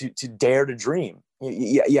 to dare to dream.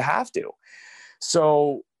 You have to.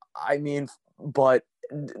 So, I mean, but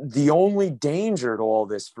the only danger to all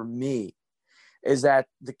this for me is that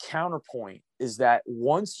the counterpoint is that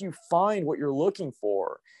once you find what you're looking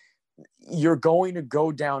for, you're going to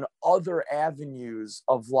go down other avenues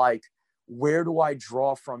of like, where do I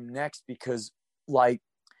draw from next? Because like,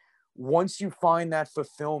 once you find that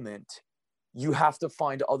fulfillment, you have to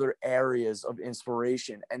find other areas of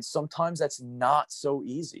inspiration. And sometimes that's not so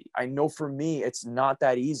easy. I know for me, it's not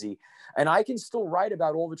that easy. And I can still write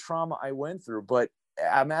about all the trauma I went through, but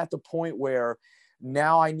I'm at the point where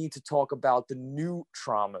now I need to talk about the new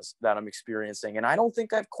traumas that I'm experiencing. And I don't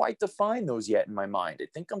think I've quite defined those yet in my mind. I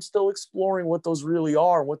think I'm still exploring what those really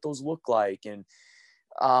are and what those look like. And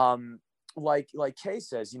like Kay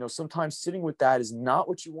says, you know, sometimes sitting with that is not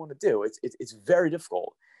what you want to do. It's very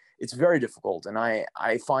difficult. It's very difficult. And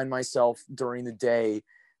I find myself during the day,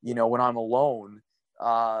 you know, when I'm alone,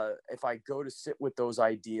 if I go to sit with those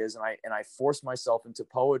ideas and I force myself into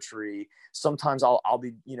poetry, sometimes I'll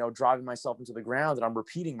be, you know, driving myself into the ground and I'm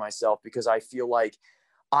repeating myself because I feel like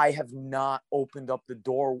I have not opened up the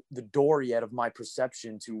door yet of my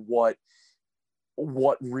perception to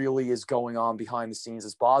what really is going on behind the scenes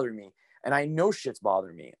that's bothering me. And I know shit's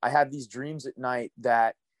bothering me. I have these dreams at night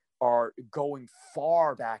that are going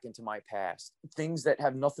far back into my past, things that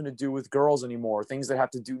have nothing to do with girls anymore, things that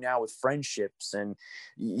have to do now with friendships and,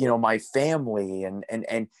 you know, my family. And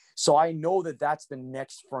so I know that that's the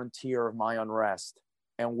next frontier of my unrest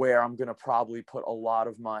and where I'm going to probably put a lot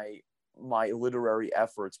of my literary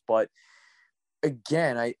efforts. But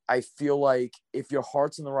again, I feel like if your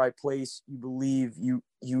heart's in the right place, you believe you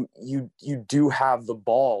do have the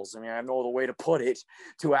balls. I mean, I have no other way to put it,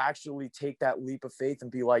 to actually take that leap of faith and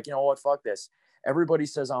be like, you know what, fuck this. Everybody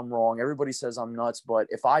says I'm wrong. Everybody says I'm nuts. But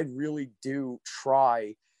if I really do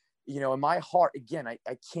try, you know, in my heart, again, I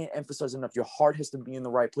can't emphasize enough, your heart has to be in the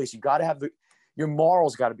right place. You got to have your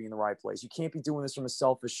morals got to be in the right place. You can't be doing this from a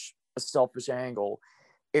selfish angle.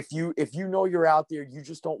 If you know you're out there, you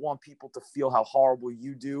just don't want people to feel how horrible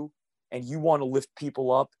you do and you want to lift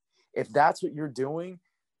people up. If that's what you're doing,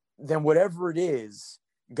 then whatever it is,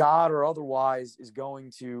 God or otherwise, is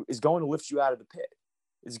going to lift you out of the pit.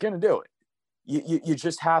 It's going to do it. You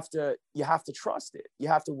just have to trust it. You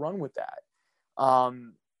have to run with that.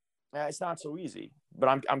 It's not so easy, but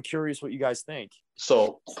I'm curious what you guys think.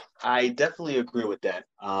 So I definitely agree with that.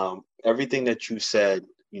 Everything that you said,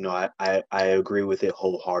 you know, I agree with it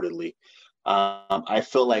wholeheartedly. I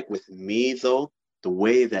feel like with me, though, the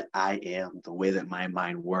way that I am, the way that my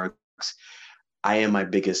mind works, I am my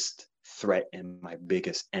biggest threat and my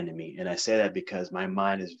biggest enemy. And I say that because my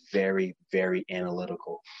mind is very, very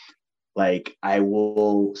analytical. Like I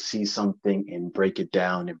will see something and break it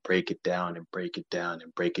down and break it down and break it down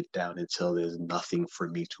and break it down until there's nothing for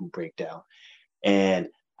me to break down. And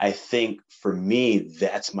I think for me,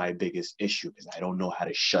 that's my biggest issue because I don't know how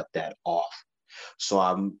to shut that off. So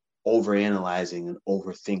I'm overanalyzing and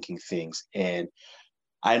overthinking things. And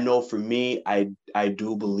I know for me, I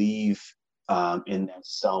do believe in that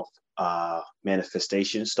self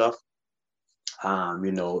manifestation stuff.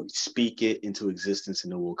 Speak it into existence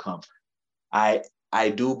and it will come. I I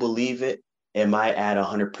do believe it. Am I at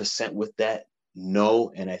 100% with that?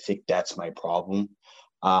 No, and I think that's my problem.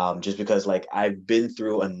 Just because like I've been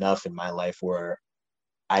through enough in my life where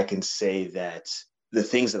I can say that the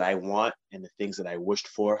things that I want and the things that I wished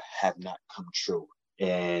for have not come true.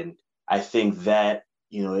 And I think that,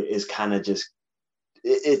 is kind of just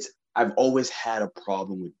it's I've always had a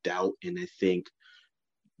problem with doubt. And I think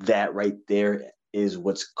that right there is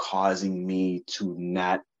what's causing me to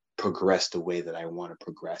not progress the way that I want to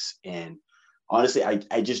progress. And honestly,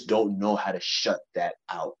 I just don't know how to shut that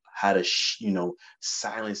out, how to,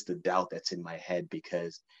 silence the doubt that's in my head,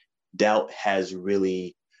 because doubt has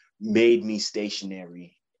really made me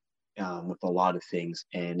stationary with a lot of things.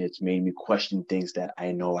 And it's made me question things that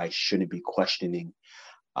I know I shouldn't be questioning.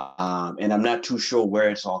 And I'm not too sure where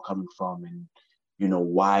it's all coming from, and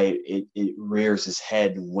why it rears its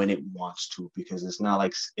head when it wants to, because it's not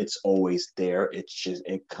like it's always there. It's just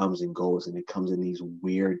it comes and goes, and it comes in these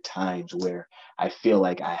weird times where I feel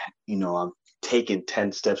like I'm taking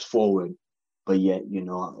 10 steps forward, but yet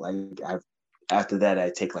like I've after that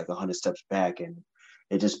I take like 100 steps back, and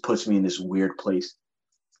it just puts me in this weird place.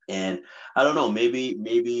 And I don't know, maybe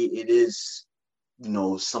it is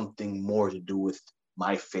something more to do with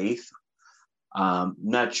my faith.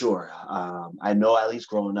 Not sure. I know at least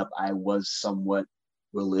growing up, I was somewhat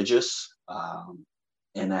religious,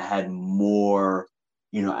 and I had more,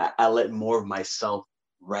 I let more of myself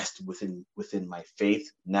rest within my faith.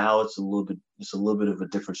 Now it's a little bit of a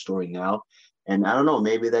different story now, and I don't know.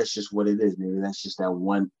 Maybe that's just what it is. Maybe that's just that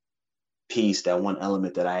one piece, that one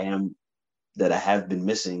element that I have been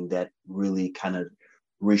missing, that really kind of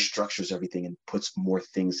restructures everything and puts more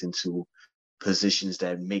things into positions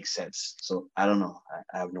that make sense. So I don't know.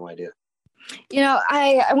 I have no idea.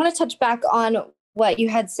 I want to touch back on what you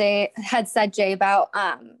had said, Jay, about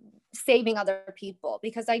saving other people,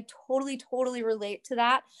 because I totally relate to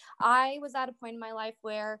that. I was at a point in my life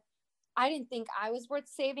where I didn't think I was worth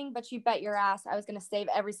saving, but you bet your ass I was going to save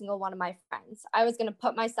every single one of my friends. I was going to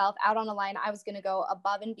put myself out on a line. I was going to go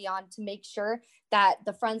above and beyond to make sure that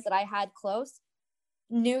the friends that I had close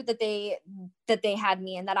knew that they had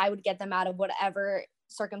me, and that I would get them out of whatever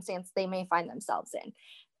circumstance they may find themselves in.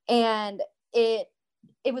 And it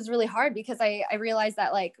was really hard, because I realized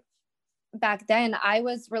that, like, back then I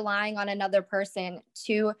was relying on another person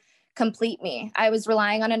to complete me. I was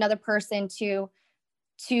relying on another person to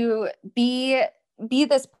be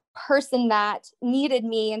this person that needed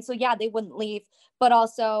me. And so, yeah, they wouldn't leave, but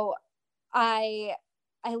also I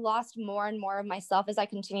lost more and more of myself as I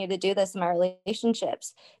continued to do this in my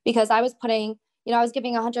relationships, because I was putting, I was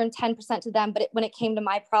giving 110% to them, but when it came to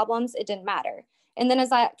my problems, it didn't matter. And then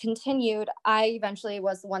as I continued, I eventually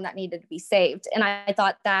was the one that needed to be saved. And I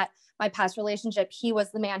thought that my past relationship, he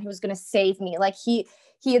was the man who was going to save me. Like he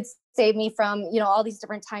had saved me from, all these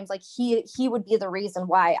different times. Like he would be the reason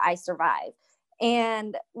why I survived.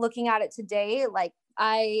 And looking at it today, like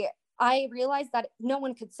I realized that no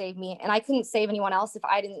one could save me, and I couldn't save anyone else if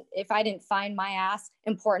I didn't find my ass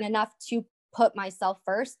important enough to put myself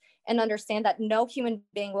first and understand that no human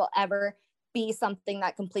being will ever be something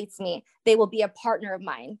that completes me. They will be a partner of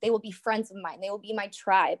mine. They will be friends of mine. They will be my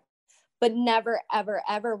tribe. But never, ever,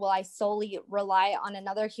 ever will I solely rely on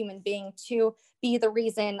another human being to be the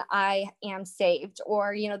reason I am saved,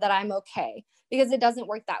 or, that I'm okay, because it doesn't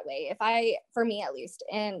work that way. For me at least,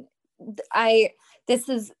 and this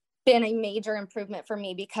has been a major improvement for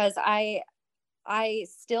me, because I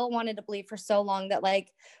still wanted to believe for so long that,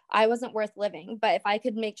 like, I wasn't worth living. But if I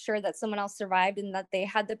could make sure that someone else survived and that they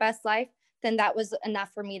had the best life, then that was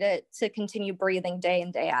enough for me to continue breathing day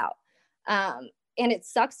in, day out. And it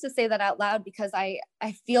sucks to say that out loud, because I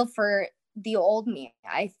feel for the old me.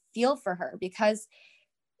 I feel for her, because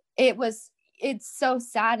it's so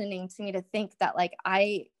saddening to me to think that, like,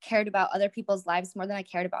 I cared about other people's lives more than I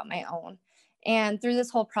cared about my own. And through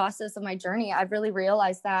this whole process of my journey, I've really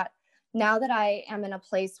realized that now that I am in a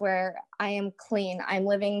place where I am clean, I'm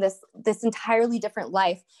living this entirely different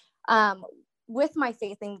life, with my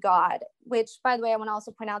faith in God, which, by the way, I want to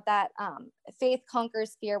also point out that faith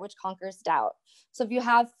conquers fear, which conquers doubt. So if you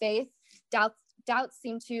have faith, doubts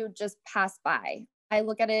seem to just pass by. I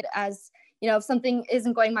look at it as, if something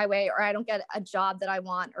isn't going my way, or I don't get a job that I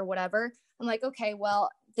want or whatever, I'm like, okay, well,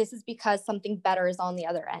 this is because something better is on the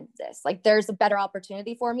other end of this. Like, there's a better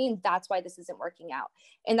opportunity for me, and that's why this isn't working out.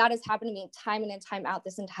 And that has happened to me time in and time out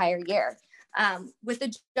this entire year, with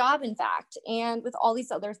the job, in fact, and with all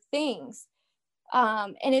these other things.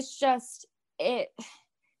 And it's just,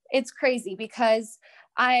 it's crazy because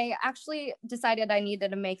I actually decided I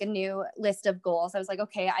needed to make a new list of goals. I was like,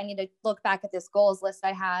 okay, I need to look back at this goals list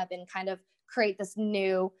I have and kind of create this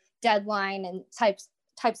new deadline and types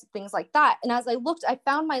of things like that. And as I looked, I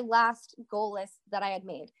found my last goal list that I had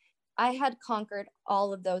made. I had conquered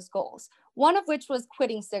all of those goals, one of which was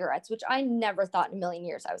quitting cigarettes, which I never thought in a million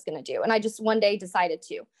years I was going to do. And I just one day decided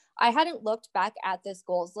to. I hadn't looked back at this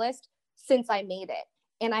goals list since I made it,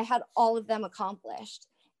 and I had all of them accomplished.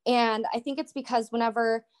 And I think it's because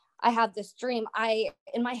whenever I have this dream,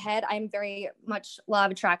 in my head, I'm very much law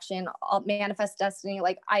of attraction, I'll manifest destiny.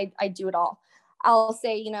 Like I do it all. I'll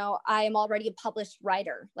say, you know, I am already a published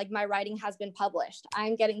writer. Like my writing has been published.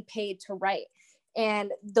 I'm getting paid to write.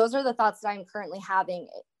 And those are the thoughts that I'm currently having.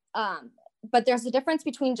 But there's a difference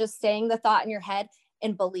between just saying the thought in your head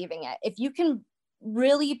and believing it. If you can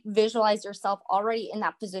really visualize yourself already in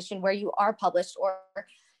that position where you are published, or,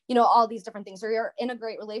 you know, all these different things, or you're in a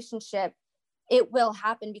great relationship, it will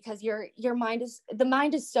happen because the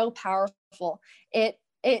mind is so powerful. It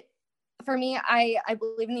for me, I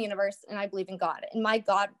believe in the universe and I believe in God, and my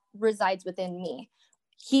God resides within me.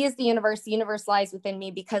 He is the universe. The universe lies within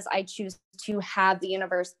me because I choose to have the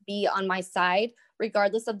universe be on my side,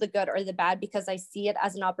 regardless of the good or the bad, because I see it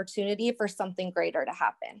as an opportunity for something greater to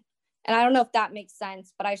happen. And I don't know if that makes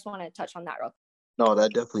sense, but I just want to touch on that real quick. No,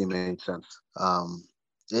 that definitely made sense.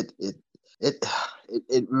 It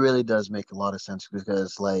it really does make a lot of sense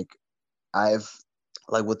because like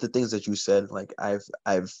with the things that you said, like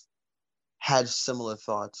I've had similar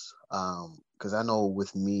thoughts. Because I know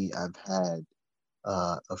with me, I've had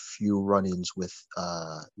a few run-ins with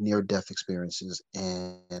near-death experiences,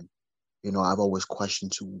 and you know, I've always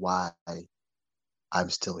questioned to why I'm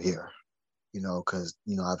still here. You know, because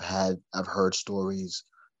you know, I've heard stories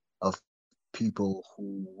of people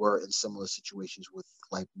who were in similar situations with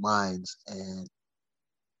like mines, and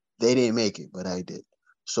they didn't make it, but I did.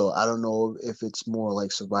 So I don't know if it's more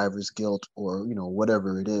like survivor's guilt or you know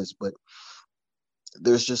whatever it is, but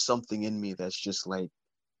there's just something in me that's just like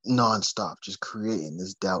nonstop, just creating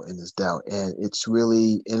this doubt and this doubt, and it's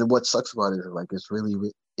really, and what sucks about it is like it's really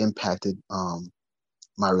impacted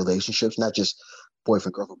my relationships, not just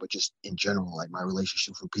boyfriend girlfriend, but just in general, like my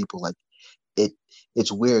relationships with people. Like it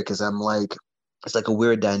it's weird because I'm like, it's like a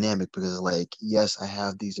weird dynamic because like yes, I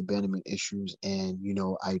have these abandonment issues, and you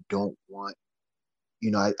know I don't want,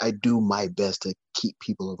 you know, I do my best to keep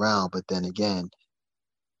people around, but then again,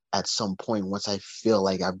 at some point, once I feel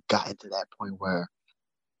like I've gotten to that point where,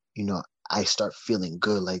 you know, I start feeling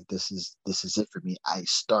good, like this is it for me, I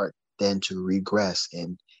start then to regress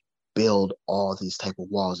and build all these type of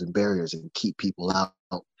walls and barriers and keep people out.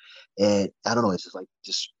 And I don't know, it's just like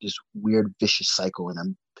this weird vicious cycle, and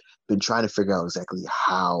I'm been trying to figure out exactly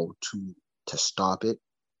how to stop it,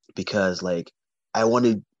 because like I want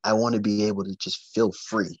to be able to just feel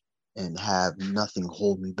free and have nothing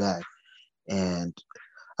hold me back. And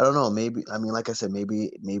I don't know, maybe, I mean, like I said, maybe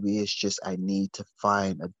it's just I need to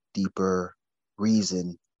find a deeper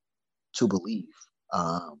reason to believe.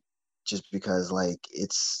 Just because like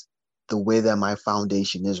it's the way that my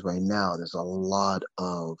foundation is right now, there's a lot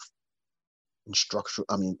of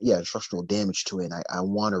structural damage to it. And I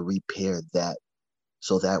want to repair that,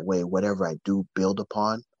 so that way whatever I do build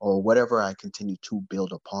upon, or whatever I continue to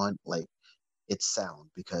build upon, like it's sound,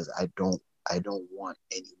 because I don't want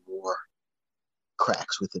any more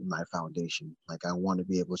cracks within my foundation. Like I want to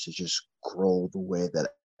be able to just grow the way that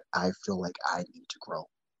I feel like I need to grow.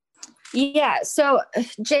 Yeah. So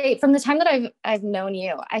Jay, from the time that I've known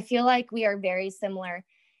you, I feel like we are very similar.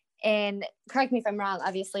 And correct me if I'm wrong,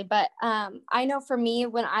 obviously, but I know for me,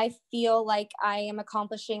 when I feel like I am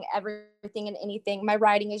accomplishing everything and anything, my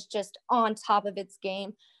writing is just on top of its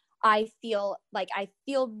game. I feel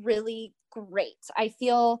really great. I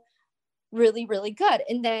feel really, really good.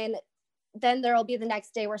 And then there'll be the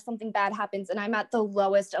next day where something bad happens and I'm at the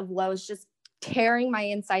lowest of lows, just tearing my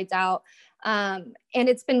insides out. And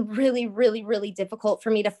it's been really, really, really difficult for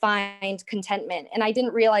me to find contentment. And I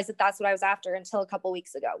didn't realize that that's what I was after until a couple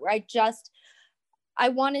weeks ago, where I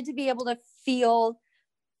wanted to be able to feel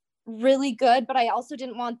really good, but I also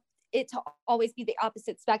didn't want it to always be the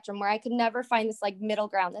opposite spectrum, where I could never find this like middle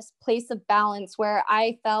ground, this place of balance where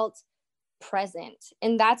I felt present.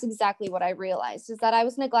 And that's exactly what I realized, is that I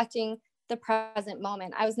was neglecting the present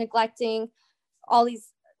moment. I was neglecting all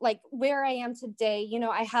these, like where I am today. You know,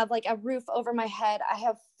 I have like a roof over my head. I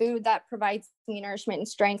have food that provides me nourishment and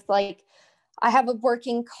strength. Like I have a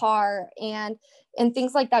working car and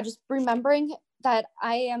things like that. Just remembering that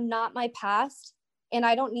I am not my past and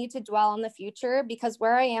I don't need to dwell on the future, because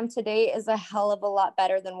where I am today is a hell of a lot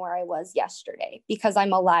better than where I was yesterday, because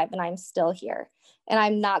I'm alive and I'm still here and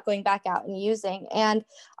I'm not going back out and using. And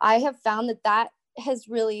I have found that that has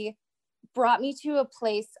really brought me to a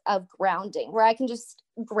place of grounding where I can just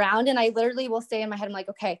ground. And I literally will say in my head, I'm like,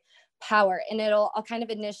 okay, power. And I'll kind of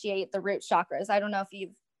initiate the root chakras. I don't know if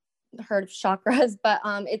you've heard of chakras, but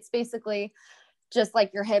it's basically just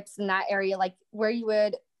like your hips in that area, like where you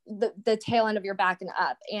would, the tail end of your back and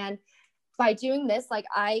up. And by doing this, like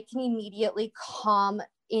I can immediately calm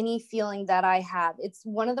any feeling that I have. It's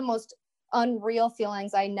one of the most unreal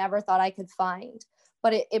feelings I never thought I could find,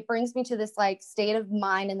 but it brings me to this like state of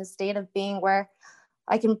mind and the state of being where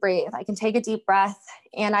I can breathe, I can take a deep breath,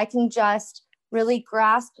 and I can just really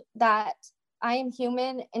grasp that I am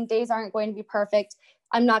human and days aren't going to be perfect.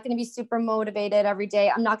 I'm not going to be super motivated every day.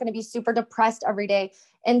 I'm not going to be super depressed every day.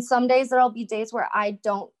 And some days there'll be days where I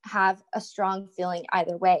don't have a strong feeling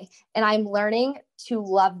either way. And I'm learning to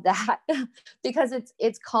love that because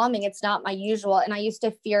it's calming. It's not my usual. And I used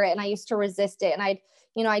to fear it and I used to resist it. And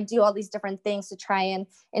I do all these different things to try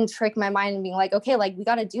and trick my mind and being like, okay, like we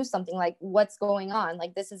got to do something, like what's going on?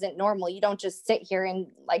 Like, this isn't normal. You don't just sit here and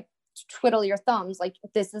like twiddle your thumbs. Like,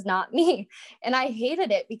 this is not me. And I hated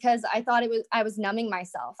it because I thought I was numbing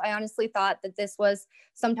myself. I honestly thought that this was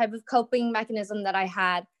some type of coping mechanism that I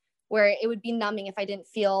had where it would be numbing if I didn't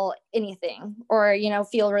feel anything or,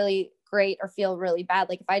 feel really great or feel really bad.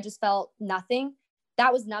 Like if I just felt nothing,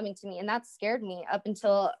 that was numbing to me. And that scared me up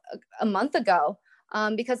until a month ago,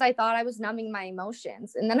 because I thought I was numbing my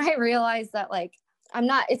emotions. And then I realized that like,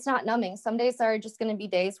 it's not numbing. Some days are just going to be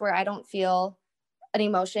days where I don't feel an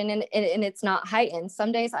emotion and it's not heightened.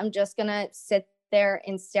 Some days I'm just going to sit there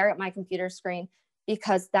and stare at my computer screen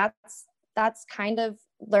because that's kind of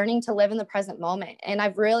learning to live in the present moment. And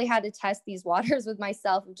I've really had to test these waters with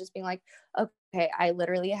myself of just being like, okay, I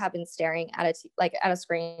literally have been staring at a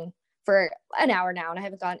screen for an hour now and I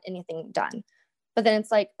haven't gotten anything done. But then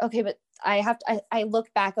it's like, okay, but I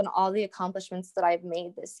look back on all the accomplishments that I've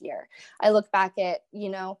made this year. I look back at,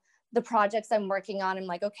 the projects I'm working on. I'm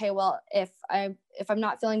like, okay, well, if I'm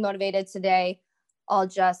not feeling motivated today, I'll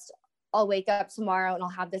wake up tomorrow and I'll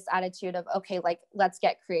have this attitude of, okay, like, let's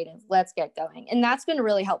get creative, let's get going. And that's been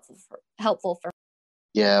really helpful for me.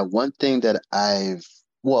 Yeah, one thing that I've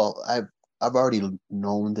already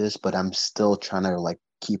known this, but I'm still trying to like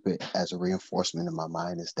keep it as a reinforcement in my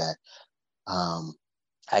mind is that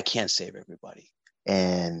I can't save everybody.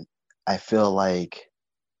 And I feel like,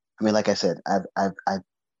 like I said, I've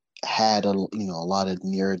had a lot of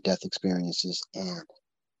near death experiences, and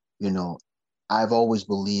I've always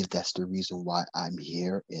believed that's the reason why I'm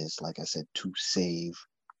here is, like I said, to save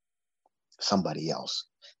somebody else.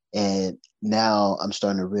 And now I'm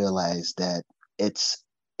starting to realize that it's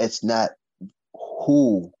not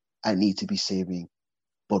who I need to be saving,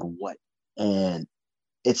 but what. And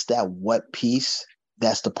it's that what piece,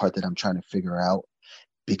 that's the part that I'm trying to figure out,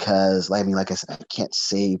 because like I said, I can't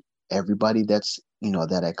save everybody that's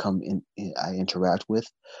that I come in, I interact with,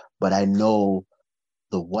 but I know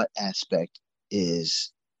the what aspect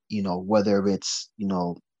is, whether it's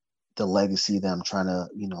the legacy that I'm trying to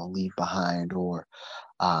leave behind, or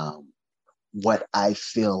what I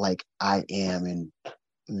feel like I am, and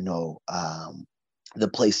the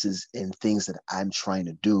places and things that I'm trying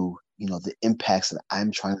to do, the impacts that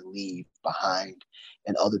I'm trying to leave behind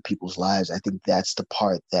in other people's lives. I think that's the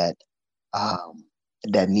part that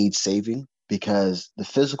that needs saving, because the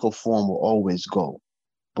physical form will always go,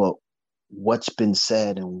 but what's been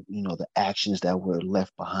said and the actions that were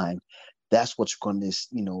left behind, that's what's going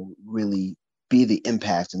to really be the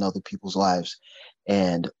impact in other people's lives.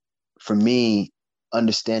 And for me,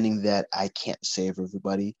 understanding that I can't save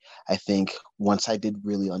everybody, I think once I did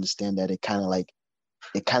really understand that, it kind of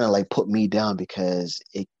like put me down, because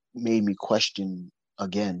it made me question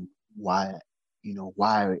again why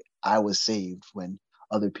I was saved when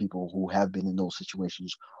other people who have been in those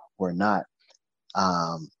situations were not.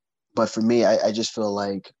 But for me, I just feel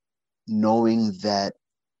like knowing that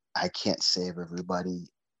I can't save everybody,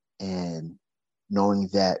 and knowing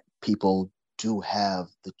that people do have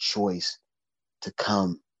the choice to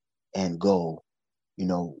come and go,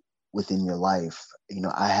 within your life,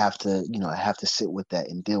 I have to sit with that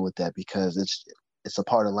and deal with that, because it's a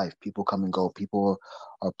part of life. People come and go. People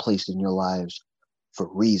are placed in your lives for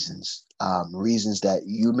reasons, reasons that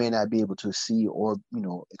you may not be able to see or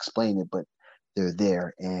explain it, but they're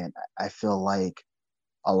there. And I feel like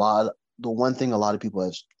the one thing a lot of people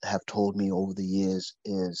have told me over the years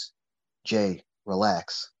is, Jay,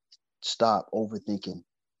 relax, stop overthinking.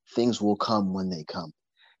 Things will come when they come.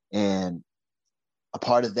 And a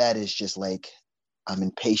part of that is just like I'm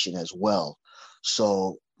impatient as well.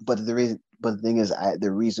 So, but the thing is,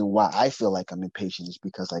 the reason why I feel like I'm impatient is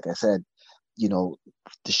because, like I said, you know,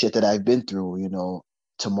 the shit that I've been through,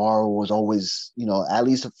 tomorrow was always, at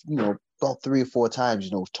least, about 3 or 4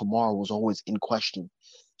 times, tomorrow was always in question.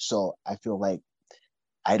 So I feel like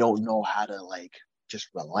I don't know how to like just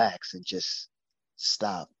relax and just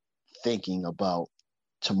stop thinking about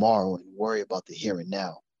tomorrow and worry about the here and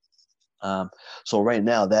now. Um, so right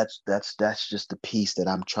now, that's just the piece that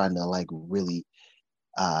I'm trying to like really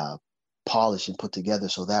uh, polish and put together,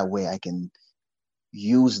 so that way I can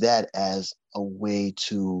use that as a way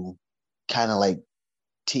to kind of like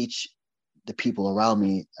teach the people around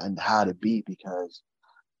me and how to be, because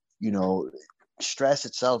you know stress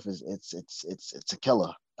itself is it's a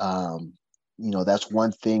killer. That's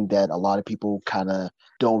one thing that a lot of people kind of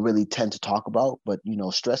don't really tend to talk about, but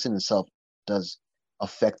stress in itself does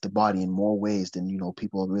affect the body in more ways than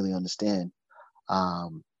people really understand.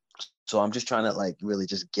 um so I'm just trying to like really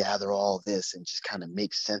just gather all this and just kind of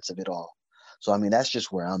make sense of it all. So I mean, that's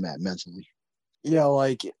just where I'm at mentally. Yeah,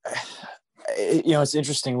 like, it's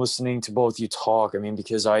interesting listening to both you talk. I mean,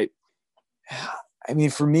 because I mean,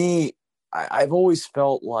 for me, I've always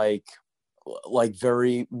felt like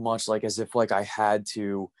very much like as if like I had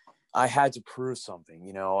to prove something.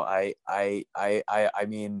 I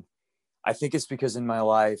mean, I think it's because in my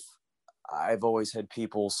life, I've always had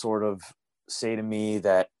people sort of say to me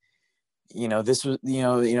that, this was,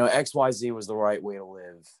 XYZ was the right way to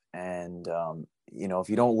live. And, if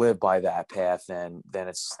you don't live by that path, then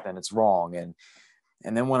it's wrong. And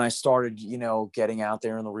then when I started, getting out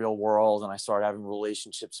there in the real world and I started having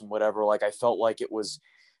relationships and whatever, like I felt like it was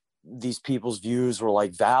these people's views were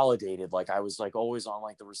like validated. Like I was like always on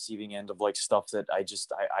like the receiving end of like stuff that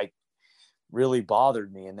I really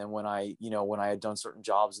bothered me. And then when I had done certain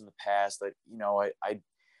jobs in the past that,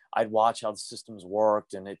 I'd watch how the systems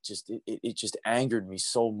worked, and it just angered me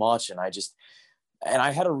so much. And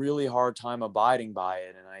I had a really hard time abiding by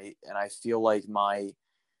it. And I feel like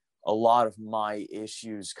a lot of my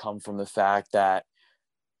issues come from the fact that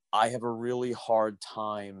I have a really hard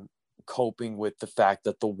time coping with the fact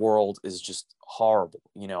that the world is just horrible.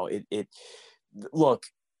 Look,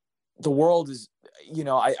 the world is,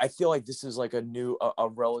 I feel like this is like a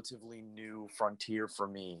relatively new frontier for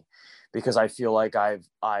me, because I feel like I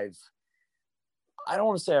don't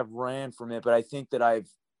want to say I've ran from it, but I think that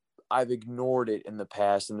I've ignored it in the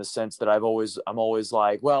past, in the sense that I'm always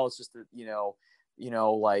like, well, it's just that,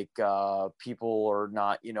 like people are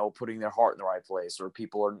not, putting their heart in the right place, or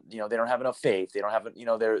people are, they don't have enough faith. They don't have,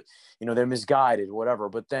 they're misguided, whatever.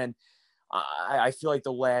 But then I feel like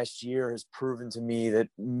the last year has proven to me that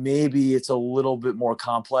maybe it's a little bit more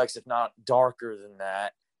complex, if not darker than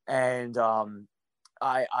that. And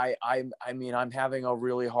I mean, I'm having a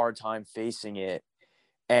really hard time facing it.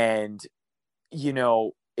 And,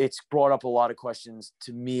 it's brought up a lot of questions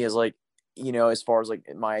to me as like, as far as like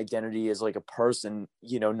my identity as like a person,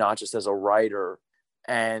 not just as a writer.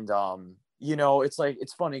 And, it's like,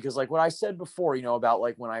 it's funny because like what I said before, about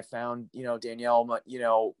like when I found, Danielle,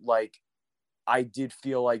 like I did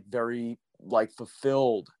feel like very like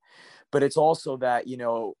fulfilled. But it's also that,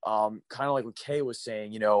 kind of like what Kay was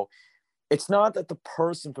saying, it's not that the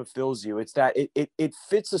person fulfills you. It's that it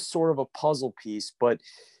fits a sort of a puzzle piece, but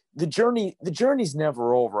the journey's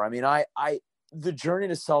never over. I mean, the journey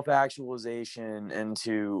to self-actualization and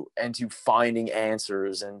to finding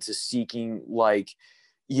answers and to seeking like,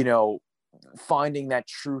 you know, finding that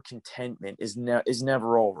true contentment is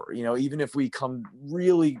never over. Even if we come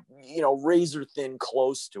really, razor thin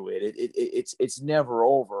close to it's never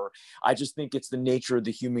over. I just think it's the nature of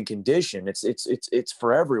the human condition. It's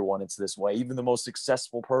for everyone. It's this way, even the most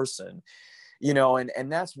successful person,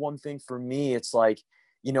 and that's one thing for me. It's like,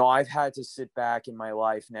 I've had to sit back in my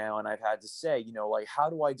life now and I've had to say, like, how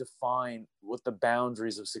do I define what the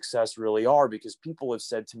boundaries of success really are? Because people have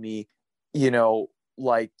said to me,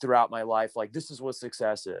 like throughout my life, like, this is what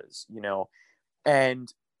success is,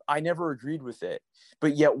 and I never agreed with it.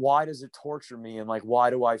 But yet, why does it torture me? And like,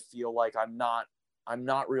 why do I feel like I'm not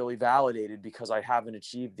really validated because I haven't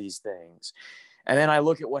achieved these things? And then I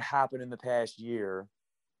look at what happened in the past year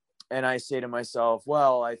and I say to myself,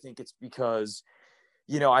 well, I think it's because,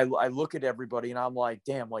 I look at everybody and I'm like,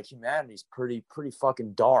 damn, like humanity's pretty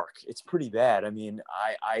fucking dark. It's pretty bad. I mean,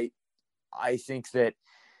 I think that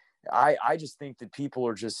I just think that people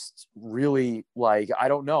are just really like, I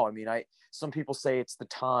don't know. I mean, some people say it's the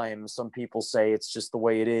time, some people say it's just the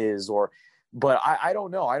way it is, but I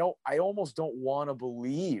don't know. I almost don't want to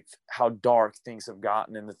believe how dark things have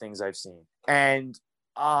gotten in the things I've seen. And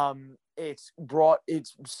it's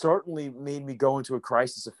certainly made me go into a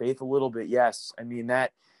crisis of faith a little bit. Yes. I mean,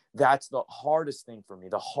 that's the hardest thing for me.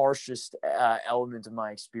 The harshest element of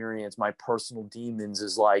my experience, my personal demons,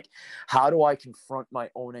 is like, how do I confront my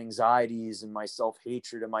own anxieties and my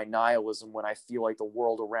self-hatred and my nihilism when I feel like the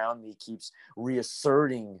world around me keeps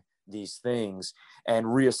reasserting these things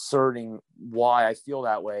and reasserting why I feel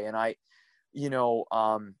that way. And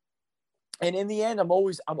and in the end,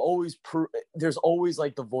 there's always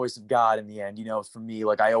like the voice of God in the end, for me.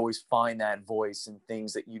 Like, I always find that voice in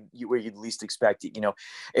things that you where you'd least expect it.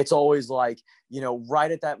 It's always like,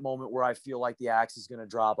 right at that moment where I feel like the axe is going to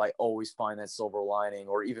drop, I always find that silver lining,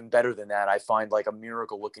 or even better than that, I find like a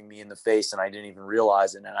miracle looking me in the face and I didn't even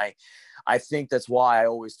realize it. And I think that's why I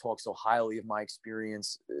always talk so highly of my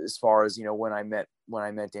experience as far as, when I met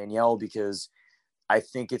Danielle, because I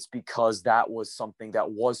think it's because that was something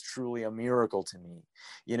that was truly a miracle to me,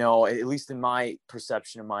 at least in my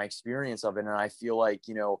perception and my experience of it. And I feel like,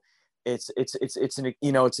 it's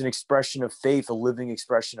an expression of faith, a living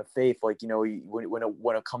expression of faith. Like,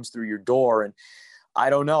 when it comes through your door. And I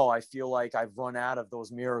don't know, I feel like I've run out of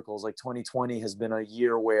those miracles. Like 2020 has been a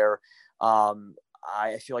year where I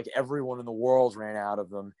feel like everyone in the world ran out of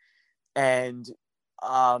them. And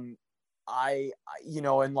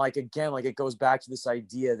and like, again, like, it goes back to this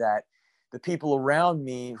idea that the people around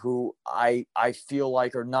me who I feel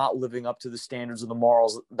like are not living up to the standards of the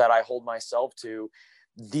morals that I hold myself to,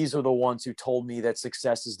 these are the ones who told me that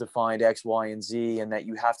success is defined X, Y, and Z, and that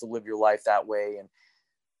you have to live your life that way.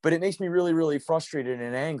 But it makes me really, really frustrated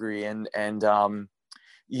and angry. And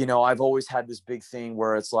I've always had this big thing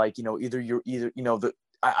where it's like,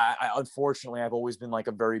 I unfortunately, I've always been like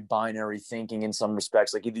a very binary thinking in some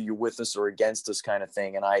respects, like either you're with us or against us kind of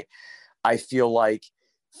thing. And I feel like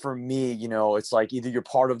for me, it's like either you're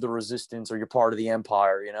part of the resistance or you're part of the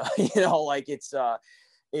empire, like it's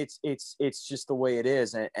just the way it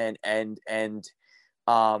is.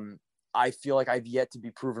 I feel like I've yet to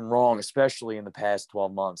be proven wrong, especially in the past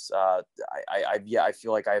 12 months. I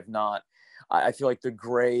feel like I have not. I feel like the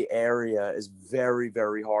gray area is very,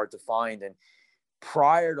 very hard to find. And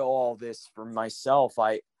prior to all this, for myself,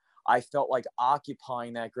 I felt like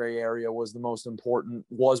occupying that gray area was one of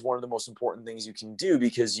the most important things you can do,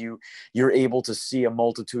 because you're able to see a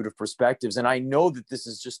multitude of perspectives. And I know that this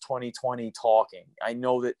is just 2020 talking. I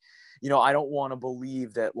know that, I don't want to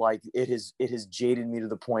believe that like it has jaded me to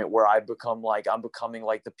the point where I'm becoming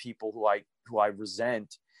like the people who I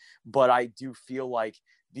resent. But I do feel like,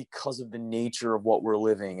 because of the nature of what we're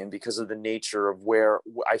living and because of the nature of where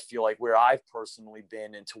I feel like where I've personally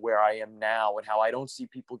been and to where I am now, and how I don't see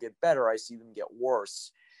people get better, I see them get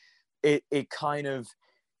worse. It kind of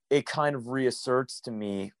reasserts to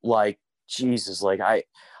me, like, Jesus, like I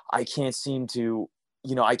can't seem to,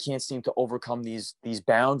 overcome these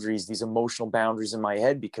boundaries, these emotional boundaries in my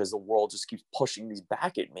head, because the world just keeps pushing these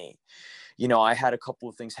back at me. I had a couple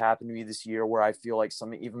of things happen to me this year where I feel like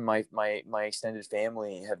even my extended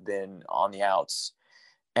family have been on the outs,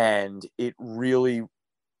 and it really,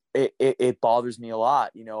 it bothers me a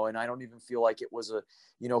lot, and I don't even feel like it was a,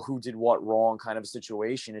 who did what wrong kind of a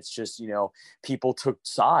situation. It's just, people took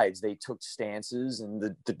sides, they took stances, and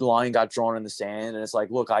the line got drawn in the sand, and it's like,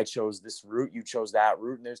 look, I chose this route, you chose that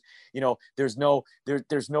route, and there's no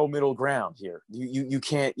middle ground here. You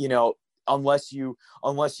can't, unless you're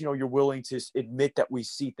willing to admit that we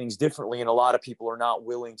see things differently, and a lot of people are not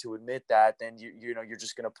willing to admit that, then you're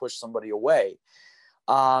just going to push somebody away.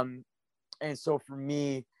 And so for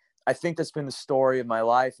me, I think that's been the story of my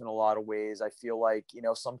life in a lot of ways. I feel like,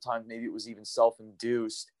 sometimes maybe it was even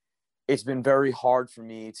self-induced. It's been very hard for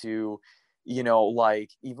me to,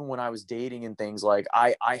 like, even when I was dating and things, like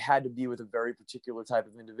I had to be with a very particular type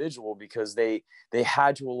of individual because they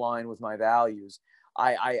had to align with my values.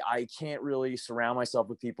 I can't really surround myself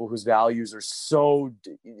with people whose values are so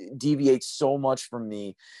deviate so much from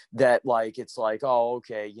me that, like, it's like, oh,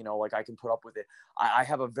 okay, like I can put up with it. I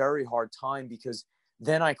have a very hard time, because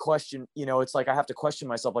then I question, it's like I have to question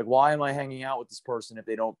myself, like, why am I hanging out with this person if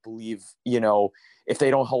they don't believe, if they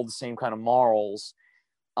don't hold the same kind of morals?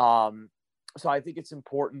 So I think it's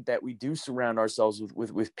important that we do surround ourselves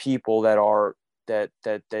with people that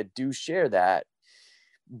do share that.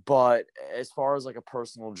 But as far as like a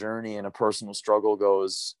personal journey and a personal struggle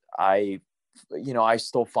goes, I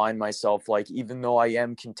still find myself, like, even though I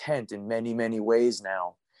am content in many, many ways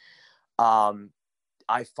now,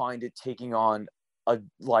 I find it taking on the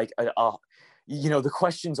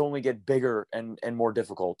questions only get bigger and more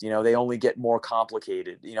difficult. They only get more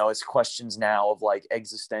complicated. It's questions now of, like,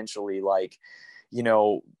 existentially, like,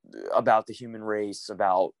 about the human race,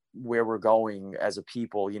 about, where we're going as a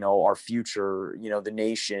people, you know, our future, you know, the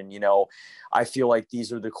nation, you know, I feel like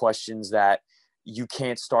these are the questions that you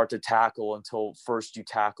can't start to tackle until first you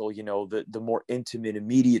tackle, you know, the more intimate,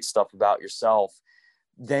 immediate stuff about yourself.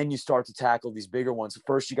 Then you start to tackle these bigger ones.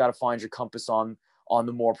 First, you got to find your compass on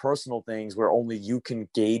the more personal things where only you can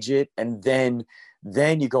gauge it. And then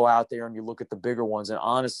you go out there and you look at the bigger ones. And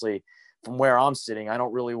honestly, from where I'm sitting, I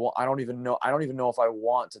don't even know if I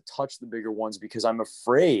want to touch the bigger ones because I'm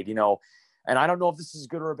afraid, you know, and I don't know if this is a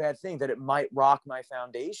good or a bad thing, that it might rock my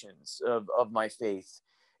foundations of my faith.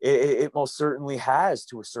 It most certainly has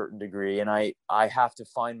to a certain degree. And I have to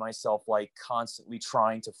find myself like constantly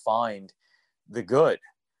trying to find the good.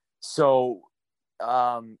 So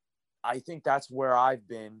I think that's where I've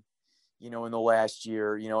been, you know, in the last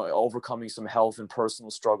year, you know, overcoming some health and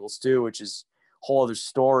personal struggles too, which is a whole other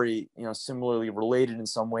story, you know, similarly related in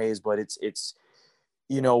some ways, but it's,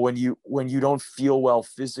 you know, when you don't feel well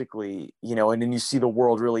physically, you know, and then you see the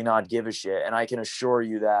world really not give a shit. And I can assure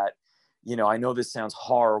you that, you know, I know this sounds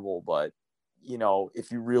horrible, but, you know,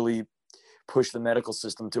 if you really push the medical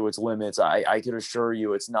system to its limits, I can assure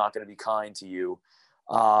you it's not going to be kind to you.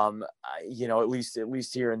 You know, at least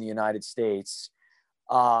here in the United States,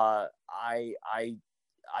 I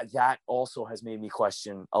that also has made me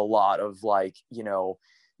question a lot of like, you know,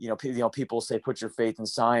 people say put your faith in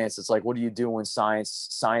science. It's like, what do you do when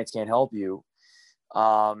science can't help you?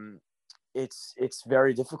 It's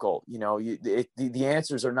very difficult. You know, the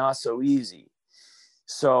answers are not so easy.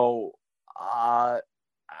 So, I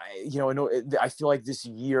feel like this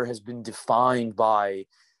year has been defined by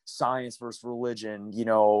science versus religion, you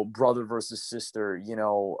know, brother versus sister, you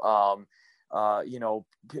know,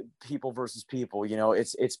 people versus people, you know,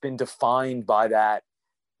 it's been defined by that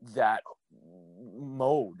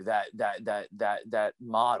mode, that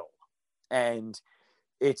model. And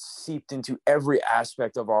it's seeped into every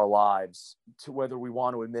aspect of our lives, to whether we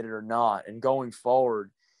want to admit it or not. And going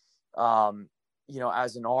forward, you know,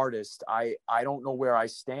 as an artist, I don't know where I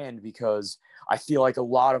stand, because I feel like a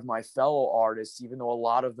lot of my fellow artists, even though a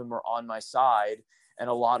lot of them are on my side and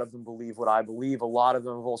a lot of them believe what I believe, a lot of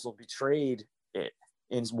them have also betrayed it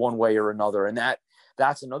in one way or another. And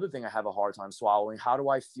that's another thing I have a hard time swallowing. How do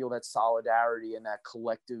I feel that solidarity and that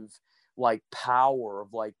collective like power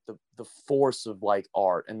of like the force of like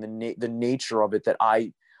art and the nature of it that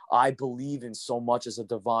I believe in so much as a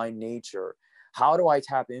divine nature? How do I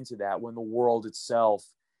tap into that when the world itself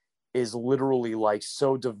is literally like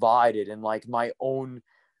so divided, and like my own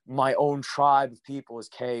tribe of people, is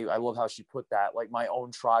Kay, I love how she put that, like my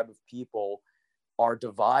own tribe of people are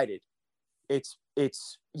divided. It's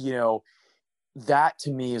you know, that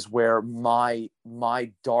to me is where my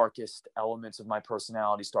darkest elements of my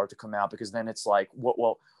personality start to come out, because then it's like,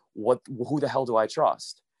 who the hell do I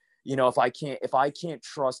trust? You know, if I can't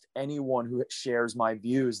trust anyone who shares my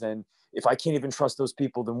views, then if I can't even trust those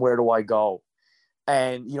people, then where do I go?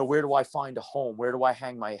 And, you know, where do I find a home? Where do I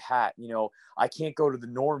hang my hat? You know, I can't go to the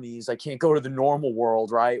normies. I can't go to the normal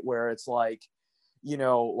world, right? Where it's like, you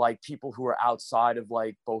know, like people who are outside of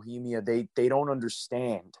like Bohemia, they don't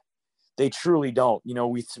understand. They truly don't. You know,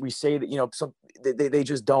 we say that, you know, they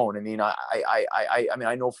just don't. I mean, I mean,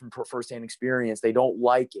 I know from firsthand experience, they don't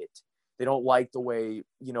like it. They don't like the way,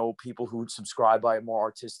 you know, people who subscribe by a more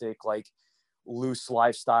artistic, like loose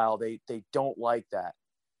lifestyle, they don't like that.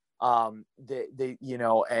 They you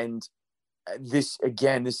know, and this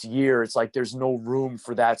year, it's like there's no room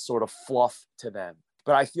for that sort of fluff to them.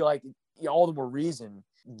 But I feel like, you know, all the more reason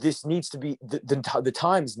this needs to be the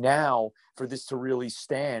times now for this to really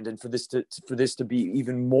stand, and for this to be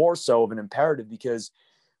even more so of an imperative, because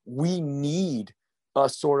we need a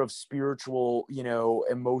sort of spiritual, you know,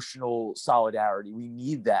 emotional solidarity. We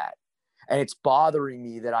need that. And it's bothering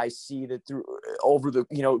me that I see that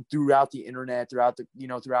throughout the internet,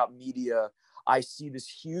 throughout media, I see this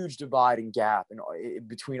huge dividing gap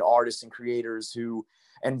between artists and creators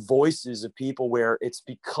and voices of people, where it's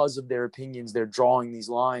because of their opinions, they're drawing these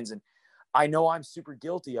lines. And I know I'm super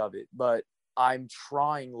guilty of it, but I'm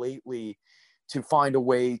trying lately to find a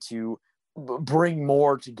way to bring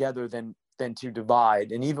more together than to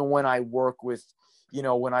divide. And even when I work with, you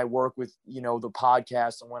know, the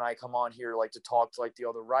podcast, and when I come on here, like to talk to like the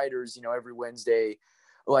other writers, you know, every Wednesday,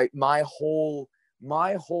 like my whole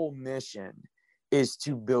mission is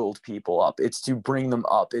to build people up. It's to bring them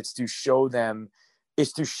up. It's to show them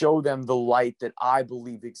the light that I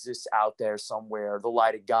believe exists out there somewhere, the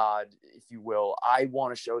light of God, if you will. I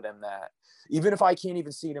want to show them that, even if I can't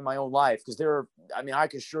even see it in my own life. Because I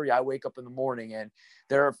can assure you, I wake up in the morning and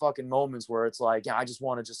there are fucking moments where it's like, yeah, I just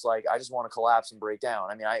want to collapse and break down.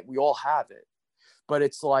 I mean, we all have it, but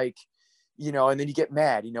it's like, and then you get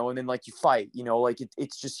mad, and then like you fight, like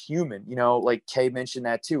it's just human, like Kay mentioned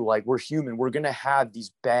that too. Like we're human. We're going to have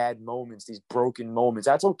these bad moments, these broken moments.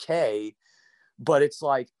 That's okay. But it's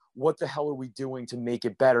like, what the hell are we doing to make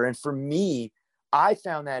it better? And for me, I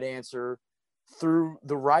found that answer through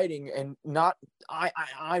the writing, and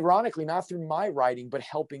ironically, not through my writing, but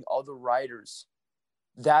helping other writers.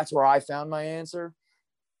 That's where I found my answer,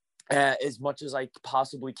 as much as I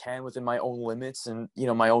possibly can within my own limits and,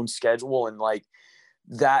 my own schedule. And like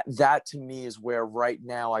that to me is where right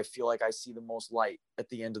now I feel like I see the most light at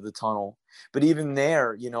the end of the tunnel. But even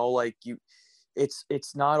there, like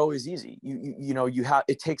it's not always easy.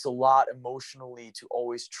 It takes a lot emotionally to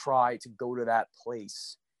always try to go to that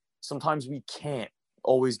place. Sometimes we can't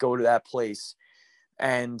always go to that place.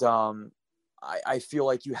 And I feel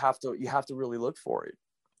like you have to really look for it.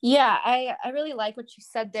 Yeah, I really like what you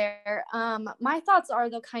said there. My thoughts are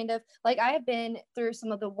though, kind of like, I have been through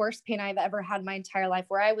some of the worst pain I've ever had in my entire life,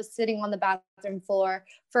 where I was sitting on the bathroom floor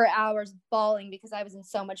for hours bawling because I was in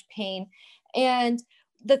so much pain. And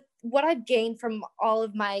what I've gained from all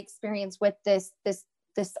of my experience with this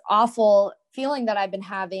awful feeling that I've been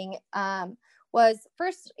having, was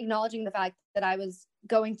first acknowledging the fact that I was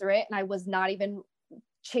going through it and I was not even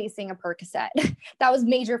chasing a Percocet. That was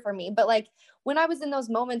major for me. But like, when I was in those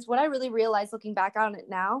moments, what I really realized looking back on it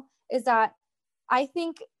now is that I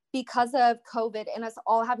think because of COVID and us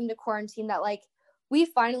all having to quarantine, that like we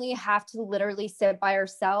finally have to literally sit by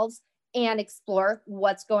ourselves and explore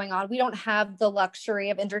what's going on. We don't have the luxury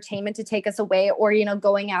of entertainment to take us away, or,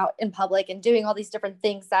 going out in public and doing all these different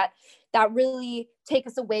things that really take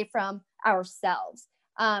us away from ourselves.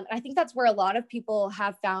 I think that's where a lot of people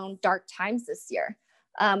have found dark times this year.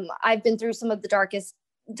 I've been through some of the darkest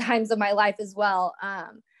times of my life as well.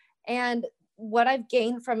 And what I've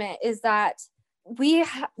gained from it is that we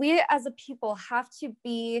as a people have to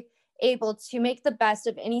be able to make the best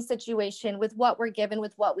of any situation with what we're given,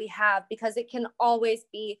 with what we have, because it can always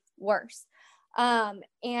be worse.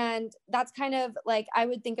 And that's kind of like, I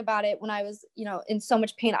would think about it when I was, in so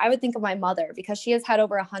much pain. I would think of my mother, because she has had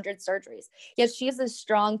over 100 surgeries, yet she is a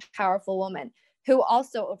strong, powerful woman who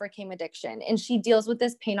also overcame addiction, and she deals with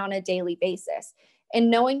this pain on a daily basis. And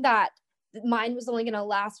knowing that mine was only going to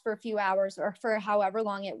last for a few hours or for however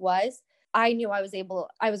long it was, I knew I was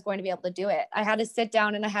going to be able to do it. I had to sit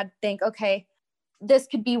down and I had to think, okay, this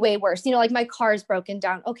could be way worse. Like my car is broken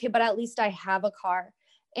down. Okay, but at least I have a car.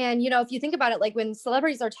 And, if you think about it, like when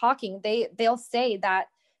celebrities are talking, they'll say that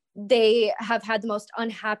they have had the most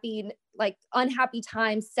unhappy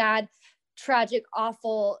times, sad, tragic,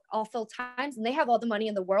 awful times. And they have all the money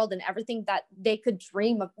in the world and everything that they could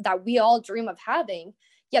dream of, that we all dream of having,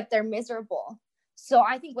 yet they're miserable. So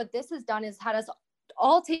I think what this has done is had us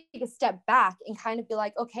all take a step back and kind of be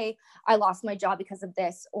like, okay, I lost my job because of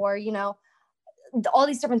this, or, all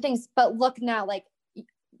these different things. But look now, like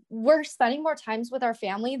we're spending more times with our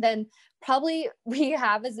family than probably we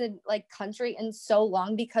have as a country in so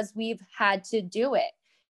long, because we've had to do it.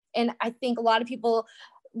 And I think a lot of people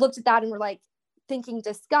looked at that and were like thinking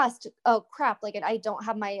disgust, oh crap, like I don't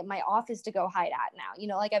have my office to go hide at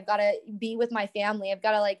now, like I've got to be with my family. I've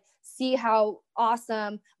got to see how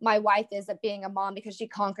awesome my wife is at being a mom, because she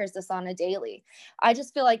conquers this on a daily. I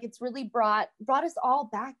just feel like it's really brought us all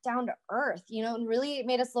back down to earth, and really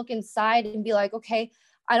made us look inside and be like, okay,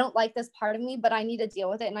 I don't like this part of me, but I need to deal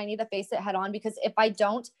with it and I need to face it head on, because if I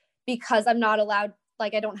don't, because I'm not allowed, I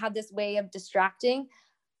don't have this way of distracting,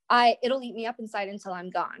 it'll eat me up inside until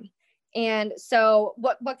I'm gone. And so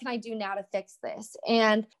what can I do now to fix this?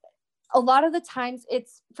 And a lot of the times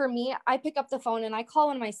it's, for me, I pick up the phone and I call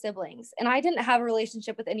one of my siblings, and I didn't have a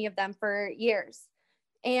relationship with any of them for years.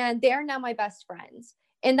 And they're now my best friends.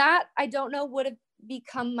 And that, I don't know, would have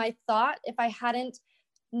become my thought if I hadn't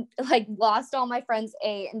lost all my friends,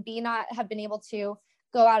 A, and B, not have been able to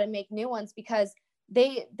go out and make new ones, because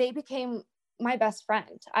they became my best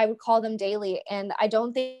friend. I would call them daily. And I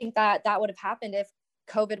don't think that would have happened if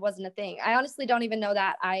COVID wasn't a thing. I honestly don't even know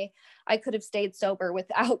that I could have stayed sober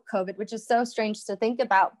without COVID, which is so strange to think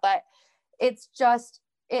about, but it's just,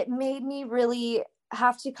 it made me really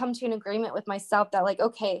have to come to an agreement with myself that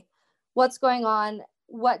okay, what's going on?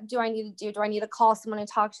 What do I need to do? Do I need to call someone and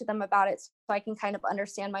talk to them about it so I can kind of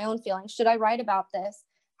understand my own feelings? Should I write about this?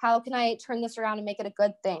 How can I turn this around and make it a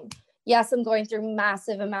good thing? Yes, I'm going through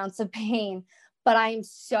massive amounts of pain, but I am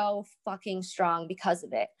so fucking strong because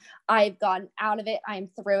of it. I've gotten out of it. I'm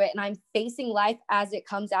through it, and I'm facing life as it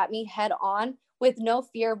comes at me head on, with no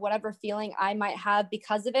fear of whatever feeling I might have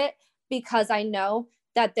because of it, because I know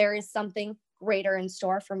that there is something greater in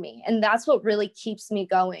store for me. And that's what really keeps me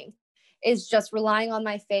going, is just relying on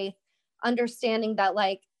my faith, understanding that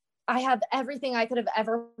I have everything I could have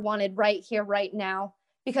ever wanted right here, right now,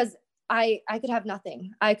 because I could have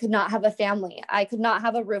nothing. I could not have a family. I could not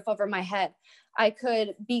have a roof over my head. I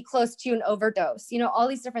could be close to an overdose, all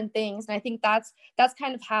these different things. And I think that's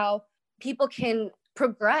kind of how people can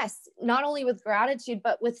progress, not only with gratitude,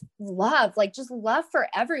 but with love, like just love for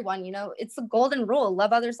everyone. It's the golden rule: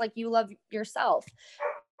 love others like you love yourself.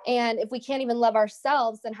 And if we can't even love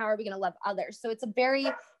ourselves, then how are we going to love others? So it's a very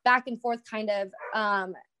back and forth kind of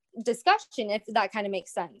discussion, if that kind of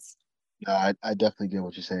makes sense. No, I definitely get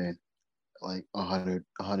what you're saying, like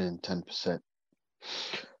 110%.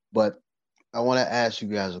 But I want to ask you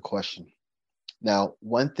guys a question. Now,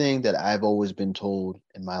 one thing that I've always been told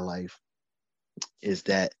in my life is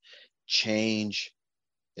that change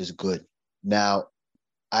is good. Now,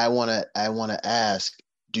 I want to ask,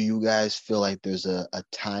 do you guys feel like there's a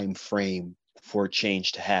time frame for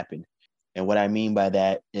change to happen? And what I mean by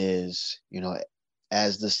that is,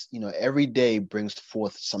 as this, every day brings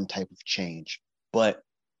forth some type of change. But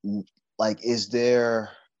like, is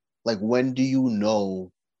there, like, when do you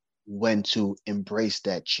know when to embrace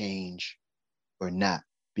that change or not?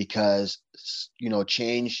 Because,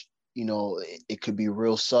 change, it could be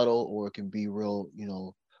real subtle or it can be real,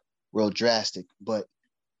 real drastic. But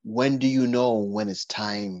when do you know when it's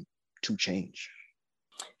time to change?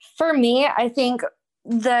 For me, I think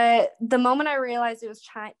the moment I realized it was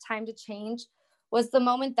time to change was the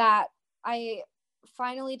moment that I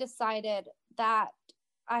finally decided that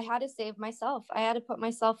I had to save myself. I had to put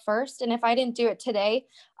myself first. And if I didn't do it today,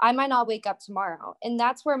 I might not wake up tomorrow. And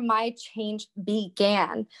that's where my change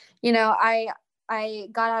began. I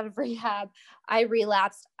got out of rehab. I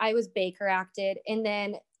relapsed. I was Baker acted. And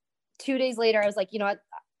then 2 days later, I was like, you know what?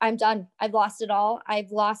 I'm done. I've lost it all.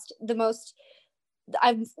 I've lost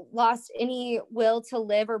any will to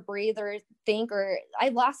live or breathe or think, or I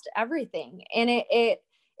lost everything. And it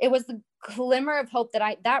was the glimmer of hope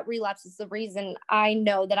that relapse is the reason I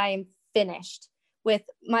know that I am finished with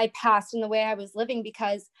my past and the way I was living,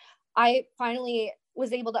 because I finally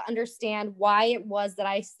was able to understand why it was that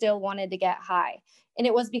I still wanted to get high. And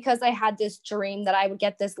it was because I had this dream that I would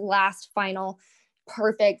get this last final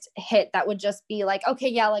perfect hit that would just be like, okay,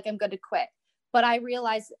 yeah, like I'm good to quit. But I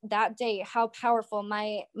realized that day how powerful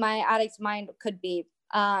my addict mind could be,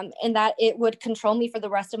 and that it would control me for the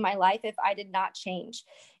rest of my life if I did not change.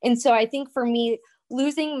 And so I think for me,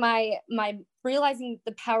 losing my realizing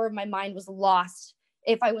the power of my mind was lost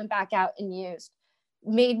if I went back out and used,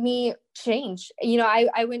 made me change.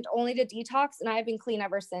 I went only to detox, and I've been clean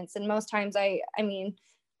ever since. And most times I mean,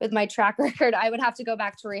 with my track record, I would have to go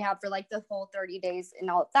back to rehab for like the whole 30 days and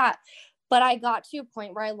all of that. But I got to a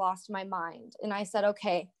point where I lost my mind, and I said,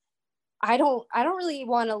 okay, I don't really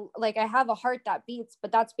want to, like, I have a heart that beats,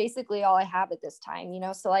 but that's basically all I have at this time,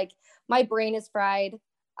 So like my brain is fried.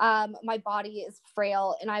 My body is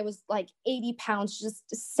frail, and I was like 80 pounds, just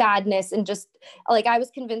sadness. And just like, I was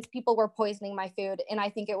convinced people were poisoning my food. And I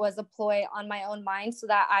think it was a ploy on my own mind so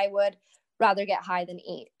that I would rather get high than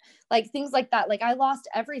eat, like things like that. Like I lost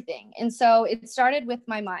everything. And so it started with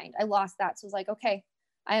my mind. I lost that. So it was like, okay,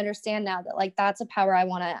 I understand now that like, that's a power I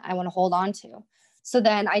want to hold on to. So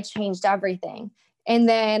then I changed everything. And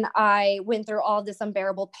then I went through all this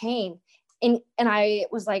unbearable pain. And I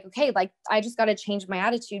was like, okay, like I just got to change my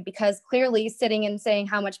attitude, because clearly sitting and saying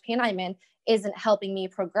how much pain I'm in isn't helping me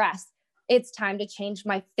progress. It's time to change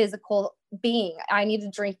my physical being. I need to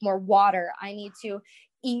drink more water. I need to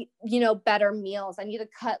eat, better meals. I need to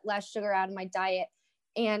cut less sugar out of my diet.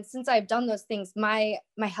 And since I've done those things, my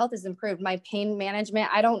health has improved. My pain management,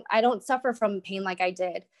 I don't suffer from pain like I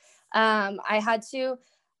did. I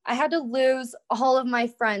had to lose all of my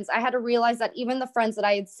friends. I had to realize that even the friends that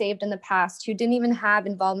I had saved in the past who didn't even have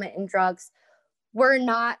involvement in drugs were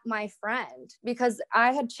not my friend, because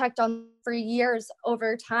I had checked on for years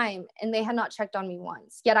over time and they had not checked on me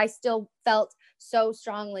once. Yet I still felt so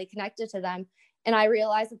strongly connected to them. And I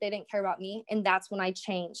realized that they didn't care about me. And that's when I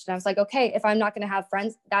changed. And I was like, okay, if I'm not going to have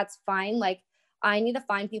friends, that's fine. Like I need to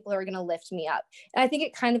find people who are going to lift me up. And I think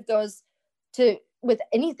it kind of goes to with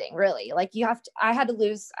anything really. Like I had to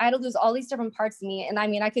lose all these different parts of me. And I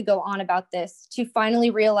mean, I could go on about this to finally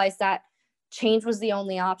realize that change was the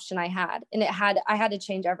only option I had. And I had to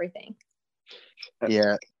change everything.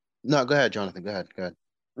 Yeah. No, go ahead, Jonathan. Go ahead.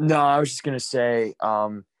 No, I was just gonna say,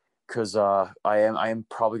 because I am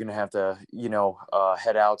probably gonna have to,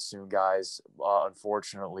 head out soon, guys.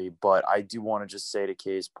 Unfortunately, but I do want to just say to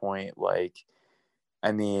Kay's point, like, I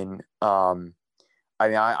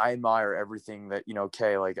admire everything that,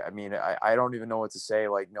 Kay, like, I don't even know what to say,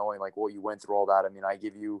 like, knowing like what you went through, all that. I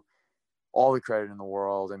give you all the credit in the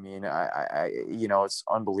world. I it's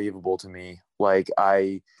unbelievable to me. Like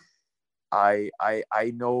I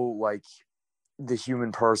know like the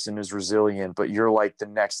human person is resilient, but you're like the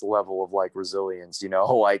next level of like resilience, you know,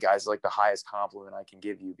 like guys, like the highest compliment I can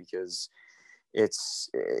give you, because it's,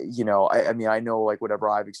 you know, I mean, I know like whatever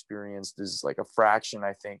I've experienced is like a fraction,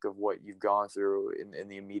 I think, of what you've gone through in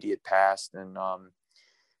the immediate past. And,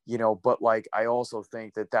 you know, but like, I also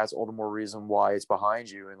think that that's all the more reason why it's behind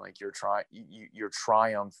you. And like your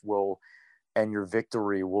triumph will, and your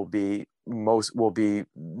victory will be,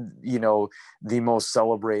 you know, the most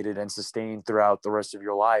celebrated and sustained throughout the rest of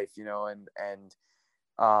your life, you know. And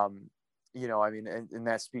you know, I mean, and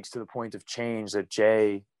that speaks to the point of change that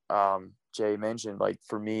Jay mentioned. Like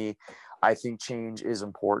for me, I think change is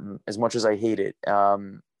important as much as I hate it.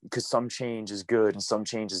 Because some change is good and some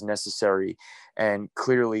change is necessary. And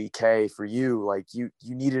clearly, Kay, for you, like you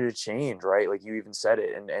needed a change, right? Like you even said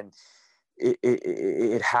it, and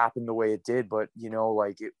it happened the way it did. But you know,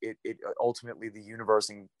 like it ultimately, the universe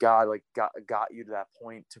and God like got you to that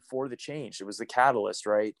point for the change. It was the catalyst,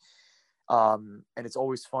 right? And it's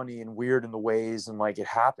always funny and weird in the ways, and like it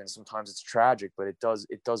happens. Sometimes it's tragic, but it does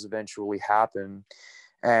eventually happen.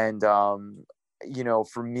 And you know,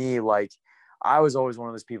 for me, like I was always one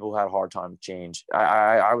of those people who had a hard time with change.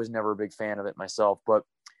 I was never a big fan of it myself, but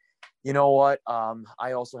you know what?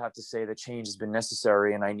 I also have to say that change has been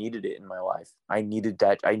necessary, and I needed it in my life. I needed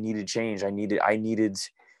that. I needed change. I needed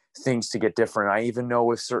things to get different. I even know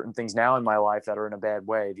with certain things now in my life that are in a bad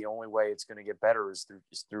way, the only way it's going to get better is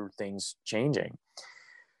through things changing.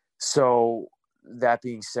 So that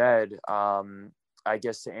being said, I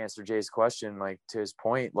guess to answer Jay's question, like to his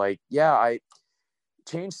point, like, yeah,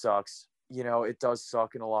 change sucks. You know, it does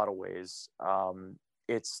suck in a lot of ways.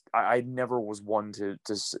 I never was one to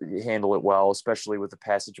handle it well, especially with the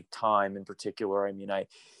passage of time in particular. I mean,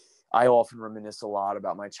 I often reminisce a lot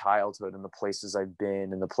about my childhood and the places I've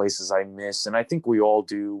been and the places I miss. And I think we all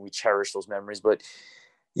do. We cherish those memories. But,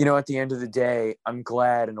 you know, at the end of the day, I'm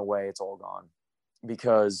glad in a way it's all gone,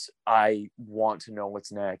 because I want to know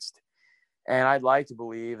what's next. And I'd like to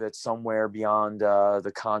believe that somewhere beyond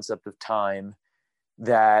the concept of time,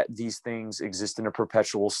 that these things exist in a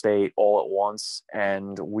perpetual state all at once,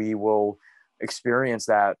 and we will experience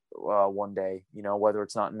that one day, you know, whether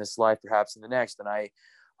it's not in this life, perhaps in the next. And I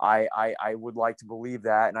would like to believe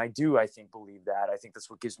that. And I think believe that. I think that's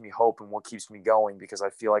what gives me hope and what keeps me going, because I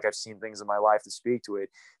feel like I've seen things in my life that speak to it.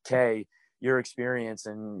 Kay, your experience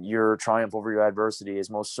and your triumph over your adversity is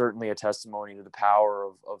most certainly a testimony to the power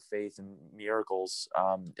of faith and miracles.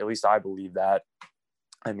 At least I believe that.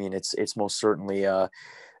 I mean, it's most certainly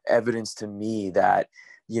evidence to me that,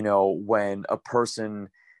 you know, when a person,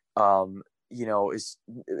 you know, is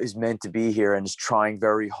meant to be here and is trying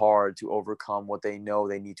very hard to overcome what they know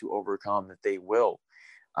they need to overcome, that they will.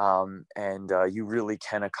 And you really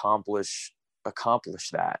can accomplish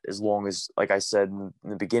that, as long as, like I said in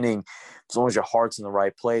the beginning, as long as your heart's in the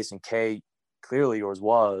right place. And Kay, clearly yours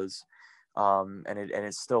was. And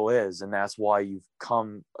it still is, and that's why you've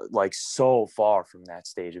come like so far from that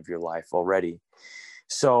stage of your life already.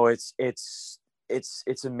 So it's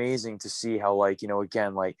amazing to see how, like, you know,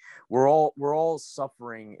 again, like we're all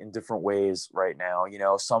suffering in different ways right now, you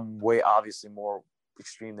know, some way obviously more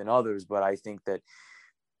extreme than others, but I think that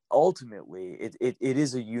ultimately it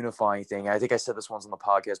is a unifying thing. I think I said this once on the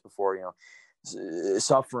podcast before, you know,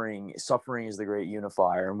 suffering is the great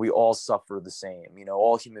unifier, and we all suffer the same. You know,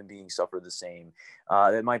 all human beings suffer the same.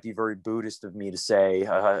 That might be very Buddhist of me to say,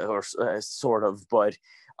 or sort of, but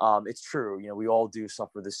it's true. You know, we all do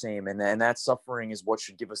suffer the same, and that suffering is what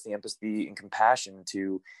should give us the empathy and compassion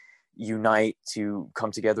to unite, to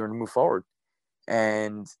come together and move forward.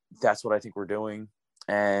 And that's what I think we're doing.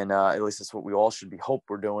 And at least that's what we all should hope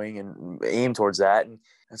we're doing, and aim towards that. And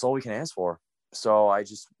that's all we can ask for. So I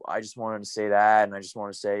just wanted to say that. And I just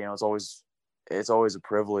want to say, you know, it's always a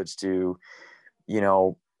privilege to, you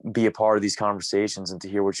know, be a part of these conversations and to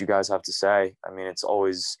hear what you guys have to say. I mean, it's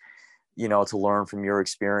always, you know, to learn from your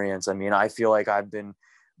experience. I mean, I feel like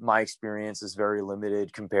my experience is very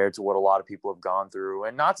limited compared to what a lot of people have gone through,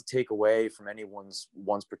 and not to take away from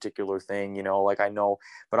one's particular thing, you know, like I know,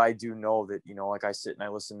 but I do know that, you know, like I sit and I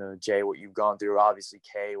listen to Jay, what you've gone through, obviously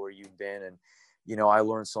Kay, where you've been, and, you know, I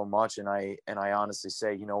learned so much, and I honestly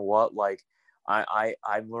say, you know what, like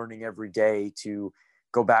I'm learning every day to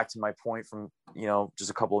go back to my point from, you know, just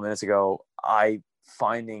a couple of minutes ago.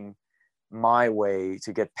 Finding my way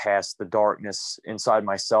to get past the darkness inside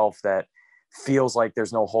myself that feels like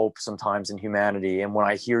there's no hope sometimes in humanity. And when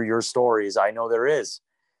I hear your stories, I know there is.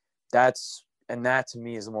 That to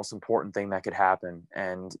me is the most important thing that could happen.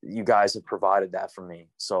 And you guys have provided that for me.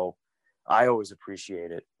 So I always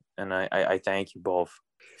appreciate it. And I thank you both.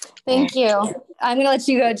 Thank you. I'm gonna let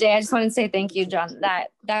you go, Jay. I just want to say thank you, John.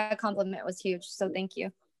 That compliment was huge. So thank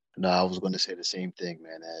you. No, I was going to say the same thing,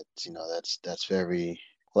 man. That's very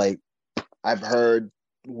like I've heard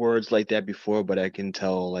words like that before, but I can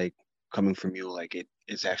tell like coming from you, like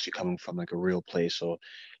it's actually coming from like a real place. So,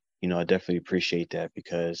 I definitely appreciate that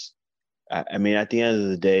because I mean, at the end of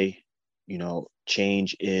the day,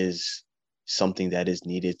 change is something that is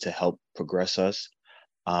needed to help progress us.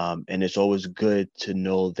 And it's always good to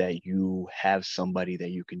know that you have somebody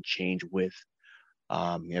that you can change with.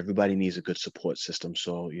 Everybody needs a good support system.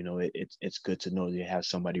 So, it's good to know that you have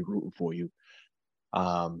somebody rooting for you.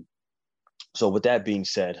 Um, so with that being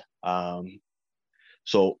said,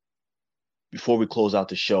 so before we close out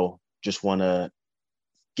the show, just want to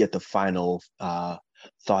get the final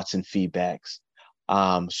thoughts and feedbacks.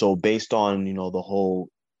 So based on, the whole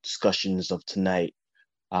discussions of tonight,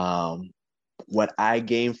 what I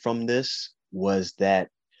gained from this was that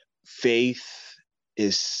faith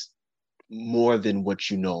is more than what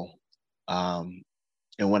you know. And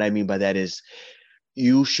what I mean by that is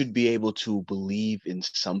you should be able to believe in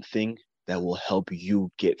something that will help you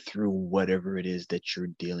get through whatever it is that you're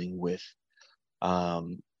dealing with.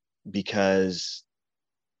 Because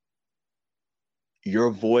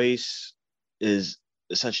your voice is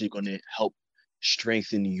essentially going to help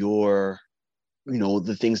strengthen your,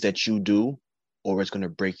 the things that you do, or it's going to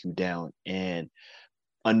break you down. And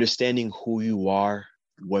understanding who you are,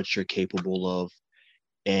 what you're capable of,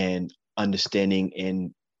 and understanding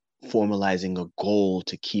and formalizing a goal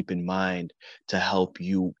to keep in mind to help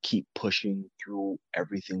you keep pushing through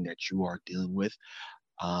everything that you are dealing with.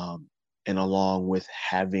 And along with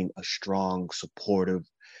having a strong, supportive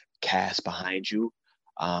cast behind you,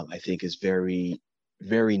 I think is very,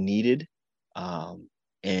 very needed. And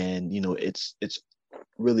it's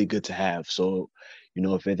really good to have. So,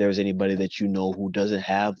 if there's anybody that who doesn't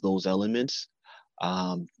have those elements,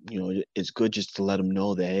 it's good just to let them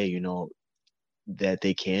know that, hey, that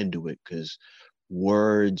they can do it, because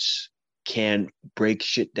words can break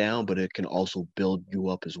shit down, but it can also build you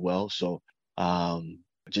up as well. So,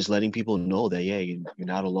 just letting people know that, yeah, you're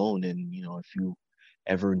not alone. And, if you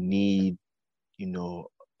ever need,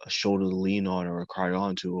 a shoulder to lean on or a cry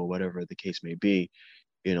on to, or whatever the case may be,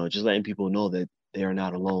 just letting people know that they are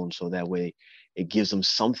not alone. So that way it gives them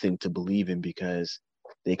something to believe in, because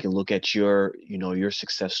they can look at your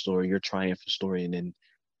success story, your triumph story, and then,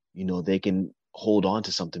 they can hold on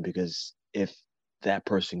to something, because if that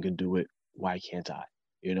person can do it, why can't I?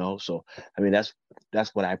 So I mean,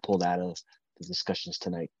 that's what I pulled out of the discussions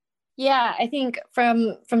tonight. Yeah, I think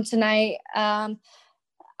from tonight, I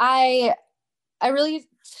really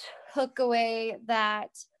took away that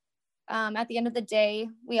at the end of the day,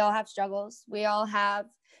 we all have struggles. We all have,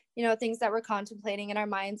 things that we're contemplating in our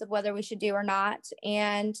minds of whether we should do or not.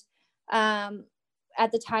 And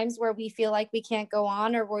at the times where we feel like we can't go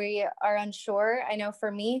on or we are unsure, I know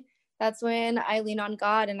for me, that's when I lean on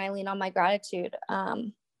God and I lean on my gratitude.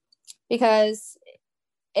 Because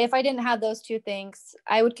if I didn't have those two things,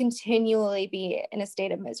 I would continually be in a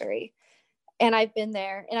state of misery. And I've been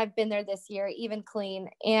there, and I've been there this year, even clean.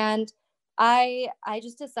 And I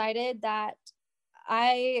just decided that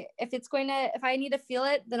if I need to feel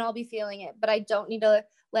it, then I'll be feeling it, but I don't need to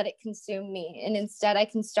let it consume me. And instead I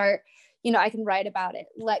can start, I can write about it,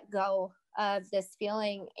 let go of this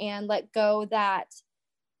feeling, and let go that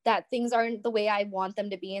things aren't the way I want them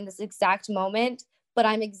to be in this exact moment, but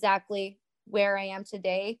I'm exactly where I am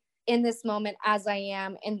today in this moment as I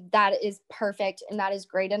am. And that is perfect. And that is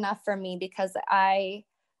great enough for me, because I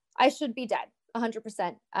should be dead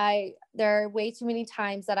 100%. There are way too many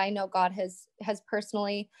times that I know God has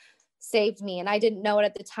personally saved me, and I didn't know it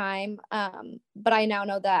at the time. But I now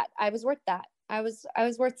know that I was worth that. I was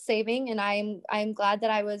worth saving. And I'm glad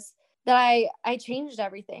that I changed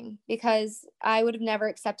everything, because I would have never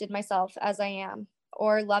accepted myself as I am,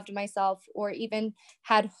 or loved myself, or even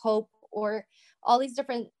had hope, or all these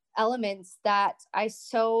different elements that I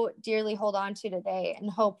so dearly hold on to today, and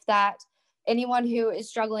hope that anyone who is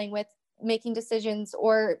struggling with making decisions,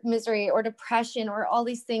 or misery, or depression, or all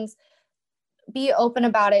these things, be open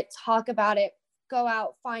about it, talk about it, go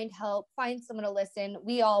out, find help, find someone to listen.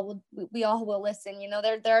 We all will listen.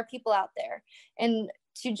 There are people out there, and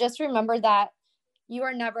to just remember that you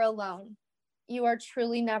are never alone. You are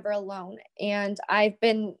truly never alone. And I've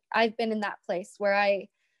been in that place where I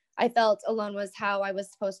felt alone was how I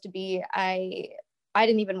was supposed to be. I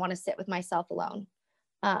didn't even want to sit with myself alone.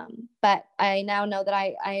 But I now know that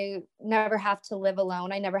I never have to live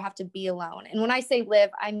alone. I never have to be alone. And when I say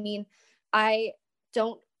live, I mean, I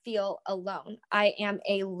don't feel alone. I am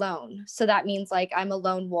alone. So that means like I'm a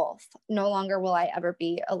lone wolf. No longer will I ever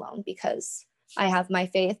be alone because I have my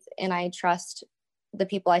faith and I trust the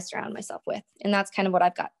people I surround myself with. And that's kind of what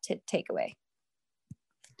I've got to take away.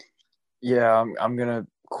 Yeah, I'm gonna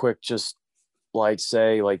quick just like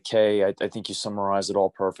say like Kay, I think you summarized it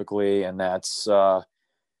all perfectly, and that's I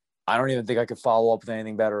don't even think I could follow up with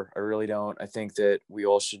anything better. I really don't. I think that we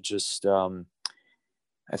all should just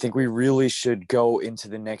I think we really should go into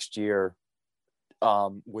the next year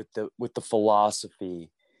with the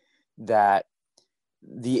philosophy that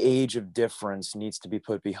the age of difference needs to be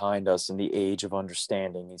put behind us, and the age of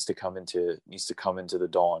understanding needs to come into the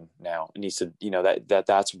dawn now. It needs to,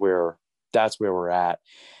 that's where we're at.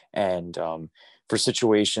 And for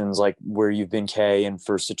situations like where you've been, Kay, and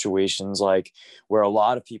for situations like where a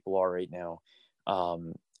lot of people are right now,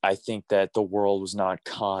 I think that the world was not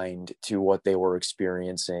kind to what they were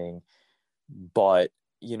experiencing. But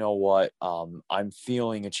you know what? I'm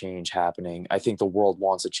feeling a change happening. I think the world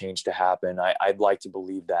wants a change to happen. I'd like to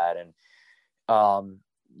believe that. And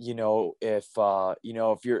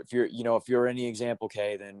if you're any example,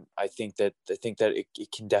 Kay, then I think that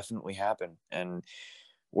it can definitely happen, and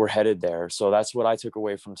we're headed there. So that's what I took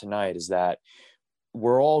away from tonight, is that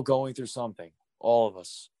we're all going through something, all of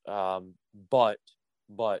us. But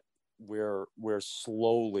we're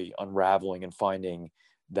slowly unraveling and finding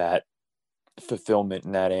that fulfillment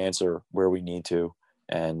in that answer where we need to.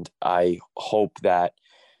 And I hope that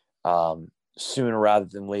sooner rather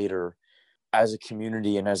than later, as a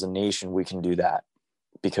community and as a nation, we can do that,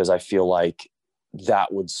 because I feel like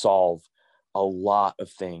that would solve a lot of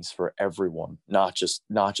things for everyone, not just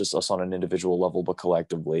us on an individual level, but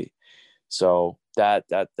collectively. So that's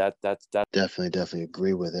Definitely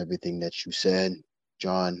agree with everything that you said,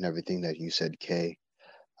 John, and everything that you said, Kay.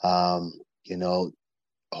 You know,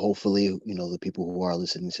 hopefully, the people who are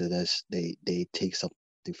listening to this, they take something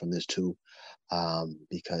from this too.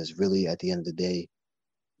 Because really at the end of the day,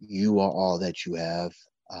 you are all that you have.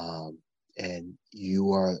 And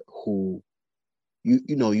you are who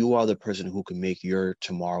you are the person who can make your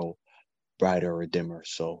tomorrow brighter or dimmer.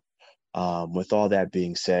 So with all that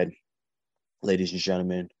being said, ladies and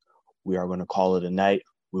gentlemen, we are going to call it a night.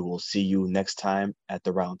 We will see you next time at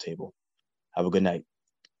the round table. Have a good night.